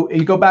so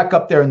you go back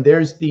up there, and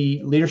there's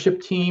the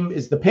leadership team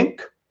is the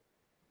pink,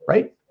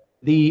 right?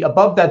 The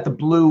above that, the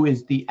blue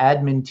is the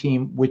admin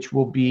team, which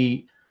will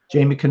be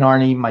Jamie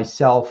Canarney,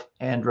 myself,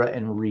 Andra,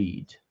 and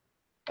Reed.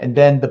 And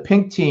then the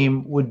pink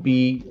team would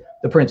be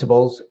the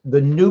principals,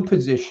 the new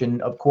position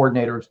of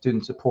coordinator of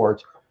student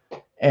support.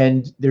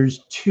 And there's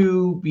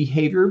 2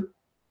 behavior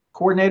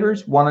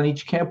coordinators, one on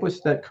each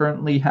campus that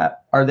currently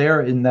are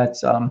there. And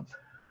that's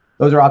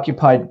those are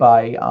occupied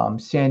by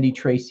Sandy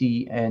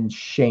Tracy and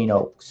Shane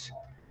Oakes.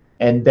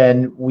 And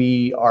then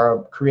we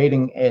are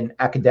creating an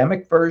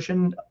academic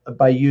version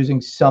by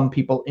using some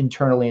people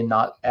internally and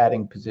not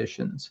adding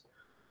positions.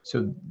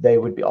 So they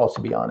would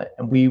also be on it.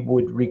 And we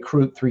would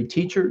recruit 3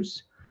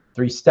 teachers,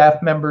 3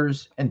 staff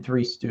members, and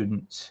 3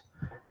 students.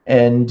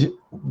 And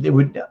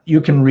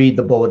you can read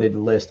the bulleted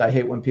list. I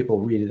hate when people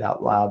read it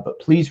out loud, but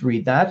please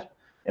read that.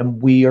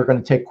 And we are going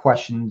to take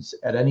questions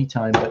at any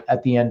time, but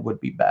at the end would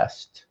be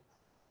best.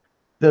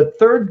 The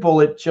third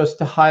bullet, just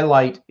to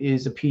highlight,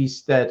 is a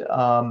piece that,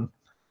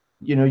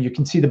 you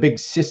can see the big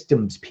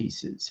systems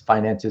pieces,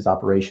 finances,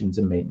 operations,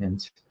 and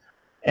maintenance.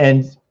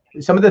 And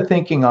some of the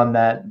thinking on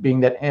that being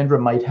that Andra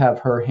might have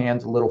her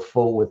hands a little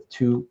full with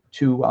two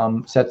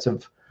sets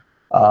of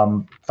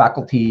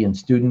faculty and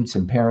students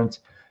and parents,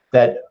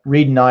 that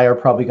Reed and I are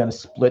probably going to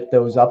split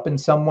those up in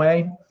some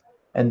way,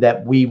 and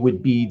that we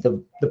would be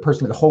the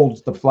person that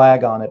holds the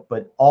flag on it,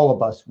 but all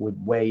of us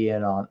would weigh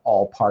in on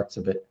all parts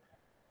of it.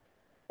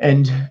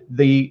 And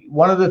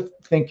one of the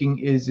thinking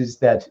is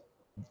that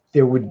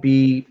there would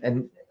be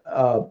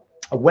a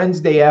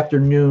Wednesday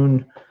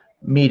afternoon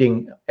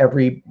meeting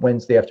every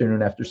Wednesday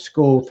afternoon after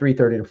school,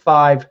 3:30 to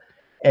 5,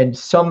 and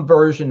some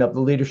version of the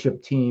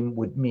leadership team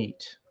would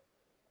meet.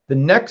 The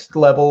next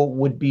level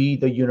would be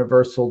the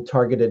universal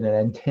targeted and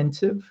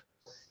intensive,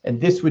 and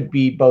this would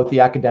be both the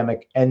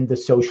academic and the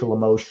social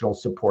emotional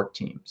support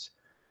teams.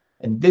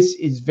 And this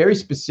is very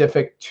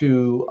specific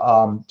to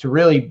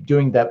really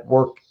doing that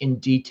work in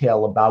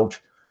detail about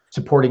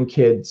supporting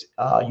kids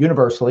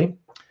universally,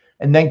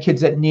 and then kids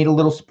that need a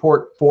little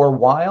support for a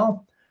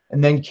while,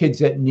 and then kids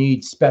that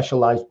need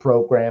specialized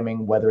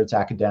programming, whether it's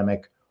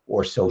academic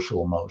or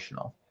social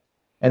emotional.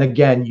 And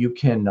again, you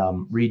can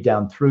read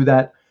down through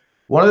that.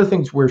 One of the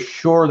things we're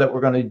sure that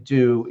we're going to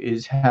do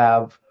is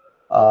have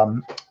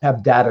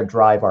data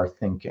drive our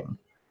thinking.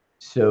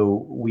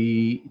 So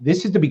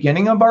this is the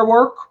beginning of our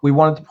work. We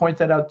wanted to point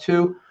that out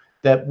too,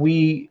 that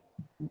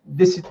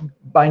this is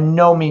by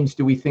no means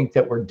do we think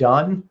that we're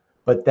done,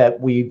 but that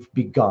we've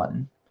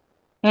begun.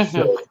 Mm-hmm.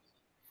 So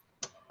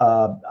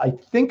I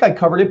think I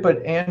covered it,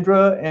 but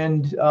Andra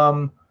and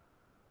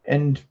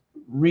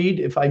Reed,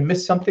 if I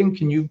missed something,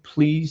 can you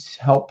please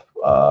help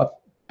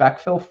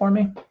backfill for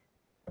me?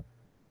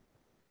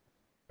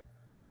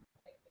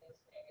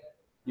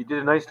 You did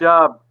a nice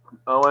job,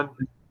 Owen.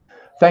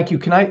 Thank you.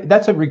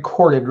 That's a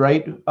recorded,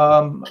 right,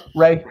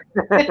 Ray?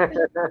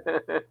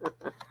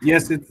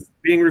 Yes, it's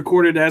being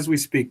recorded as we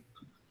speak.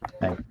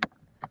 Thank you.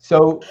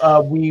 So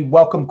we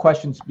welcome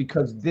questions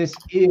because this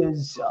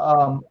is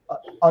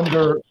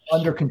under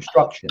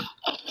construction.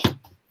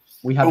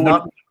 We have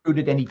not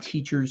recruited any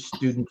teachers,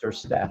 students, or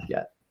staff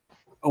yet.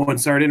 Oh, and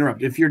sorry to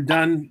interrupt. If you're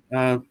done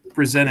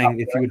presenting,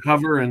 if you would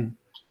hover, and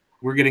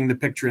we're getting the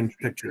picture in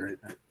picture right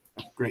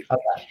now. Great.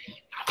 Okay.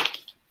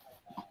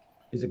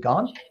 Is it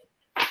gone?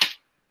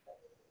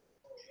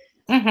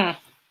 Mm-hmm.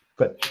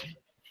 Good.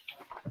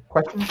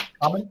 Questions,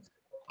 comments?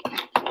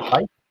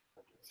 Right?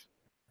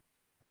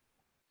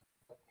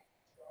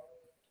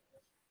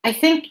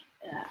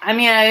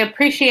 I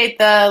appreciate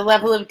the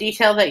level of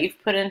detail that you've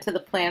put into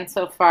the plan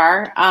so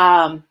far.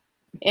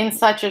 In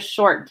such a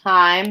short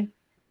time,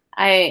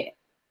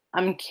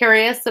 I'm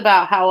curious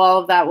about how all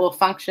of that will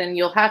function.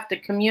 You'll have to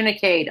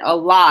communicate a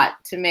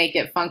lot to make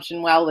it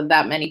function well with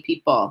that many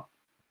people.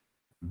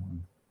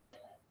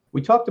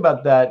 We talked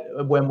about that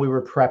when we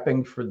were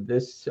prepping for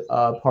this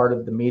part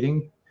of the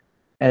meeting.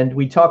 And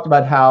we talked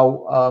about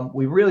how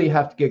we really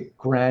have to get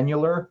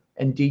granular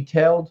and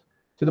detailed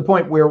to the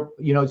point where,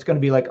 you know, it's going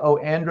to be like, oh,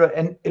 Andra,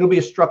 and it'll be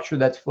a structure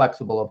that's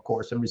flexible, of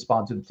course, and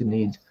responsive to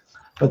needs,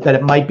 but that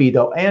it might be,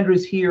 though,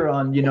 Andra's here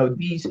on, you know,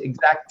 these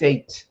exact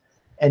dates,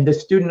 and the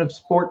student of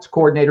sports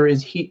coordinator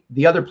is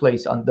the other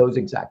place on those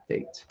exact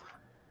dates.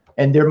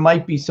 And there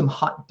might be some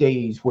hot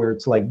days where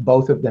it's like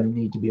both of them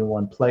need to be in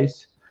one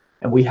place.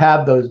 And we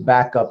have those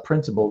backup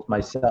principals,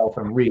 myself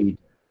and Reed.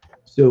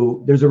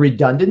 So there's a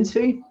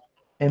redundancy.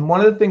 And one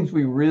of the things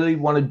we really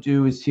want to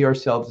do is see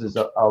ourselves as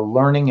a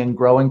learning and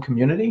growing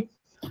community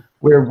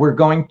where we're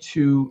going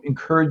to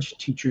encourage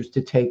teachers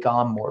to take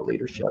on more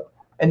leadership.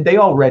 And they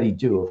already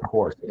do, of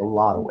course, in a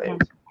lot of ways,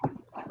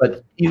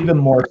 but even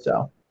more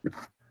so.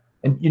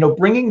 And, you know,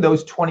 bringing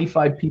those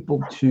 25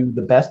 people to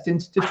the Best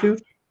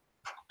Institute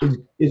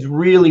is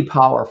really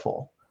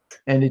powerful.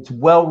 And it's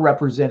well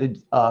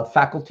represented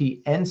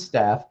faculty and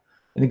staff.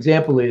 An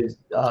example is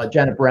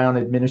Janet Brown,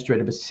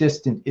 administrative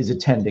assistant, is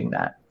attending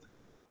that.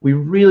 We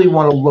really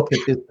want to look at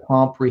this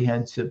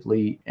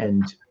comprehensively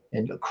and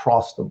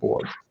across the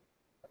board.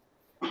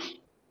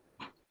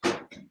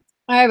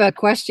 I have a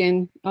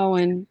question,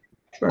 Owen.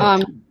 Sure.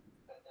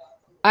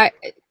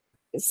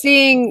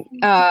 Seeing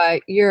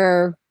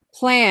your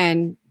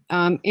plan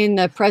in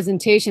the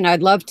presentation,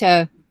 I'd love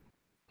to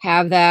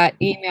have that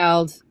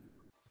emailed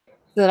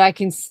so that I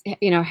can,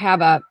 you know,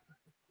 have a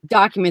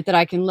document that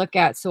I can look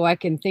at so I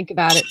can think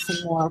about it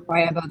some more if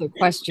I have other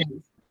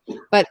questions.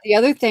 But the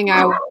other thing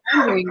I was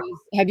wondering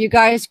is, have you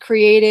guys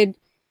created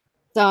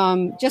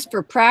some, just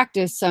for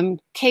practice, some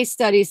case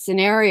study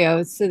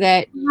scenarios so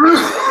that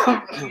you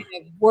kind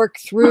of work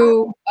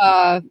through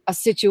a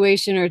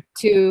situation or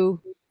two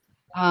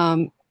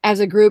as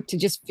a group to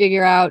just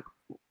figure out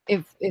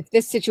if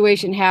this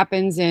situation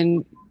happens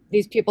and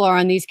these people are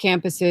on these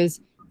campuses,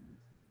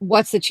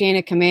 what's the chain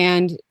of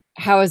command?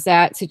 How is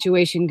that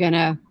situation going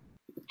to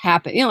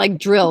happen? You know, like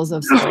drills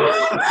of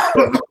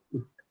sorts.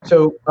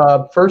 So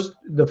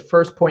the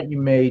first point you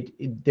made,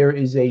 there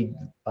is a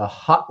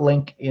hot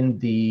link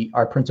in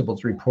our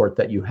principals report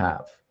that you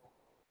have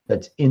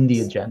that's in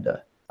the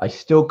agenda. I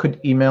still could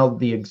email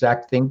the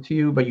exact thing to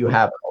you, but you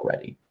have it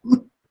already.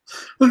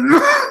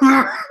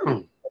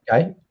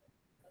 Okay.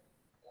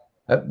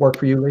 That work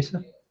for you,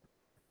 Lisa?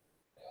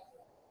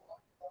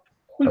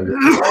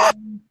 Oh,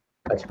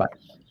 that's fine.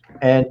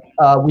 And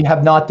we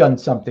have not done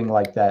something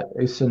like that,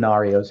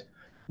 scenarios.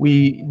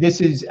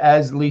 This is,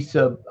 as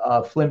Lisa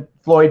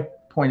Floyd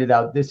pointed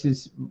out, this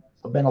has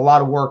been a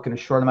lot of work in a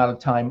short amount of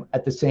time,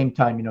 at the same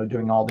time, you know,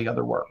 doing all the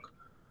other work.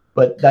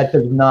 But that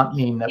does not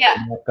mean that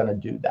we're not going to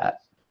do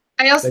that.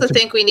 I also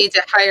think we need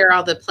to hire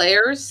all the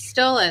players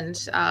still. And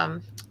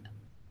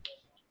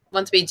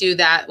once we do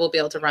that, we'll be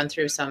able to run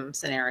through some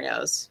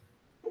scenarios.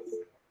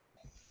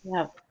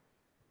 Yeah.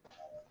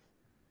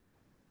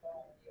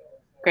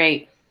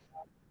 Great.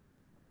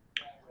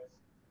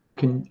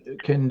 Can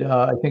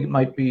I think it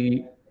might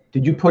be,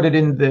 did you put it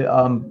in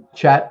the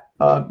chat,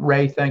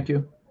 Ray? Thank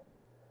you.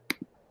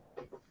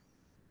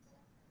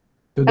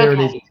 So there it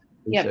is.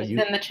 Yep, it's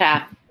in the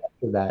chat.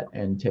 For that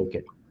and take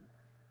it.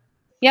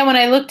 Yeah, when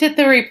I looked at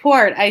the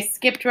report, I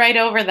skipped right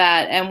over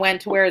that and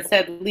went to where it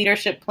said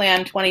Leadership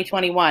Plan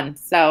 2021.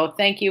 So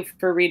thank you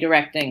for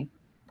redirecting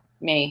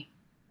me.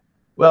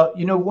 Well,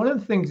 you know, one of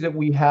the things that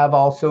we have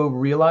also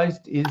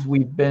realized is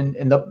we've been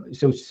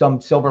so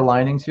some silver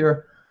linings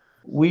here.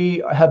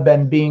 We have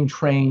been being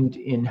trained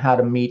in how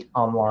to meet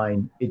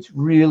online. It's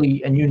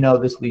really, and you know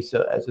this,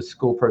 Lisa, as a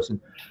school person,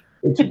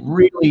 it's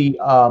really,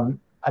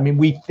 I mean,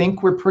 we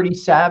think we're pretty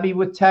savvy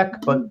with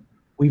tech, but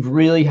we've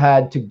really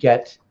had to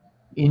get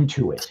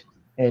into it,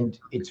 and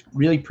it's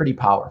really pretty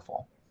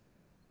powerful.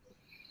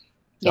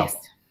 Yes.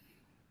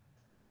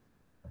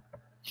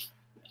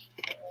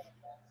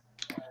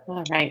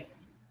 All right.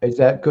 Is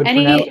that good for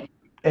now?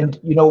 And,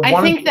 you know,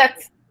 I think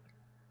that's,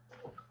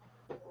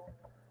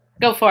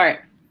 go for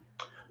it.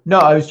 No,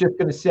 I was just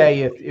going to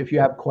say, if you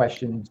have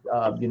questions,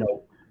 you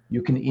know,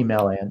 you can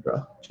email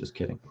Andra. Just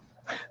kidding.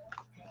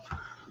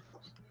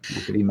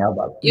 You can email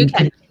them. You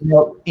can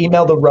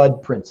email the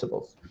Rudd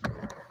principals.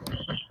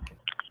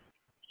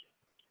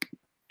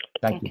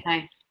 Thank you.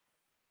 Okay.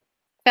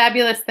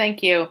 Fabulous.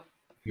 Thank you.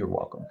 You're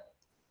welcome.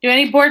 Do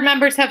any board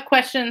members have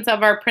questions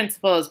of our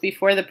principals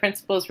before the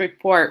principal's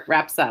report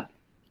wraps up?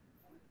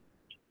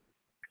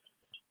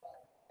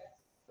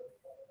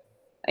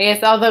 I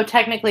guess, although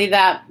technically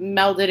that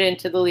melded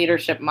into the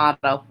leadership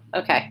model.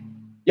 Okay.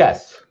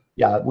 Yes.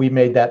 Yeah, we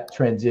made that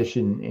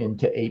transition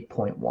into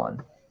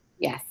 8.1.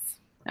 Yes.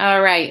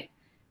 All right.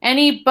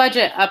 Any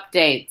budget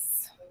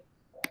updates?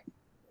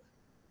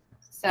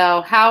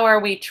 So how are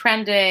we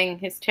trending?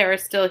 Is Tara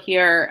still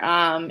here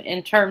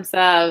in terms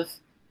of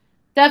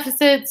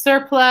deficit,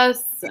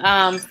 surplus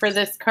for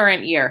this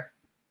current year?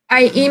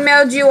 I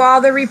emailed you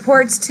all the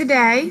reports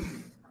today.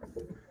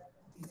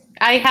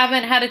 I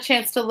haven't had a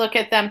chance to look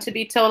at them, to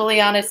be totally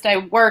honest. I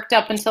worked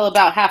up until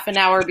about half an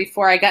hour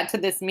before I got to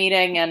this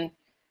meeting,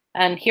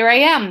 and here I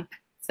am.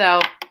 So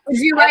would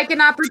you like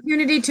an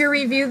opportunity to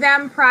review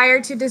them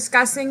prior to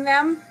discussing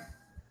them?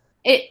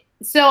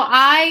 So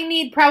I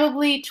need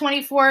probably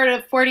 24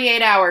 to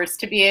 48 hours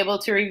to be able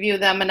to review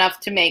them enough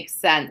to make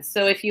sense.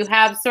 So if you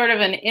have sort of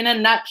an in a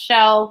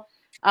nutshell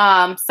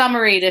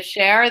summary to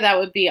share, that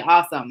would be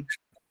awesome.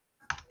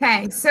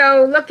 Okay,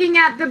 so looking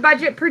at the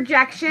budget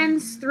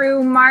projections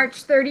through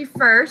March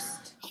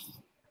 31st.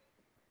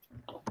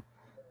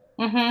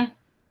 Mm-hmm.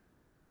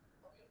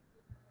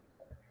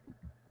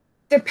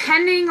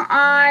 Depending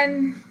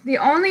on the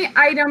only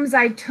items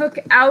I took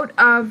out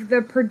of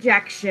the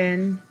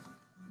projection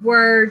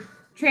were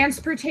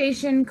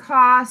transportation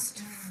cost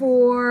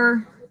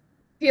for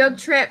field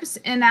trips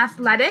and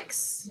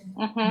athletics,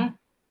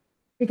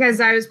 because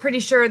I was pretty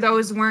sure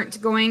those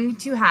weren't going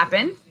to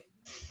happen.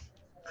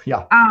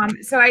 Yeah.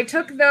 So I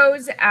took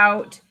those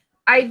out.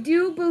 I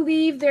do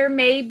believe there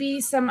may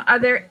be some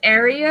other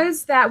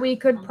areas that we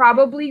could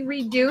probably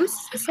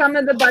reduce some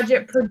of the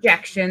budget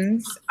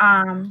projections.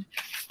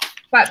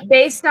 But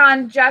based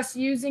on just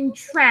using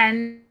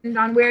trend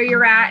on where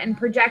you're at and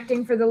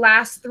projecting for the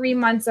last 3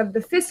 months of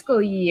the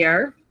fiscal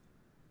year,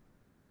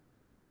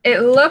 it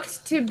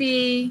looked to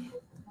be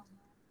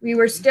we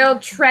were still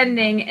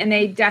trending in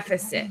a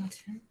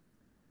deficit.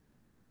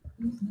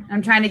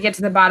 I'm trying to get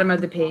to the bottom of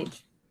the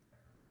page.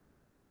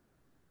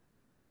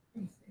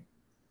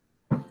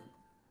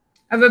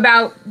 Of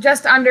about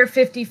just under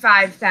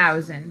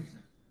 55,000.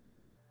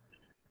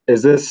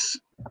 Is this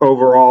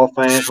overall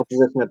financial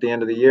position at the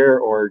end of the year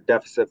or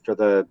deficit for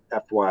the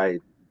FY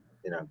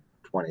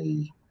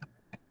 20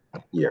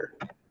 year?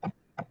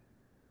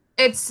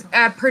 It's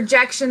a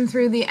projection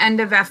through the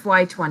end of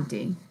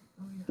FY20.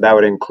 That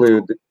would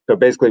include, so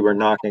basically we're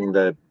knocking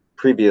the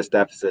previous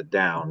deficit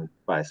down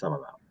by some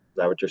amount. Is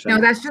that what you're saying?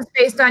 No, that's just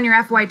based on your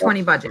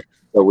FY20 budget.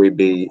 So we'd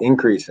be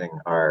increasing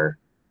our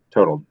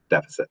total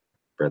deficit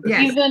for this.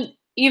 Yes.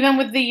 Even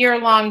with the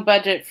year-long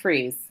budget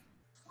freeze.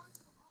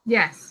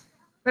 Yes.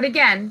 But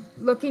again,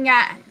 looking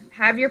at,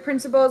 have your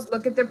principals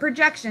look at the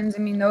projections. I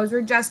mean, those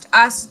are just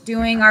us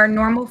doing our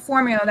normal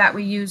formula that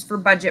we use for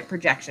budget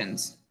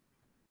projections,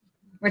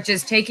 which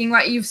is taking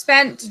what you've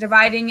spent,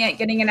 dividing it,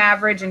 getting an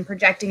average, and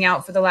projecting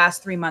out for the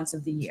last 3 months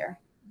of the year.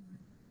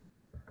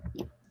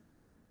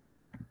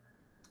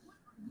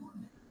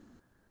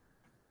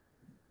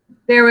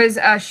 There was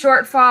a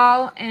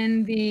shortfall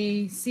in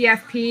the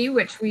CFP,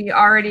 which we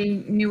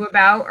already knew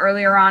about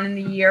earlier on in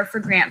the year for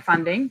grant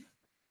funding.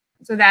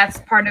 So that's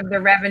part of the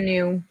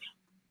revenue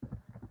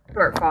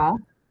shortfall.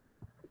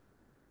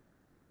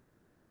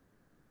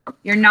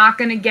 You're not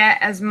going to get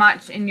as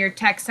much in your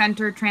tech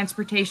center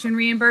transportation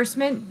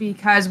reimbursement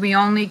because we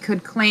only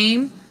could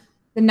claim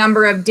the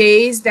number of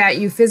days that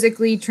you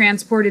physically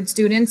transported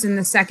students in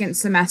the second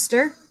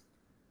semester.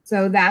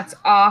 So that's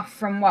off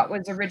from what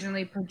was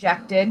originally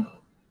projected.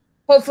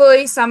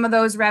 Hopefully some of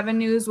those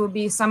revenues will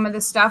be some of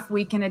the stuff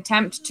we can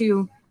attempt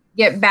to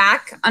get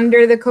back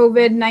under the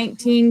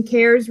COVID-19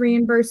 CARES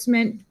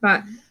reimbursement.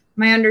 But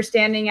my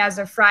understanding as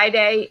of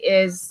Friday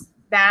is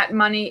that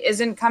money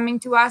isn't coming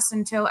to us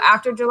until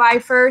after July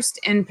 1st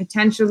and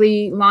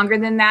potentially longer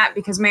than that,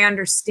 because my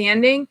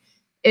understanding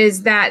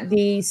is that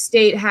the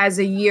state has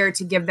a year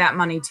to give that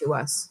money to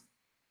us.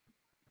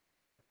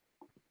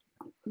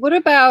 What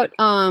about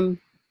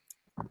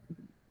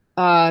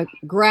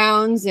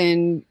grounds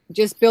and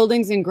just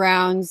buildings and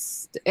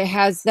grounds?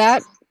 Has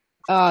that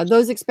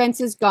those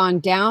expenses gone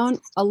down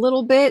a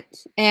little bit?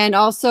 And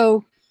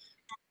also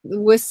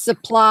with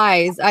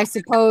supplies, I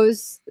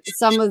suppose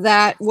some of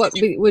that, what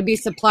would be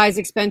supplies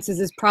expenses,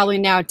 is probably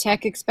now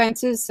tech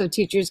expenses, so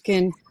teachers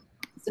can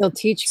still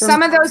teach from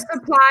some of those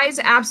supplies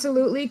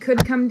absolutely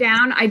could come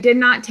down. I did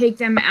not take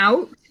them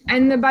out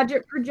in the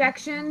budget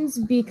projections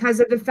because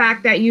of the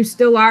fact that you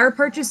still are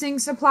purchasing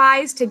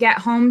supplies to get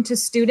home to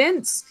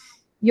students.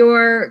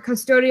 Your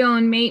custodial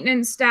and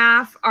maintenance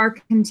staff are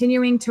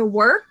continuing to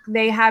work.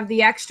 They have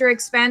the extra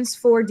expense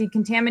for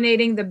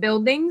decontaminating the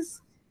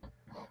buildings,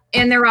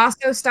 and they're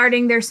also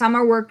starting their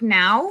summer work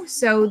now.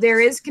 So there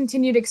is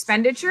continued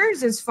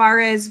expenditures as far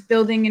as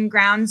building and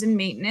grounds and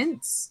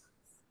maintenance.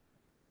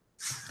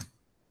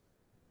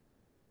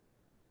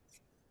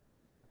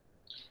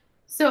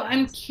 So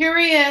I'm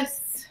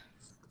curious,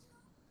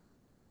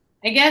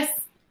 I guess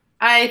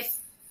I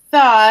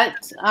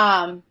thought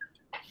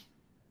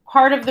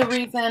part of the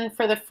reason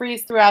for the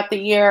freeze throughout the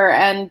year,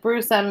 and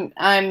Bruce,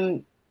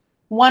 I'm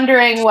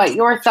wondering what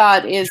your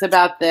thought is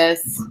about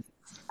this.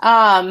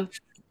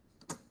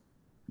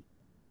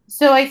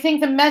 So I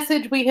think the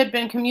message we had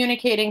been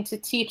communicating to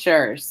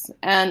teachers,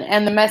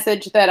 and the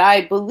message that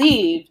I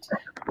believed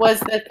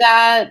was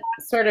that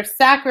sort of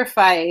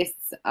sacrifice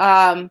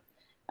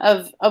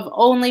of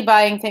only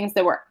buying things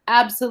that were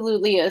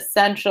absolutely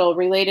essential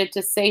related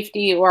to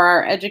safety or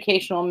our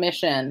educational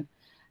mission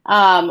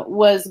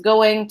was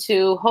going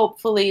to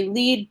hopefully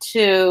lead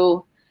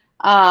to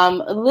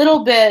a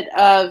little bit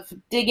of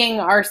digging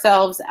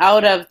ourselves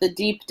out of the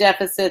deep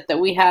deficit that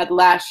we had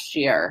last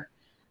year.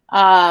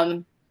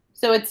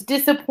 So it's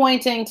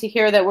disappointing to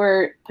hear that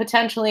we're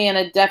potentially in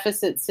a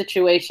deficit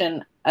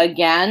situation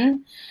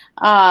again.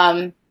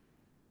 And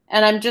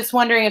I'm just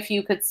wondering if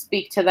you could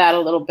speak to that a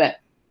little bit.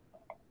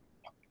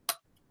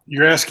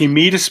 You're asking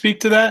me to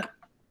speak to that?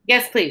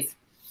 Yes, please.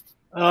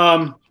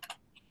 I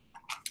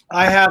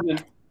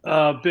haven't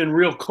been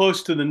real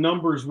close to the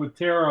numbers with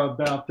Tara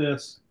about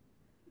this.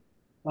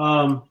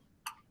 My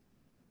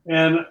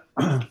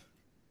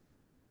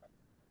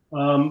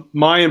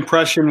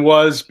impression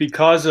was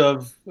because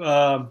of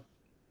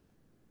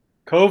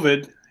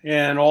COVID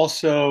and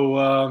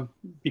also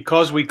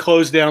because we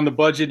closed down the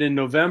budget in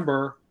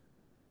November,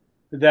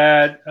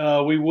 that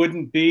we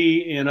wouldn't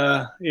be in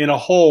a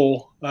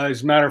hole.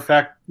 As a matter of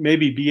fact,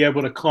 maybe be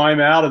able to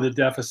climb out of the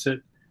deficit.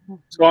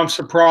 So I'm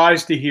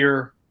surprised to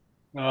hear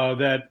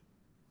that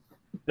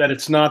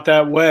it's not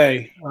that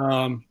way.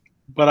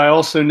 But I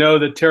also know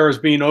that Tara's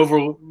being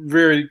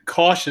very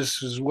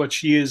cautious, is what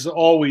she is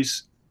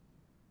always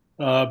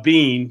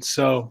being.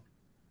 So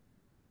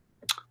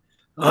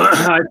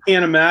I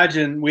can't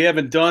imagine. We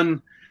haven't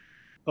done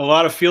a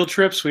lot of field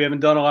trips. We haven't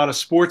done a lot of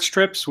sports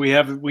trips.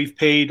 We've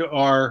paid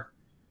our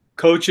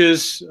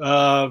coaches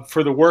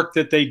for the work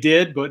that they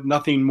did, but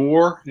nothing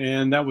more.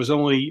 And that was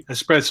only,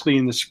 especially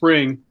in the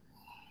spring,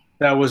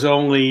 that was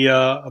only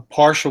a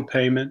partial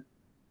payment.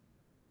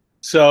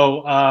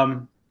 So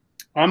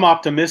I'm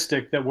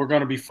optimistic that we're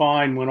going to be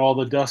fine when all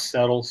the dust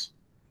settles.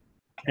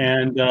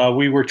 And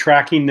we were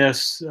tracking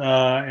this,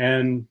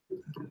 and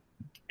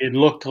it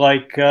looked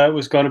like it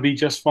was going to be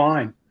just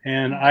fine.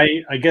 And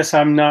I guess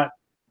I'm not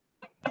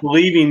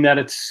believing that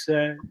it's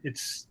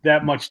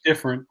that much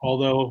different.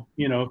 Although,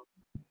 you know,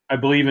 I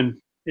believe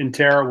in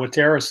Tara, what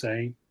Tara's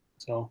saying.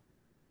 So.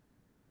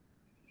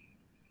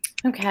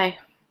 Okay.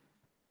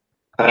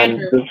 Hi.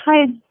 Does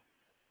Hi,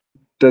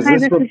 this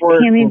this is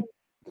report? Tammy.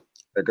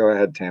 Go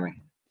ahead, Tammy.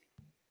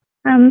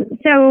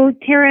 So,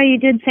 Tara, you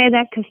did say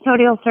that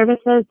custodial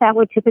services that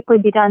would typically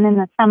be done in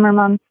the summer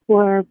months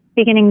were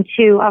beginning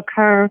to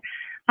occur.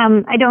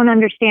 I don't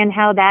understand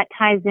how that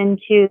ties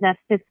into the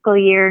fiscal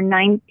year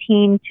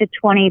 19 to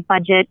 20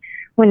 budget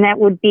when that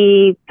would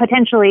be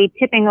potentially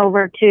tipping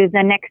over to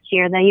the next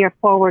year, the year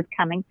forward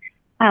coming.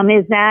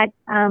 Is that,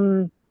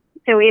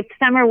 so if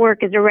summer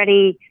work is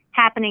already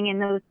happening in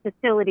those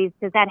facilities,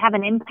 does that have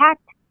an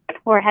impact,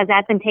 or has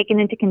that been taken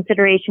into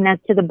consideration as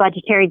to the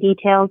budgetary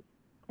details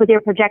with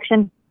your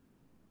projection?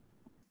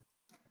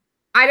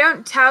 I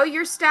don't tell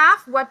your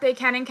staff what they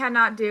can and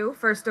cannot do,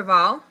 first of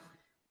all.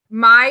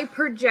 My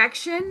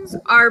projections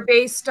are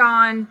based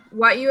on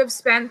what you have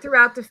spent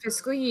throughout the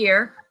fiscal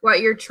year,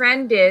 what your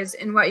trend is,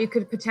 and what you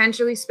could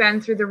potentially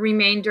spend through the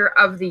remainder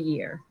of the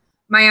year.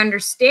 My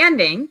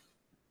understanding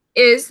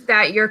is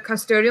that your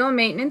custodial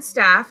maintenance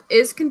staff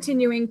is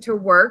continuing to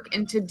work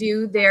and to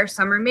do their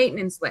summer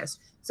maintenance list.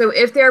 So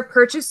if they're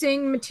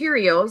purchasing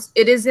materials,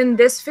 it is in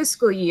this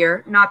fiscal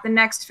year, not the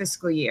next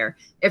fiscal year.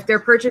 If they're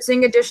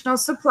purchasing additional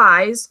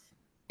supplies,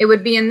 it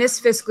would be in this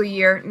fiscal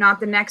year, not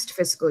the next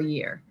fiscal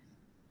year.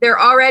 They're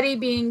already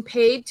being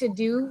paid to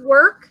do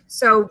work.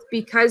 So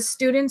because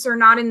students are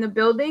not in the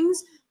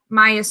buildings,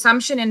 my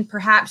assumption, and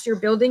perhaps your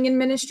building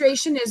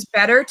administration is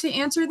better to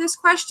answer this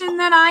question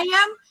than I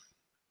am,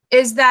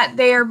 is that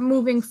they are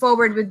moving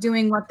forward with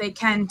doing what they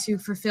can to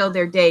fulfill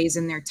their days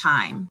and their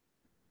time.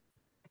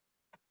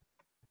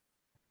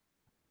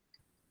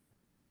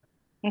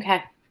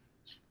 Okay.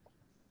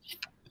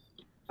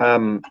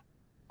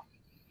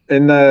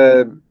 In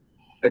the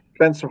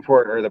expense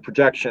report, or the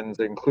projections,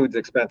 includes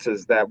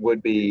expenses that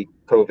would be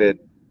COVID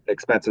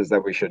expenses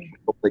that we should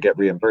hopefully get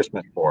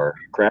reimbursement for,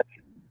 correct?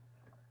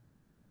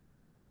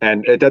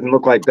 And it doesn't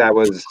look like that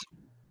was,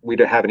 we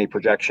don't have any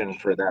projections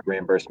for that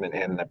reimbursement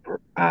in the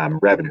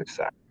revenue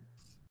side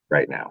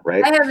right now,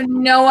 right? I have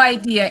no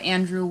idea,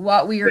 Andrew,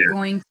 what we are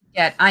going to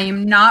get. I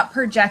am not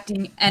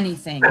projecting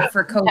anything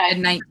for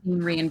COVID-19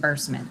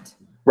 reimbursement.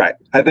 Right.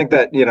 I think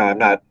that, you know, I'm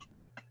not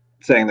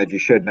saying that you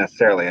should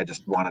necessarily. I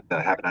just wanted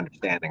to have an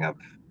understanding of,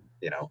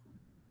 you know,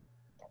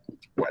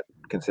 what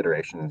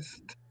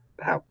considerations,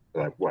 how,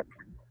 like, what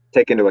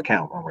take into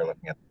account when we're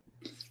looking at.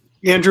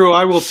 Andrew,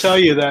 I will tell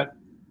you that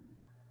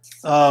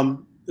the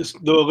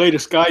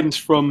latest guidance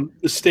from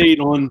the state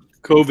on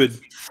COVID.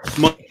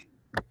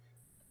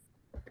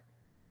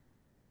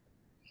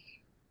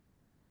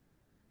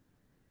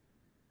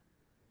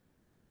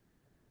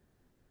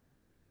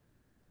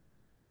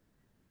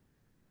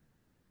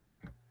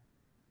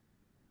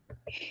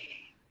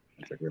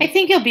 I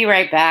think you'll be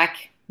right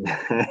back.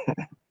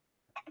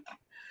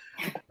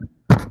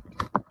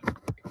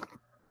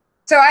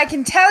 So I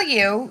can tell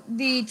you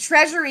the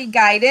Treasury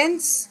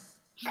guidance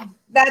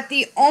that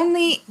the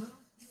only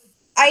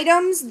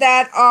items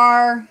that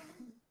are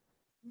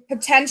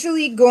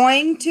potentially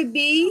going to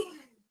be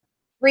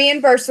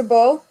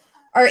reimbursable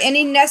are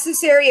any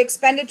necessary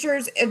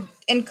expenditures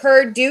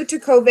incurred due to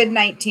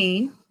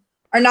COVID-19,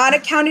 are not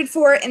accounted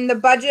for in the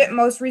budget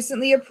most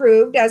recently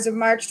approved as of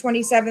March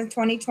 27th,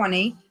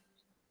 2020,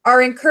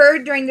 are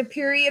incurred during the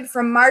period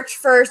from March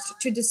 1st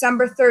to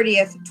December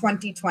 30th,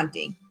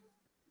 2020.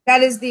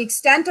 That is the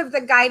extent of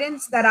the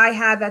guidance that I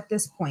have at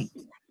this point.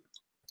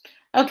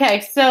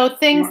 Okay, so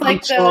things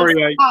like those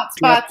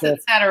hotspots, et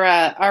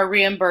cetera, are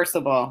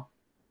reimbursable.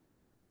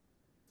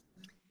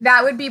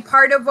 That would be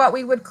part of what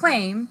we would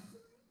claim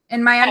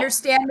And my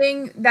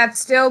understanding that's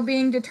still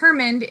being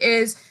determined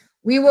is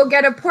we will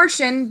get a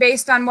portion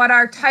based on what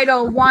our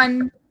Title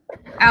I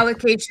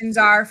allocations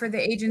are for the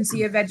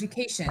Agency of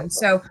Education.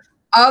 So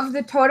of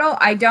the total,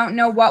 I don't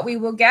know what we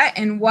will get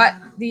and what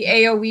the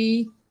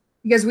AOE,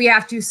 because we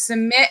have to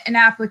submit an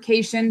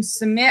application,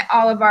 submit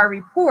all of our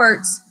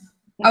reports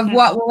of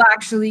what will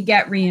actually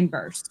get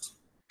reimbursed.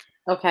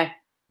 Okay.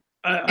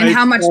 And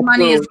how much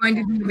money is going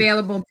to be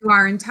available to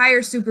our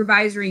entire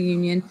supervisory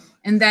union,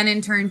 and then in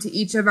turn to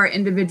each of our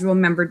individual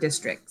member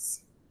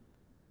districts.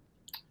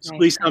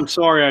 Lisa, I'm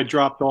sorry I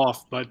dropped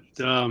off, but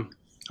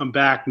I'm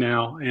back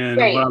now. And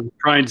Great. what I'm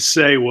trying to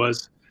say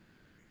was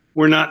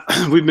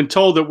we've been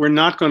told that we're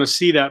not going to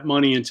see that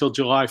money until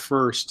July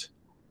 1st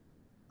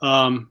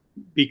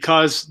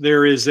because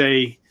there is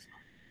a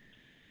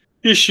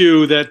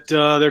issue that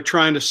they're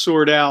trying to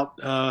sort out.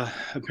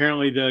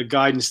 Apparently the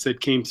guidance that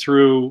came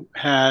through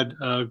had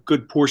a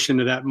good portion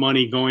of that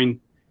money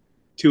going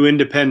to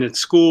independent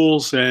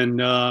schools.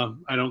 And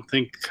I don't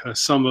think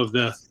some of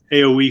the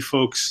AOE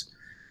folks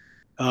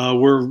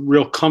were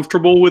real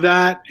comfortable with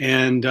that.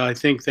 And I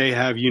think they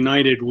have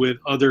united with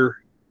other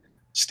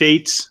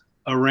states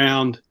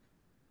around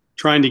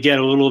trying to get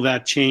a little of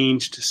that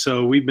changed.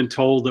 So we've been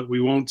told that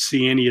we won't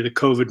see any of the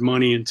COVID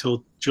money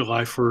until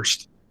July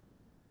 1st.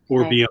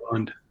 Or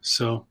beyond.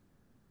 So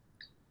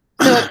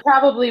it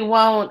probably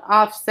won't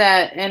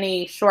offset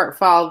any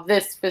shortfall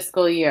this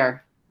fiscal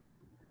year.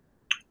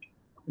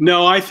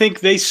 No, I think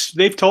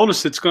they've told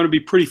us it's going to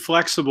be pretty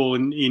flexible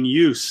in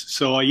use.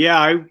 So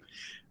yeah,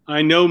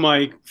 I know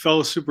my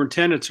fellow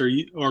superintendents are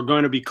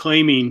going to be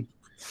claiming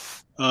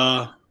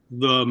the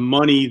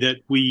money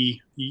that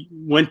we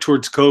went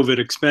towards COVID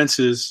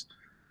expenses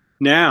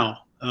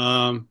now.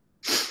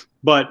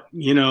 But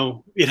you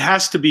know, it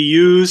has to be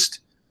used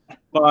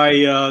by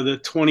the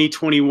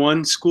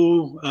 2021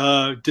 school,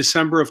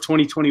 December of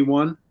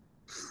 2021.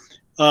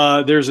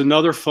 There's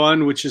another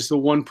fund, which is the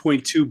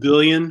 1.2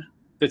 billion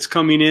that's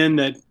coming in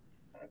that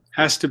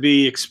has to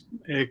be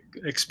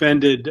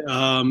expended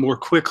more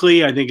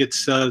quickly. I think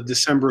it's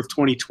December of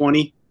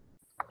 2020.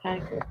 Okay.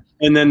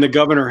 And then the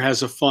governor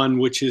has a fund,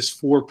 which is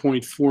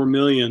 4.4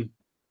 million.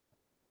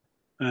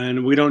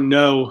 And we don't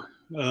know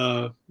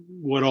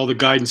what all the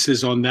guidance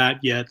is on that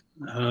yet,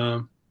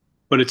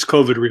 but it's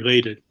COVID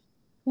related.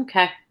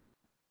 Okay.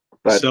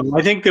 So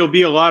I think there'll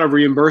be a lot of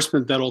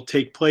reimbursement that'll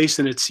take place,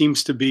 and it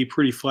seems to be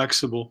pretty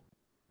flexible.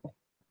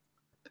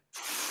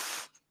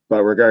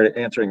 But regarding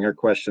answering your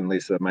question,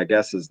 Lisa, my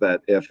guess is that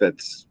if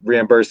it's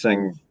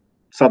reimbursing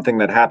something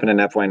that happened in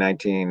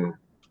FY19,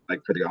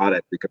 like for the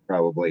audit, we could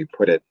probably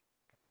put it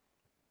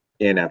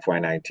in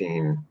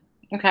FY19.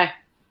 Okay.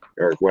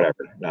 Or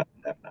whatever, not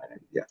F9.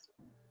 Yes.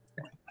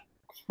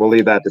 We'll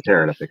leave that to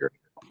Tara to figure.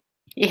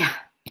 Yeah.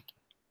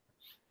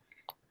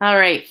 All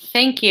right.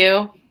 Thank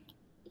you.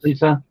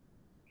 Lisa?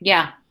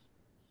 Yeah.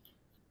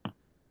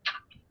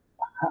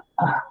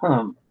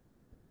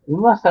 We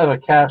must have a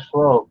cash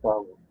flow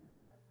problem.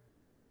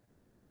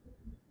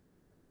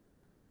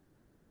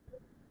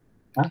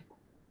 Huh?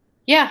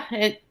 Yeah.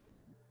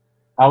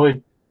 How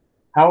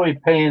are we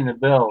paying the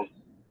bills?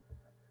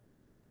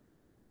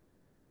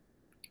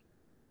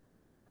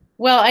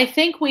 Well, I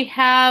think we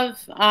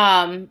have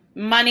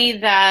money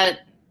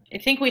that I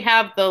think we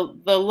have the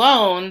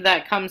loan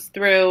that comes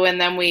through, and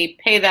then we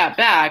pay that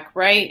back,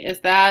 right?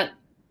 Is that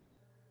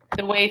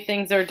the way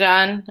things are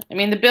done? I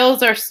mean, the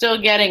bills are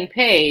still getting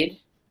paid.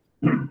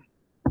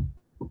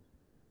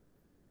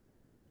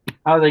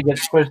 How do they get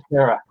pushed,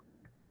 Sarah?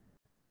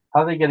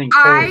 How are they getting paid?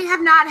 I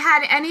have not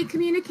had any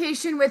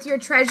communication with your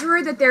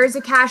treasurer that there is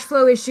a cash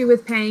flow issue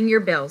with paying your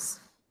bills.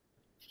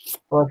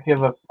 Well, if you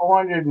have a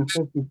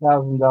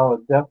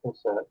 $450,000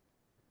 deficit,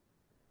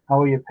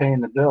 how are you paying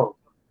the bills?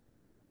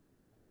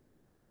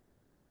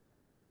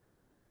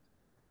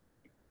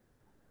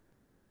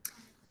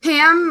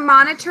 Pam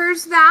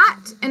monitors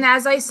that, and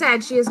as I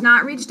said, she has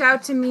not reached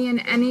out to me in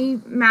any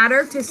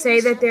matter to say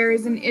that there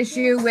is an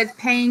issue with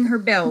paying her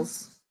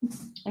bills.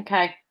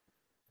 Okay.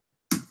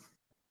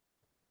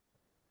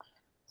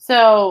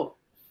 So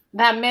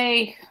that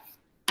may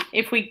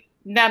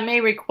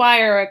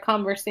require a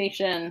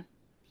conversation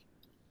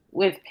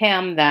with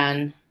Pam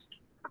then.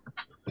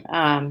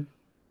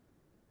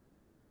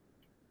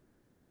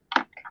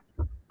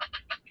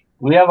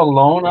 We have a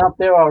loan out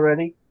there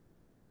already?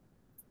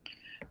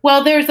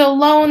 Well, there's a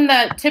loan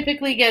that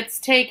typically gets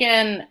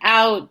taken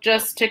out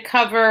just to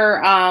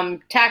cover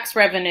tax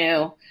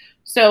revenue.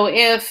 So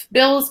if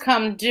bills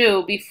come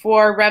due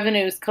before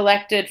revenue is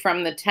collected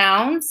from the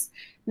towns,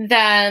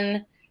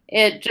 then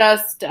it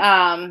just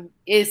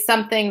is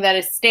something that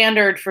is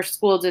standard for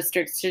school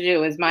districts to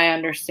do, is my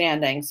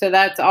understanding. So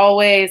that's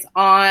always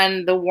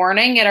on the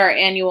warning at our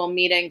annual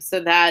meeting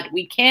so that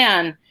we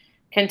can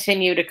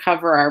continue to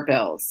cover our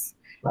bills.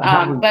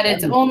 But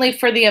it's only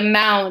for the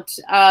amount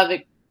of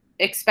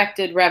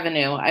expected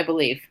revenue, I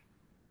believe.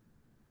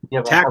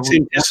 Yeah, tax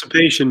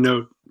anticipation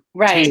note.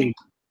 Right.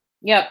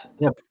 Yep.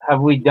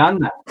 Have we done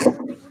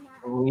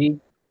that?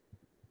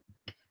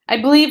 I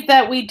believe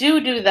that we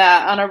do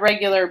that on a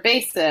regular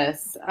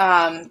basis,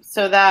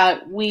 so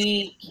that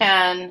we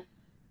can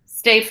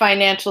stay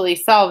financially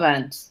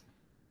solvent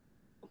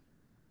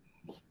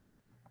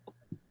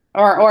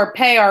or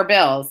pay our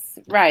bills,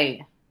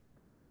 right?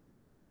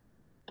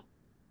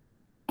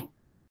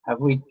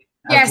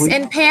 Yes,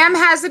 and Pam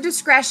has the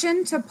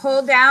discretion to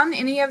pull down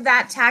any of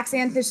that tax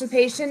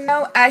anticipation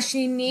note as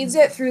she needs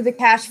it through the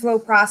cash flow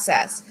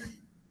process.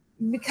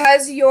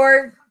 Because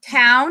your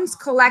towns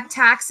collect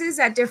taxes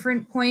at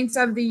different points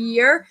of the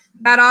year,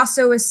 that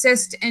also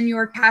assists in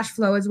your cash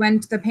flow as when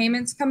the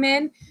payments come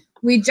in.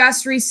 We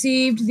just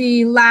received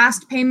the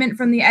last payment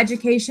from the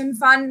education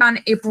fund on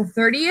April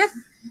 30th.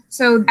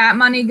 So that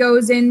money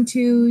goes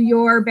into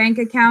your bank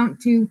account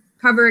to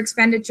cover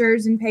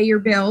expenditures and pay your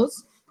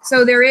bills.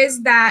 So there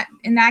is that,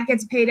 and that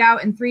gets paid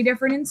out in 3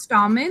 different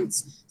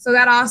installments. So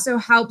that also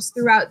helps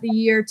throughout the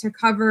year to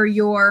cover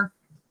your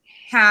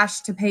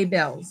cash to pay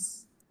bills.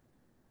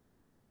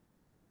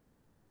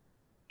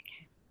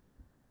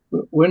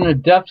 We're in a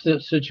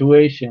deficit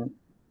situation.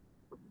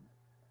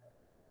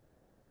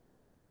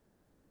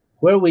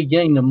 Where are we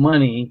getting the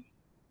money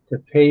to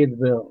pay the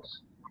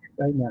bills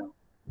right now?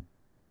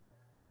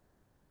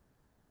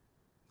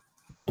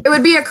 It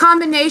would be a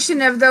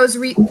combination of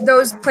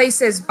those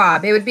places,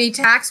 Bob. It would be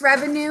tax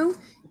revenue,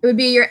 it would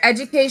be your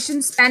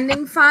education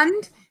spending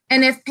fund,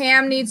 and if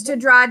Pam needs to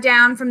draw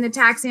down from the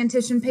tax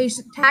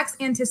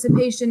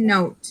anticipation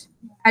note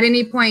at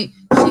any point,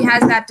 she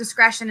has that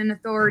discretion and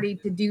authority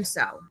to do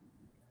so.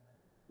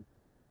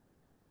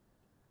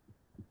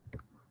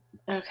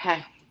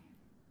 Okay.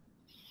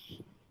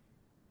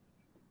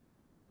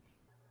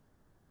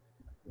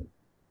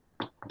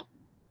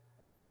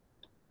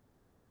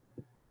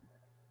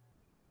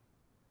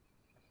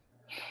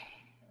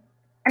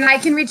 And I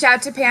can reach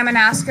out to Pam and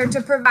ask her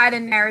to provide a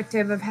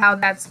narrative of how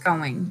that's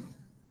going.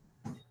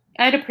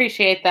 I'd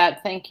appreciate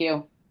that. Thank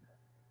you.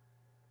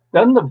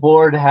 Doesn't the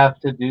board have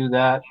to do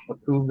that,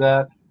 approve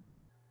that?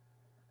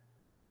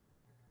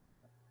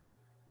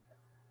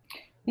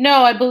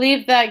 No, I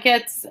believe that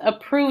gets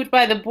approved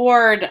by the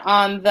board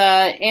on the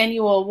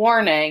annual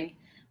warning.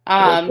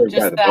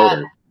 Just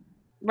that,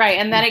 right,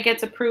 and then it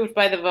gets approved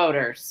by the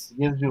voters.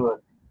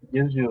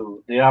 Gives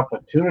you the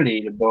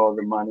opportunity to borrow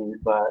the money,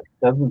 but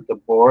doesn't the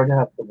board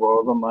have to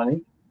borrow the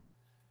money?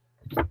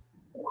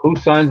 Who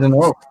signs an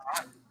oath?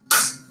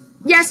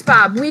 Yes,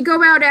 Bob. We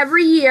go out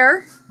every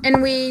year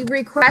and we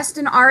request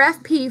an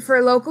RFP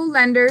for local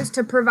lenders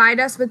to provide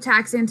us with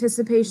tax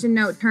anticipation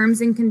note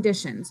terms and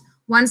conditions.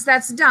 Once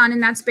that's done,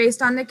 and that's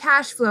based on the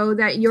cash flow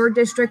that your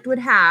district would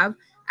have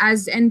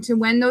as into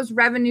when those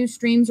revenue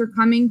streams are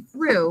coming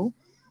through,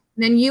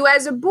 then you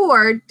as a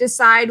board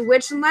decide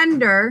which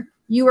lender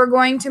you are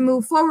going to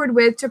move forward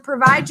with to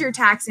provide your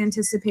tax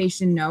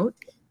anticipation note.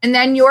 And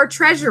then your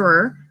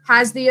treasurer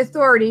has the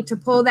authority to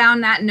pull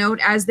down that note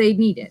as they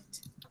need it.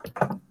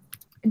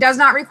 It does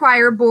not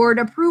require board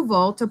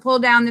approval to pull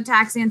down the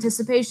tax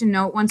anticipation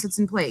note once it's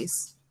in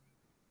place.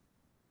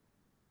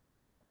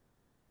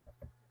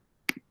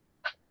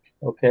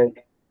 Okay, I'm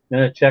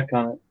gonna check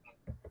on it.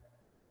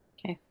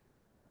 Okay.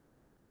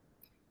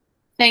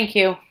 Thank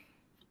you.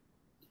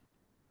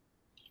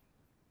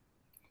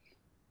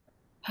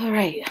 All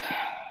right.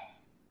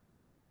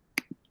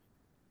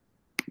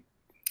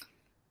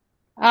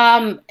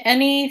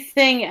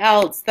 Anything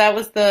else? That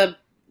was the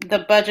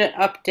budget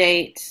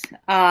update.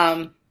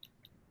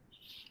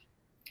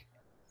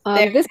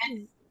 This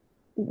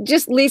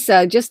just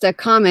Lisa, just a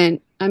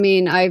comment. I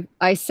mean,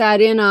 I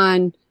sat in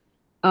on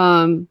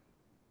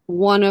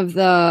one of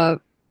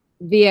the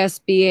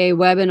VSBA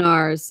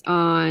webinars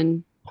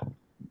on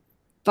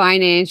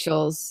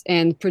financials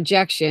and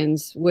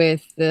projections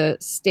with the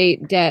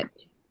state debt.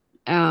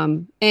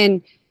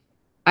 And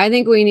I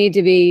think we need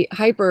to be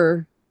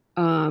hyper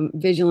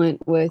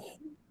vigilant with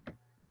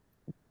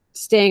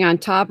staying on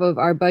top of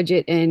our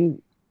budget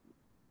and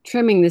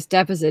trimming this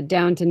deficit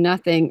down to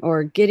nothing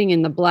or getting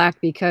in the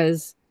black,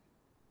 because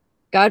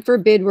God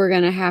forbid we're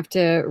going to have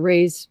to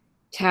raise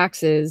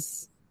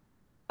taxes.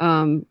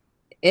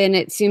 And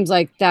it seems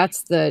like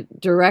that's the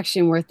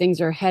direction where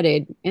things are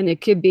headed. And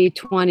it could be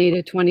 20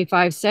 to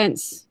 25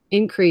 cents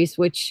increase,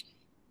 which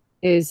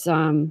is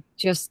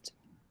just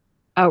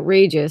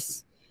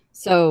outrageous.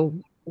 So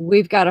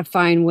we've got to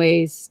find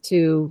ways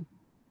to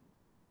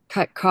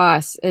cut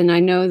costs. And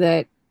I know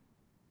that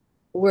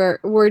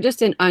we're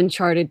just in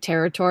uncharted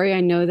territory.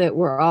 I know that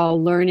we're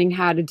all learning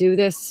how to do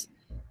this.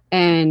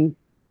 And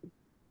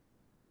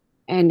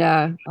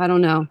I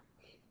don't know.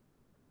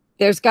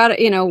 There's got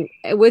to, you know,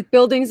 with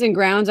buildings and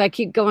grounds, I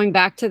keep going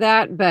back to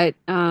that, but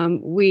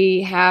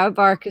we have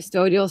our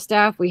custodial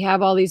staff. We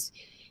have all these,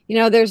 you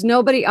know, there's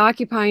nobody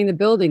occupying the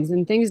buildings,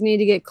 and things need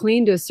to get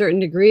cleaned to a certain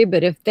degree.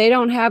 But if they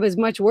don't have as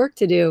much work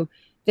to do,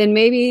 then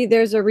maybe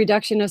there's a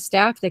reduction of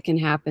staff that can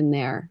happen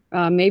there.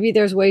 Maybe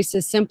there's ways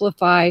to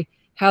simplify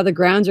how the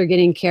grounds are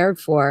getting cared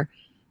for.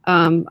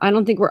 I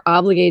don't think we're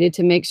obligated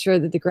to make sure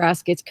that the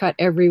grass gets cut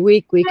every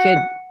week. We could,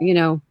 you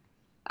know,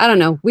 I don't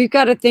know. We've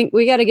got to think,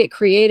 we got to get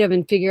creative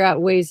and figure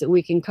out ways that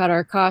we can cut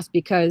our costs,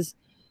 because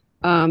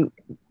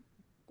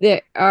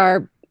that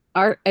our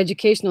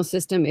educational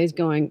system is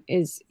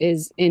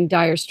in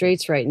dire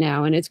straits right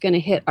now, and it's going to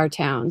hit our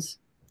towns.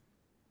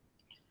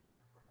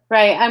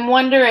 Right. I'm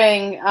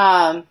wondering,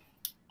 I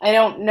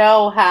don't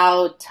know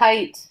how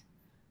tight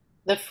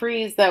the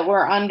freeze that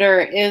we're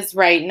under is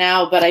right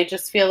now, but I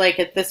just feel like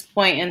at this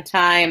point in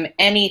time,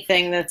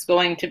 anything that's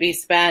going to be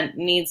spent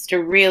needs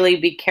to really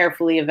be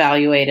carefully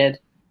evaluated.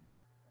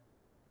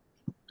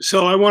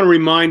 So I want to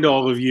remind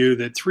all of you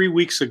that 3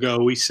 weeks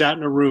ago, we sat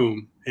in a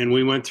room and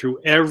we went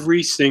through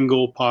every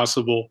single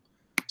possible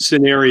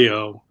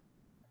scenario,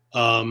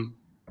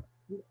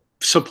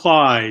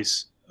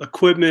 supplies,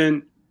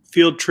 equipment,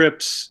 field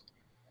trips,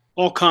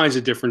 all kinds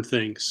of different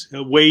things,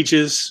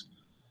 wages,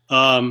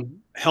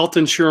 health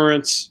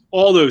insurance,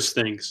 all those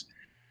things.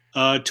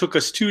 It took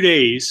us 2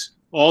 days,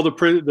 all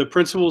the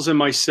principals and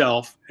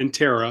myself and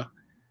Tara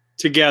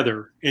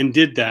together, and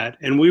did that.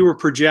 And we were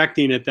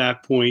projecting at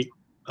that point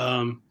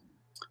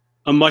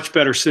a much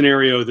better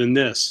scenario than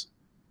this.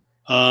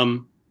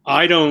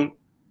 I don't,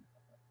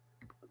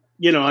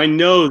 I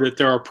know that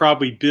there are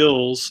probably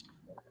bills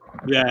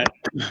that,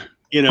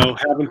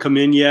 haven't come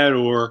in yet,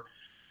 or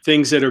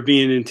things that are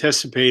being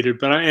anticipated,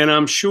 but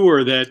I'm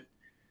sure that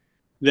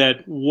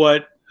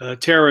what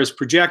Tara is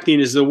projecting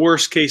is the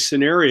worst case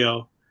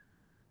scenario.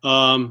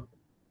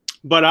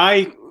 But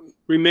I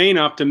remain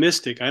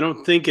optimistic. I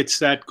don't think it's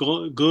that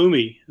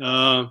gloomy.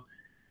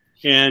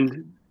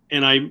 And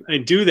I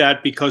do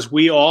that because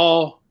we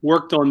all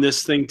worked on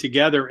this thing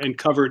together and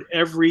covered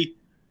every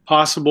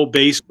possible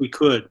base we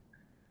could.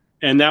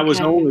 And that was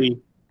only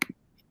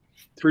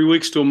 3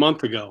 weeks to a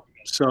month ago.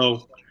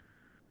 So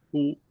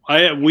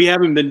we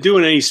haven't been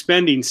doing any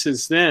spending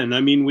since then.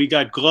 I mean, we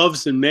got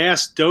gloves and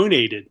masks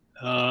donated,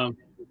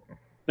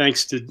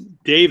 thanks to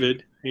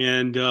David.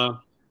 And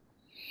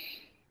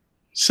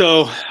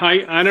so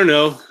I don't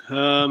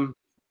know.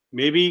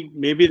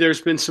 Maybe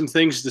there's been some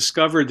things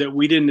discovered that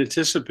we didn't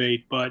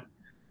anticipate, but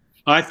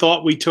I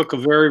thought we took a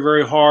very,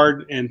 very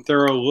hard and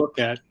thorough look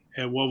at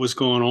what was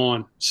going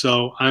on.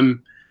 So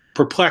I'm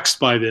perplexed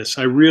by this.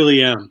 I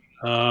really am.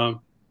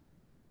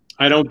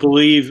 I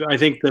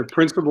think the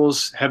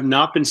principals have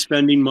not been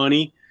spending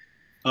money.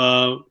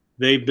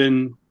 They've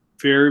been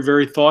very,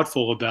 very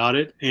thoughtful about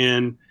it.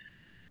 And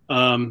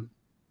I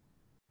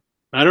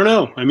don't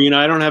know. I mean,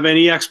 I don't have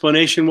any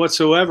explanation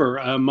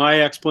whatsoever.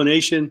 My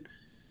explanation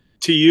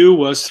to you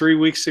was 3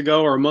 weeks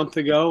ago or a month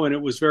ago, and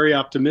it was very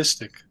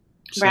optimistic.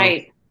 So.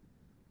 Right.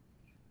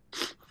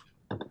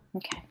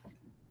 Okay.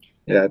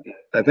 Yeah,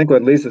 I think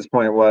what Lisa's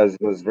point was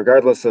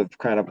regardless of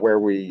kind of where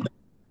we,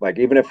 like,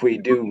 even if we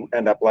do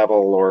end up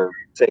level or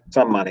save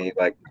some money,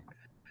 like,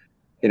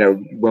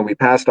 when we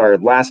passed our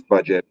last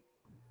budget,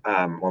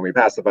 when we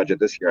passed the budget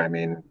this year, I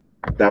mean,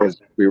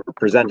 we were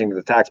presenting to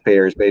the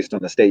taxpayers based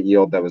on the state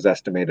yield that was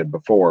estimated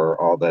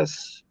before all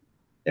this,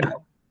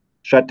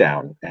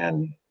 shutdown.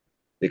 And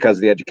because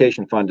the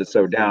education fund is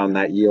so down,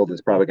 that yield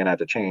is probably going to have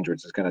to change,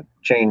 which is going to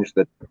change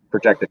the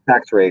projected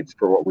tax rates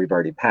for what we've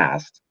already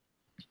passed.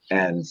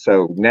 And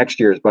so next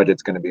year's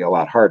budget's going to be a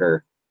lot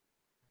harder,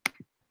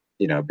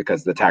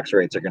 because the tax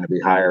rates are going to be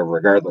higher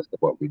regardless of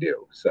what we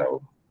do.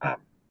 So,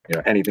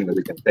 anything that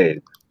we can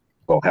save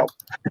will help.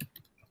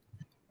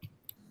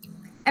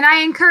 And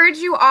I encourage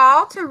you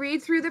all to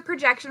read through the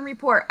projection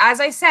report. As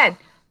I said,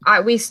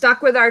 we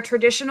stuck with our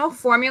traditional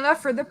formula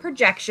for the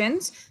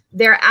projections.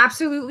 There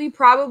absolutely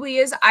probably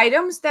is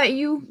items that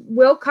you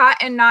will cut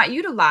and not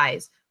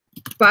utilize.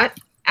 But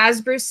as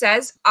Bruce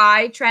says,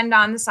 I trend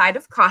on the side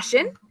of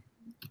caution.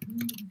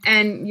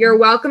 And you're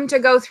welcome to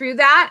go through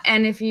that.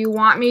 And if you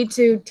want me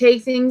to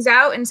take things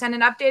out and send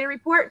an updated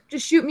report,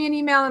 just shoot me an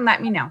email and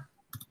let me know.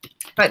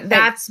 But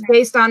that's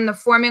based on the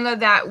formula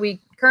that we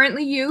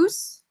currently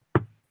use.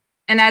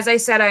 And as I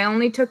said, I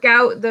only took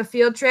out the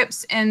field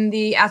trips and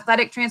the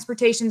athletic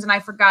transportations. And I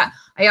forgot,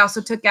 I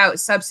also took out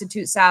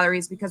substitute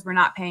salaries because we're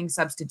not paying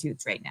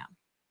substitutes right now.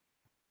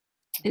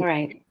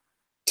 Right.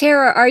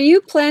 Tara, are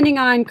you planning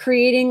on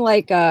creating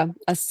like a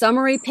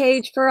summary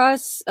page for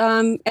us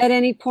at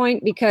any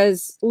point?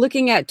 Because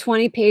looking at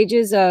 20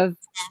 pages of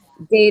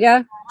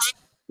data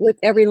with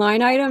every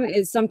line item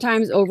is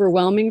sometimes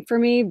overwhelming for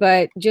me,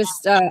 but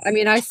just, I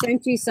mean, I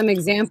sent you some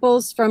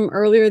examples from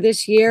earlier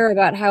this year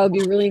about how it'd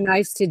be really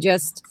nice to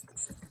just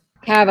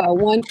have a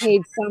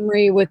one-page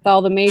summary with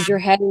all the major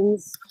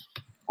headings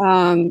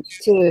so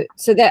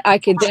that I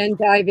could then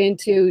dive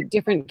into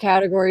different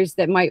categories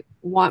that might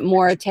want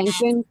more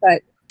attention.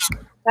 But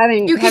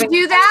you can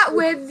do that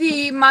with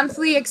the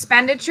monthly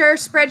expenditure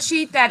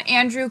spreadsheet that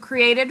Andrew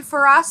created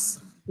for us.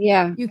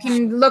 Yeah. You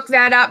can look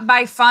that up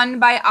by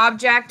fund, by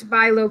object,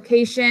 by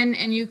location,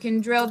 and you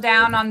can drill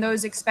down on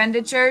those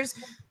expenditures.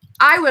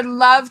 I would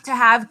love to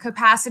have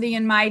capacity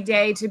in my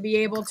day to be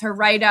able to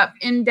write up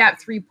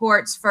in-depth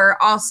reports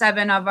for all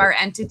 7 of our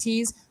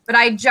entities, but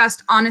I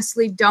just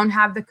honestly don't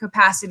have the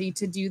capacity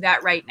to do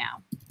that right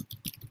now.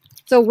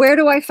 So where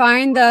do I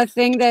find the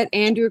thing that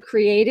Andrew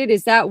created?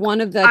 Is that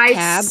one of the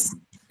tabs?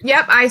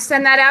 Yep, I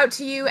send that out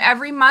to you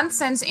every month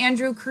since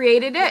Andrew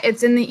created it.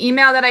 It's in the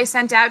email that I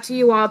sent out to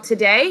you all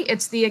today.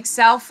 It's the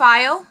Excel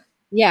file.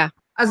 Yeah.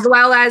 as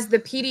well as the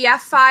PDF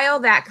file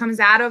that comes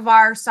out of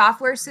our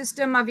software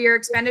system of your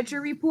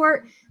expenditure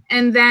report.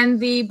 And then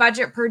the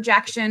budget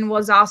projection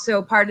was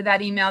also part of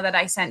that email that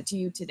I sent to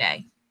you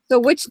today. So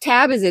which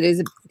tab is it? Is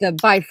it the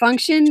by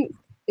function?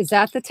 Is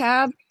that the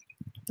tab?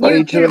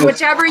 You can,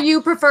 whichever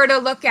you prefer to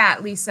look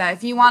at, Lisa.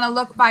 If you want to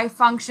look by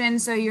function,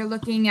 so you're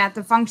looking at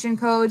the function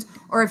codes,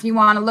 or if you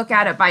want to look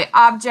at it by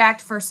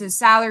object versus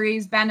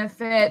salaries,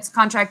 benefits,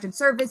 contracted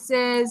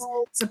services,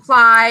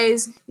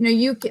 supplies, you know,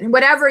 you can,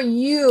 whatever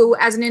you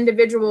as an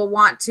individual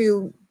want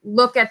to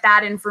look at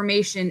that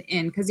information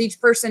in, because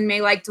each person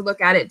may like to look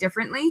at it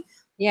differently.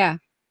 Yeah.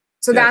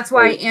 So that's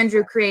why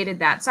Andrew created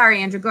that.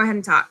 Sorry, Andrew, go ahead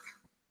and talk.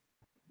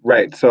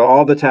 Right. So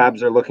all the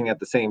tabs are looking at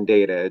the same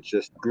data. It's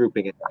just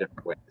grouping it in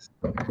different ways.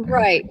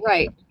 Right,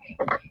 right.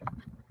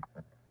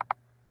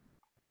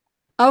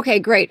 Okay,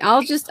 great.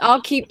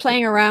 I'll keep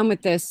playing around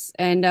with this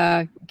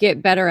and get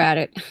better at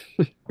it.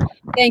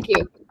 Thank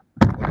you.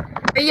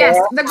 But yes,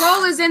 the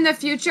goal is in the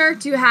future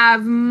to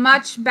have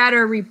much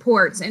better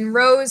reports. And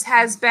Rose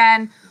has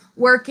been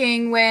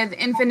working with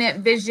Infinite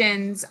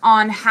Visions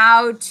on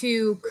how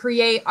to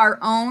create our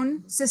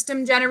own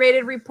system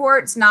generated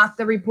reports, not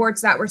the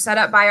reports that were set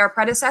up by our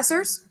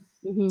predecessors.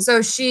 Mm-hmm.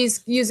 So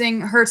she's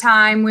using her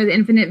time with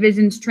Infinite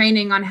Visions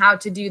training on how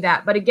to do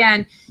that. But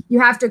again, you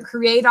have to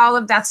create all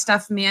of that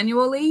stuff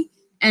manually.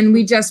 And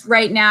we just,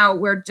 right now,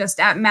 we're just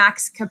at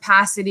max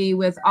capacity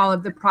with all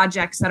of the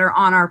projects that are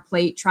on our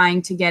plate,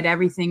 trying to get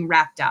everything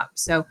wrapped up.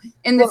 So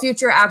in the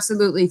future,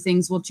 absolutely,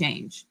 things will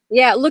change.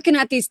 Yeah, looking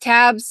at these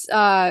tabs,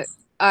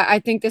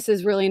 I think this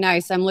is really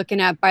nice. I'm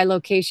looking at by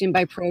location,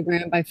 by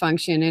program, by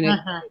function, and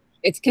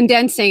it's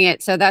condensing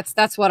it. So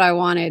that's what I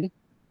wanted.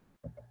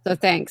 So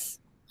thanks.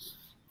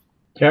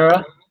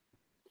 Tara?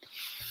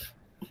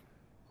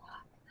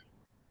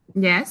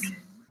 Yes?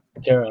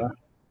 Tara,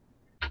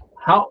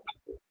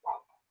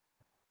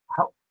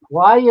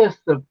 why is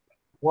the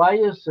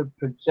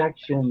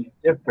projection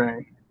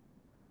different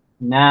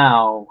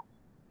now?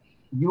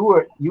 You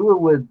were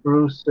with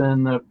Bruce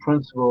and the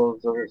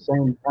principals at the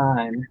same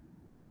time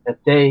that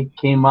they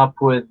came up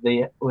with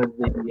the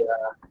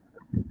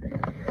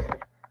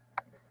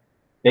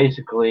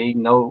basically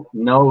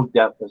no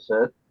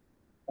deficit,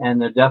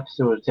 and the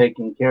deficit was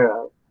taken care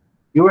of.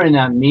 You were in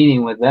that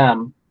meeting with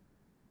them.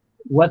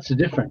 What's the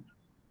difference?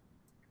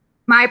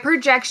 My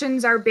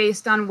projections are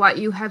based on what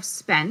you have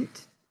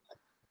spent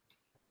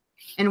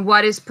and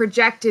what is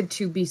projected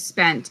to be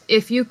spent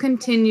if you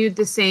continued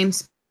the same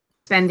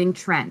spending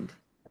trend.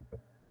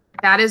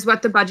 That is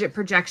what the budget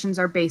projections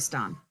are based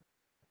on.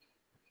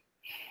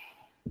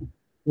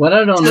 What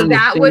I don't So understand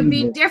that would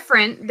be is-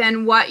 different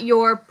than what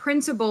your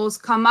principals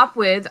come up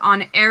with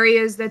on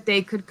areas that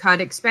they could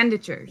cut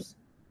expenditures.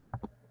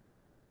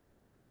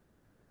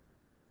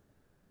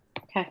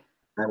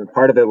 And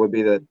part of it would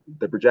be that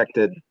the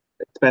projected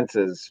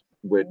expenses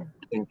would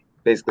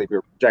basically be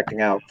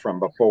projecting out from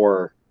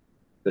before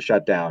the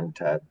shutdown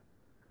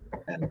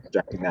and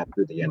projecting that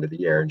through the end of the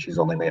year. And she's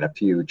only made a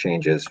few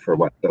changes for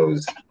what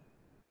those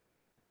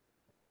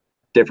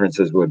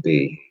differences would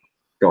be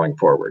going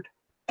forward.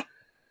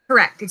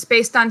 Correct. It's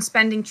based on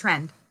spending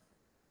trend.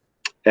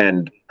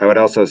 And I would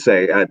also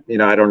say, I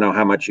don't know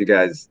how much you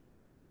guys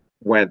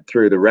went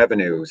through the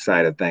revenue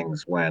side of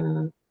things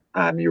when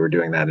you were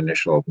doing that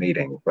initial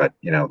meeting, but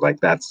like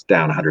that's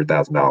down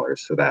 $100,000,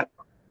 so that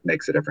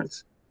makes a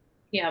difference.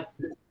 Yeah.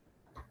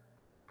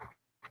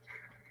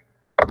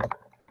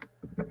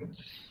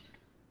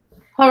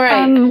 All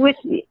right. With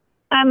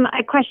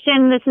a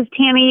question, this is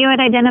Tammy. You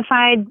had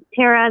identified,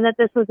 Tara, that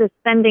this was a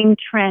spending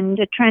trend.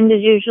 A trend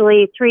is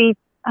usually 3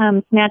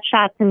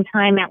 snapshots in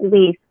time at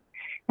least.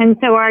 And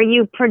so are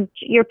your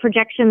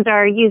projections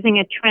are using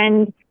a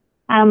trend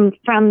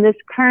from this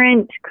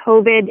current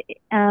COVID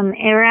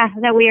era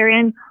that we are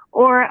in,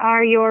 or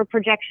are your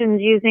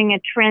projections using a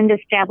trend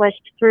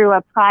established through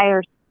a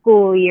prior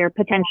school year,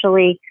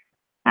 potentially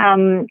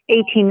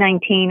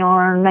 18-19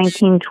 or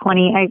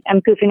 19-20?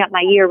 I'm goofing up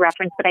my year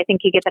reference, but I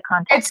think you get the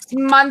context. It's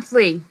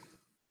monthly.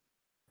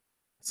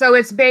 So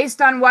it's based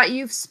on what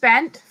you've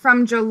spent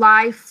from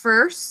July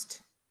 1st,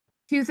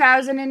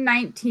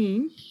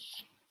 2019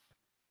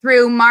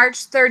 through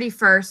March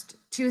 31st,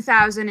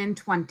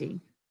 2020.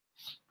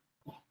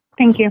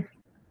 Thank you.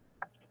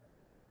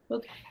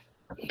 Okay.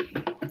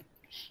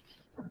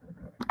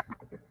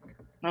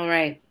 All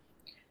right.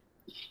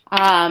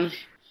 I'll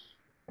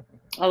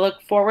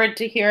look forward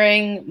to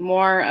hearing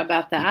more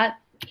about that.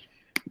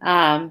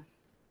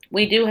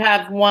 We do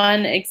have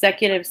one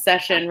executive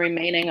session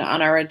remaining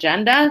on our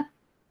agenda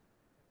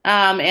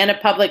and a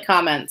public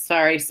comment.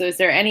 Sorry. So is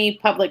there any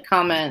public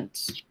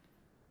comment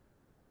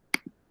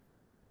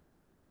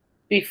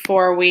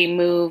before we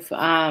move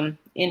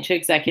into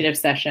executive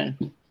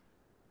session?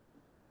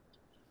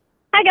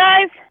 Hi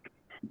guys.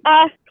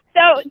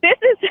 So this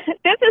is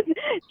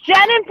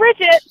Jen and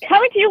Bridget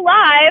coming to you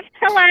live.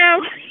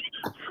 Hello.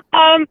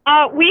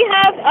 We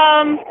have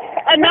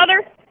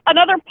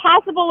another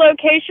possible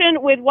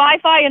location with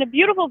Wi-Fi and a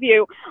beautiful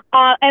view,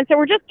 and so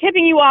we're just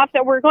tipping you off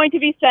that we're going to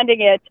be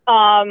sending it.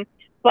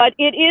 But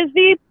it is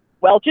the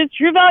Welch's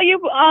True Value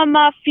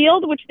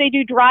field, which they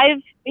do drive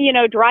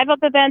up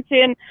events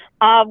in.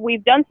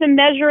 We've done some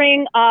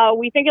measuring.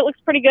 We think it looks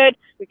pretty good.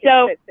 We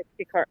can fit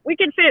 60 cars. We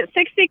can fit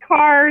 60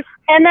 cars,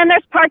 and then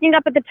there's parking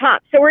up at the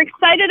top. So we're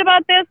excited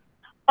about this.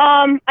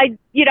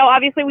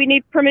 Obviously we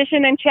need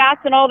permission and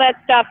chats and all that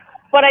stuff,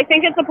 but I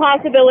think it's a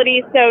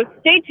possibility. So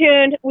stay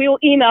tuned. We will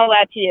email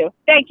that to you.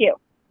 Thank you.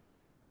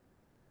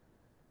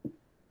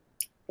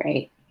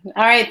 Great.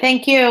 All right.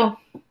 Thank you.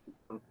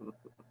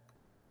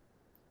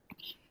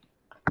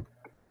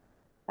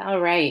 All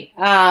right.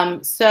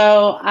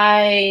 So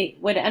I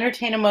would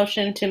entertain a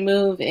motion to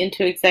move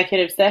into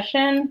executive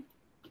session.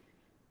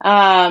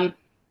 So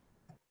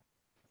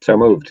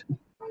moved.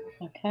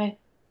 Okay.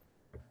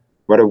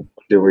 What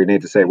do we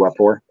need to say what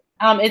for?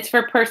 It's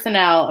for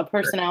personnel, a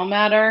personnel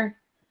matter.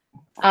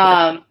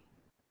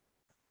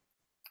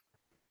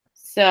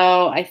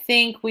 So I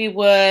think we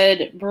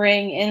would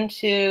bring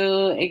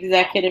into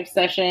executive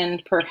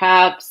session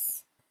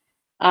perhaps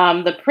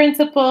the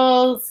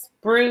principals,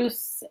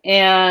 Bruce,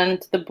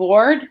 and the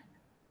board.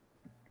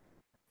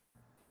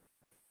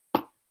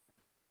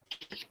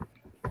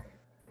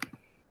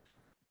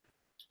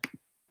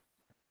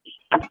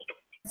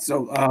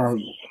 So,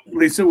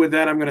 Lisa, with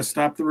that, I'm going to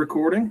stop the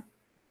recording.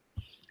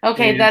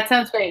 Okay, that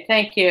sounds great.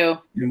 Thank you.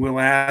 And we'll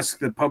ask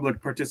the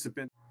public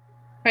participant.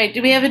 Right.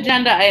 Do we have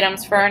agenda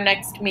items for our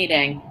next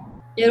meeting?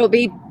 It'll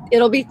be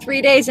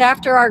 3 days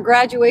after our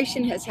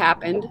graduation has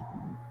happened.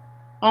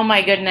 Oh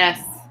my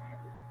goodness.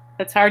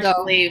 That's hard to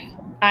believe.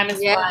 Time is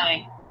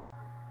flying.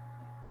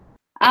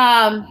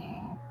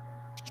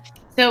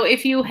 So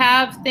if you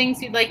have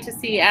things you'd like to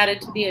see added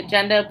to the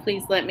agenda,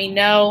 please let me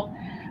know.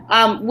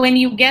 When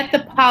you get the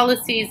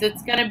policies,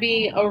 it's going to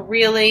be a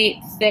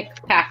really thick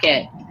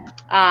packet.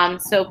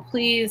 So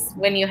please,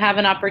 when you have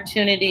an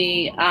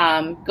opportunity,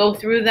 go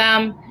through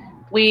them.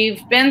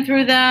 We've been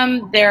through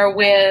them. They're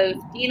with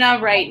Dina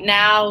right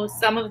now.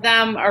 Some of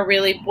them are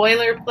really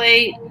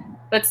boilerplate,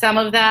 but some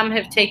of them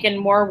have taken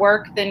more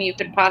work than you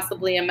could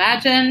possibly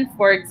imagine.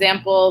 For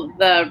example,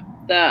 the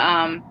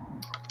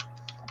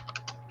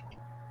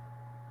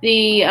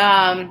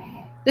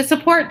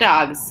support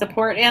dogs,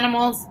 support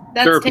animals,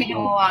 that's taken a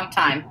long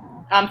time.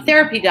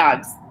 Therapy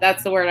dogs,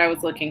 that's the word I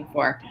was looking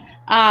for.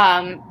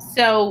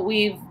 So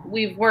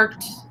we've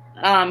worked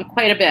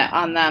quite a bit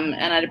on them,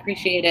 and I'd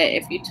appreciate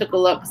it if you took a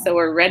look so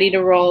we're ready to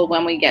roll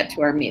when we get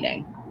to our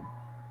meeting.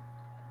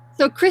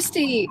 So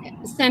Christy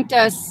sent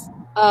us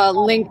a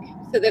link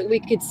so that we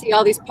could see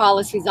all these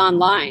policies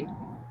online.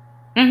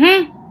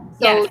 Mm-hmm.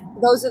 So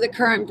those are the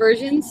current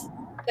versions?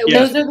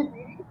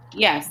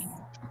 Yes.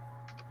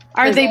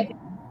 Are they?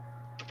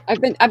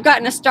 I've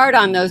gotten a start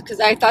on those because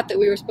I thought that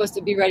we were supposed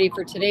to be ready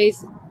for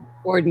today's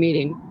board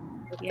meeting.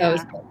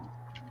 Yeah.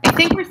 I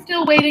think we're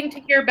still waiting to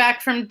hear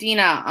back from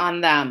Dina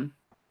on them.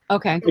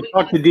 Okay. I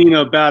talked to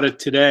Dina about it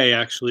today,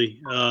 actually.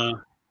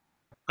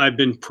 I've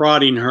been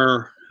prodding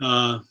her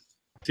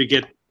to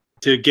get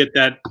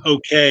that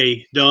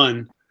okay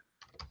done.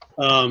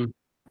 I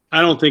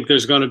don't think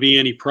there's going to be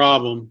any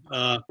problem.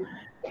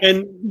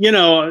 And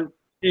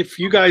if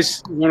you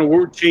guys want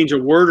to change a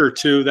word or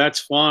two, that's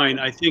fine.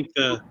 I think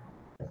the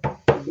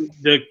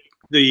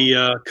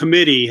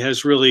committee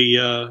has really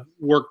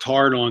worked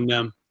hard on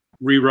them,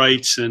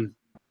 rewrites and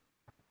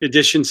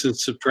additions and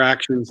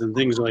subtractions and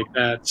things like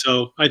that.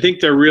 So I think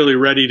they're really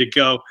ready to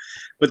go.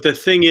 But the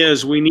thing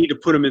is, we need to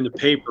put them in the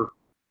paper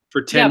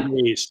for 10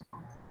 days.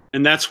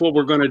 And that's what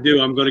we're going to do.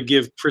 I'm going to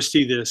give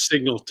Christy the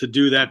signal to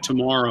do that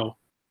tomorrow.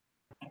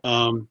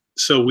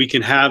 So we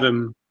can have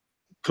him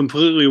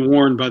completely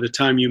warned by the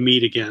time you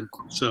meet again.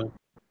 So.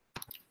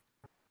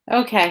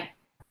 Okay.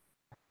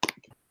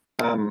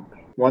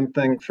 One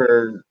thing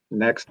for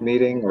next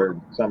meeting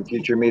or some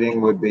future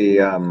meeting would be,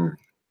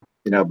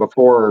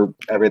 before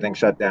everything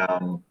shut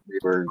down, we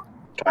were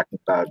talking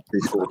about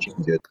preschool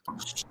changes.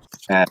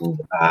 And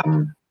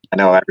I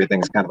know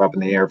everything's kind of up in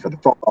the air for the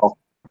fall,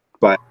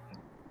 but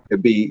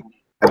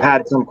I've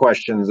had some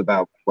questions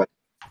about what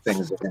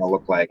things are going to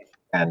look like.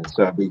 And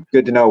so it'd be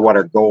good to know what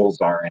our goals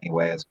are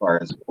anyway, as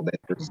far as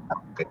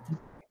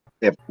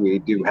if we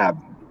do have,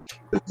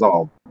 this is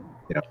all,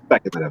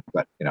 speculative,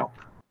 but,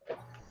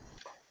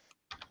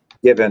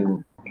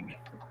 given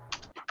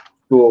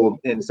school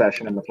in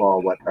session in the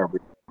fall, what are we?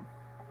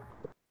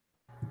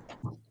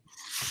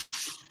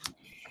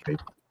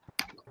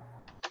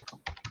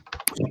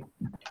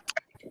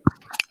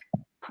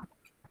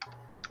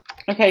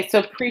 Okay,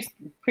 so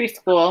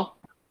preschool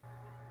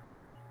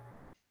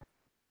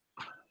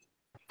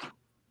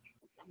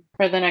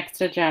for the next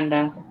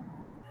agenda.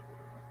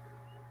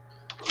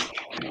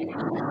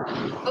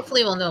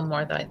 Hopefully we'll know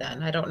more by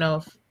then. I don't know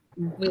if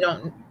we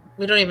don't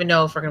even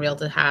know if we're gonna be able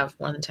to have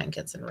more than 10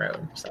 kids in a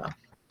row. So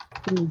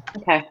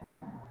okay.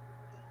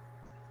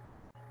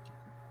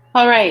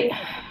 All right.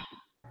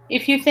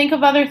 If you think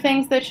of other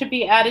things that should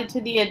be added to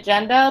the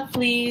agenda,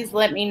 please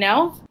let me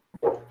know.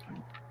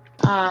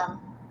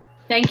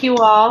 Thank you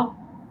all.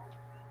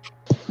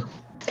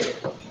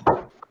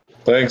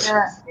 Thanks.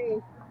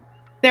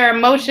 There a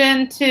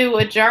motion to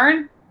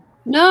adjourn?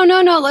 No.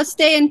 Let's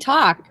stay and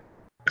talk.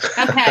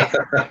 Okay.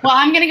 Well,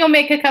 I'm gonna go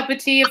make a cup of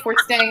tea if we're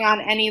staying on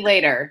any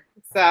later.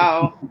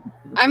 So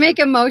I make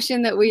a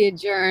motion that we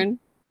adjourn.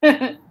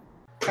 I'll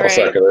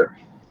second it.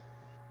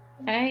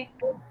 Okay.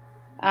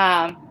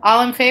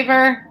 All in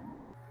favor?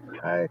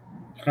 Aye.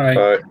 All right.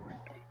 All right.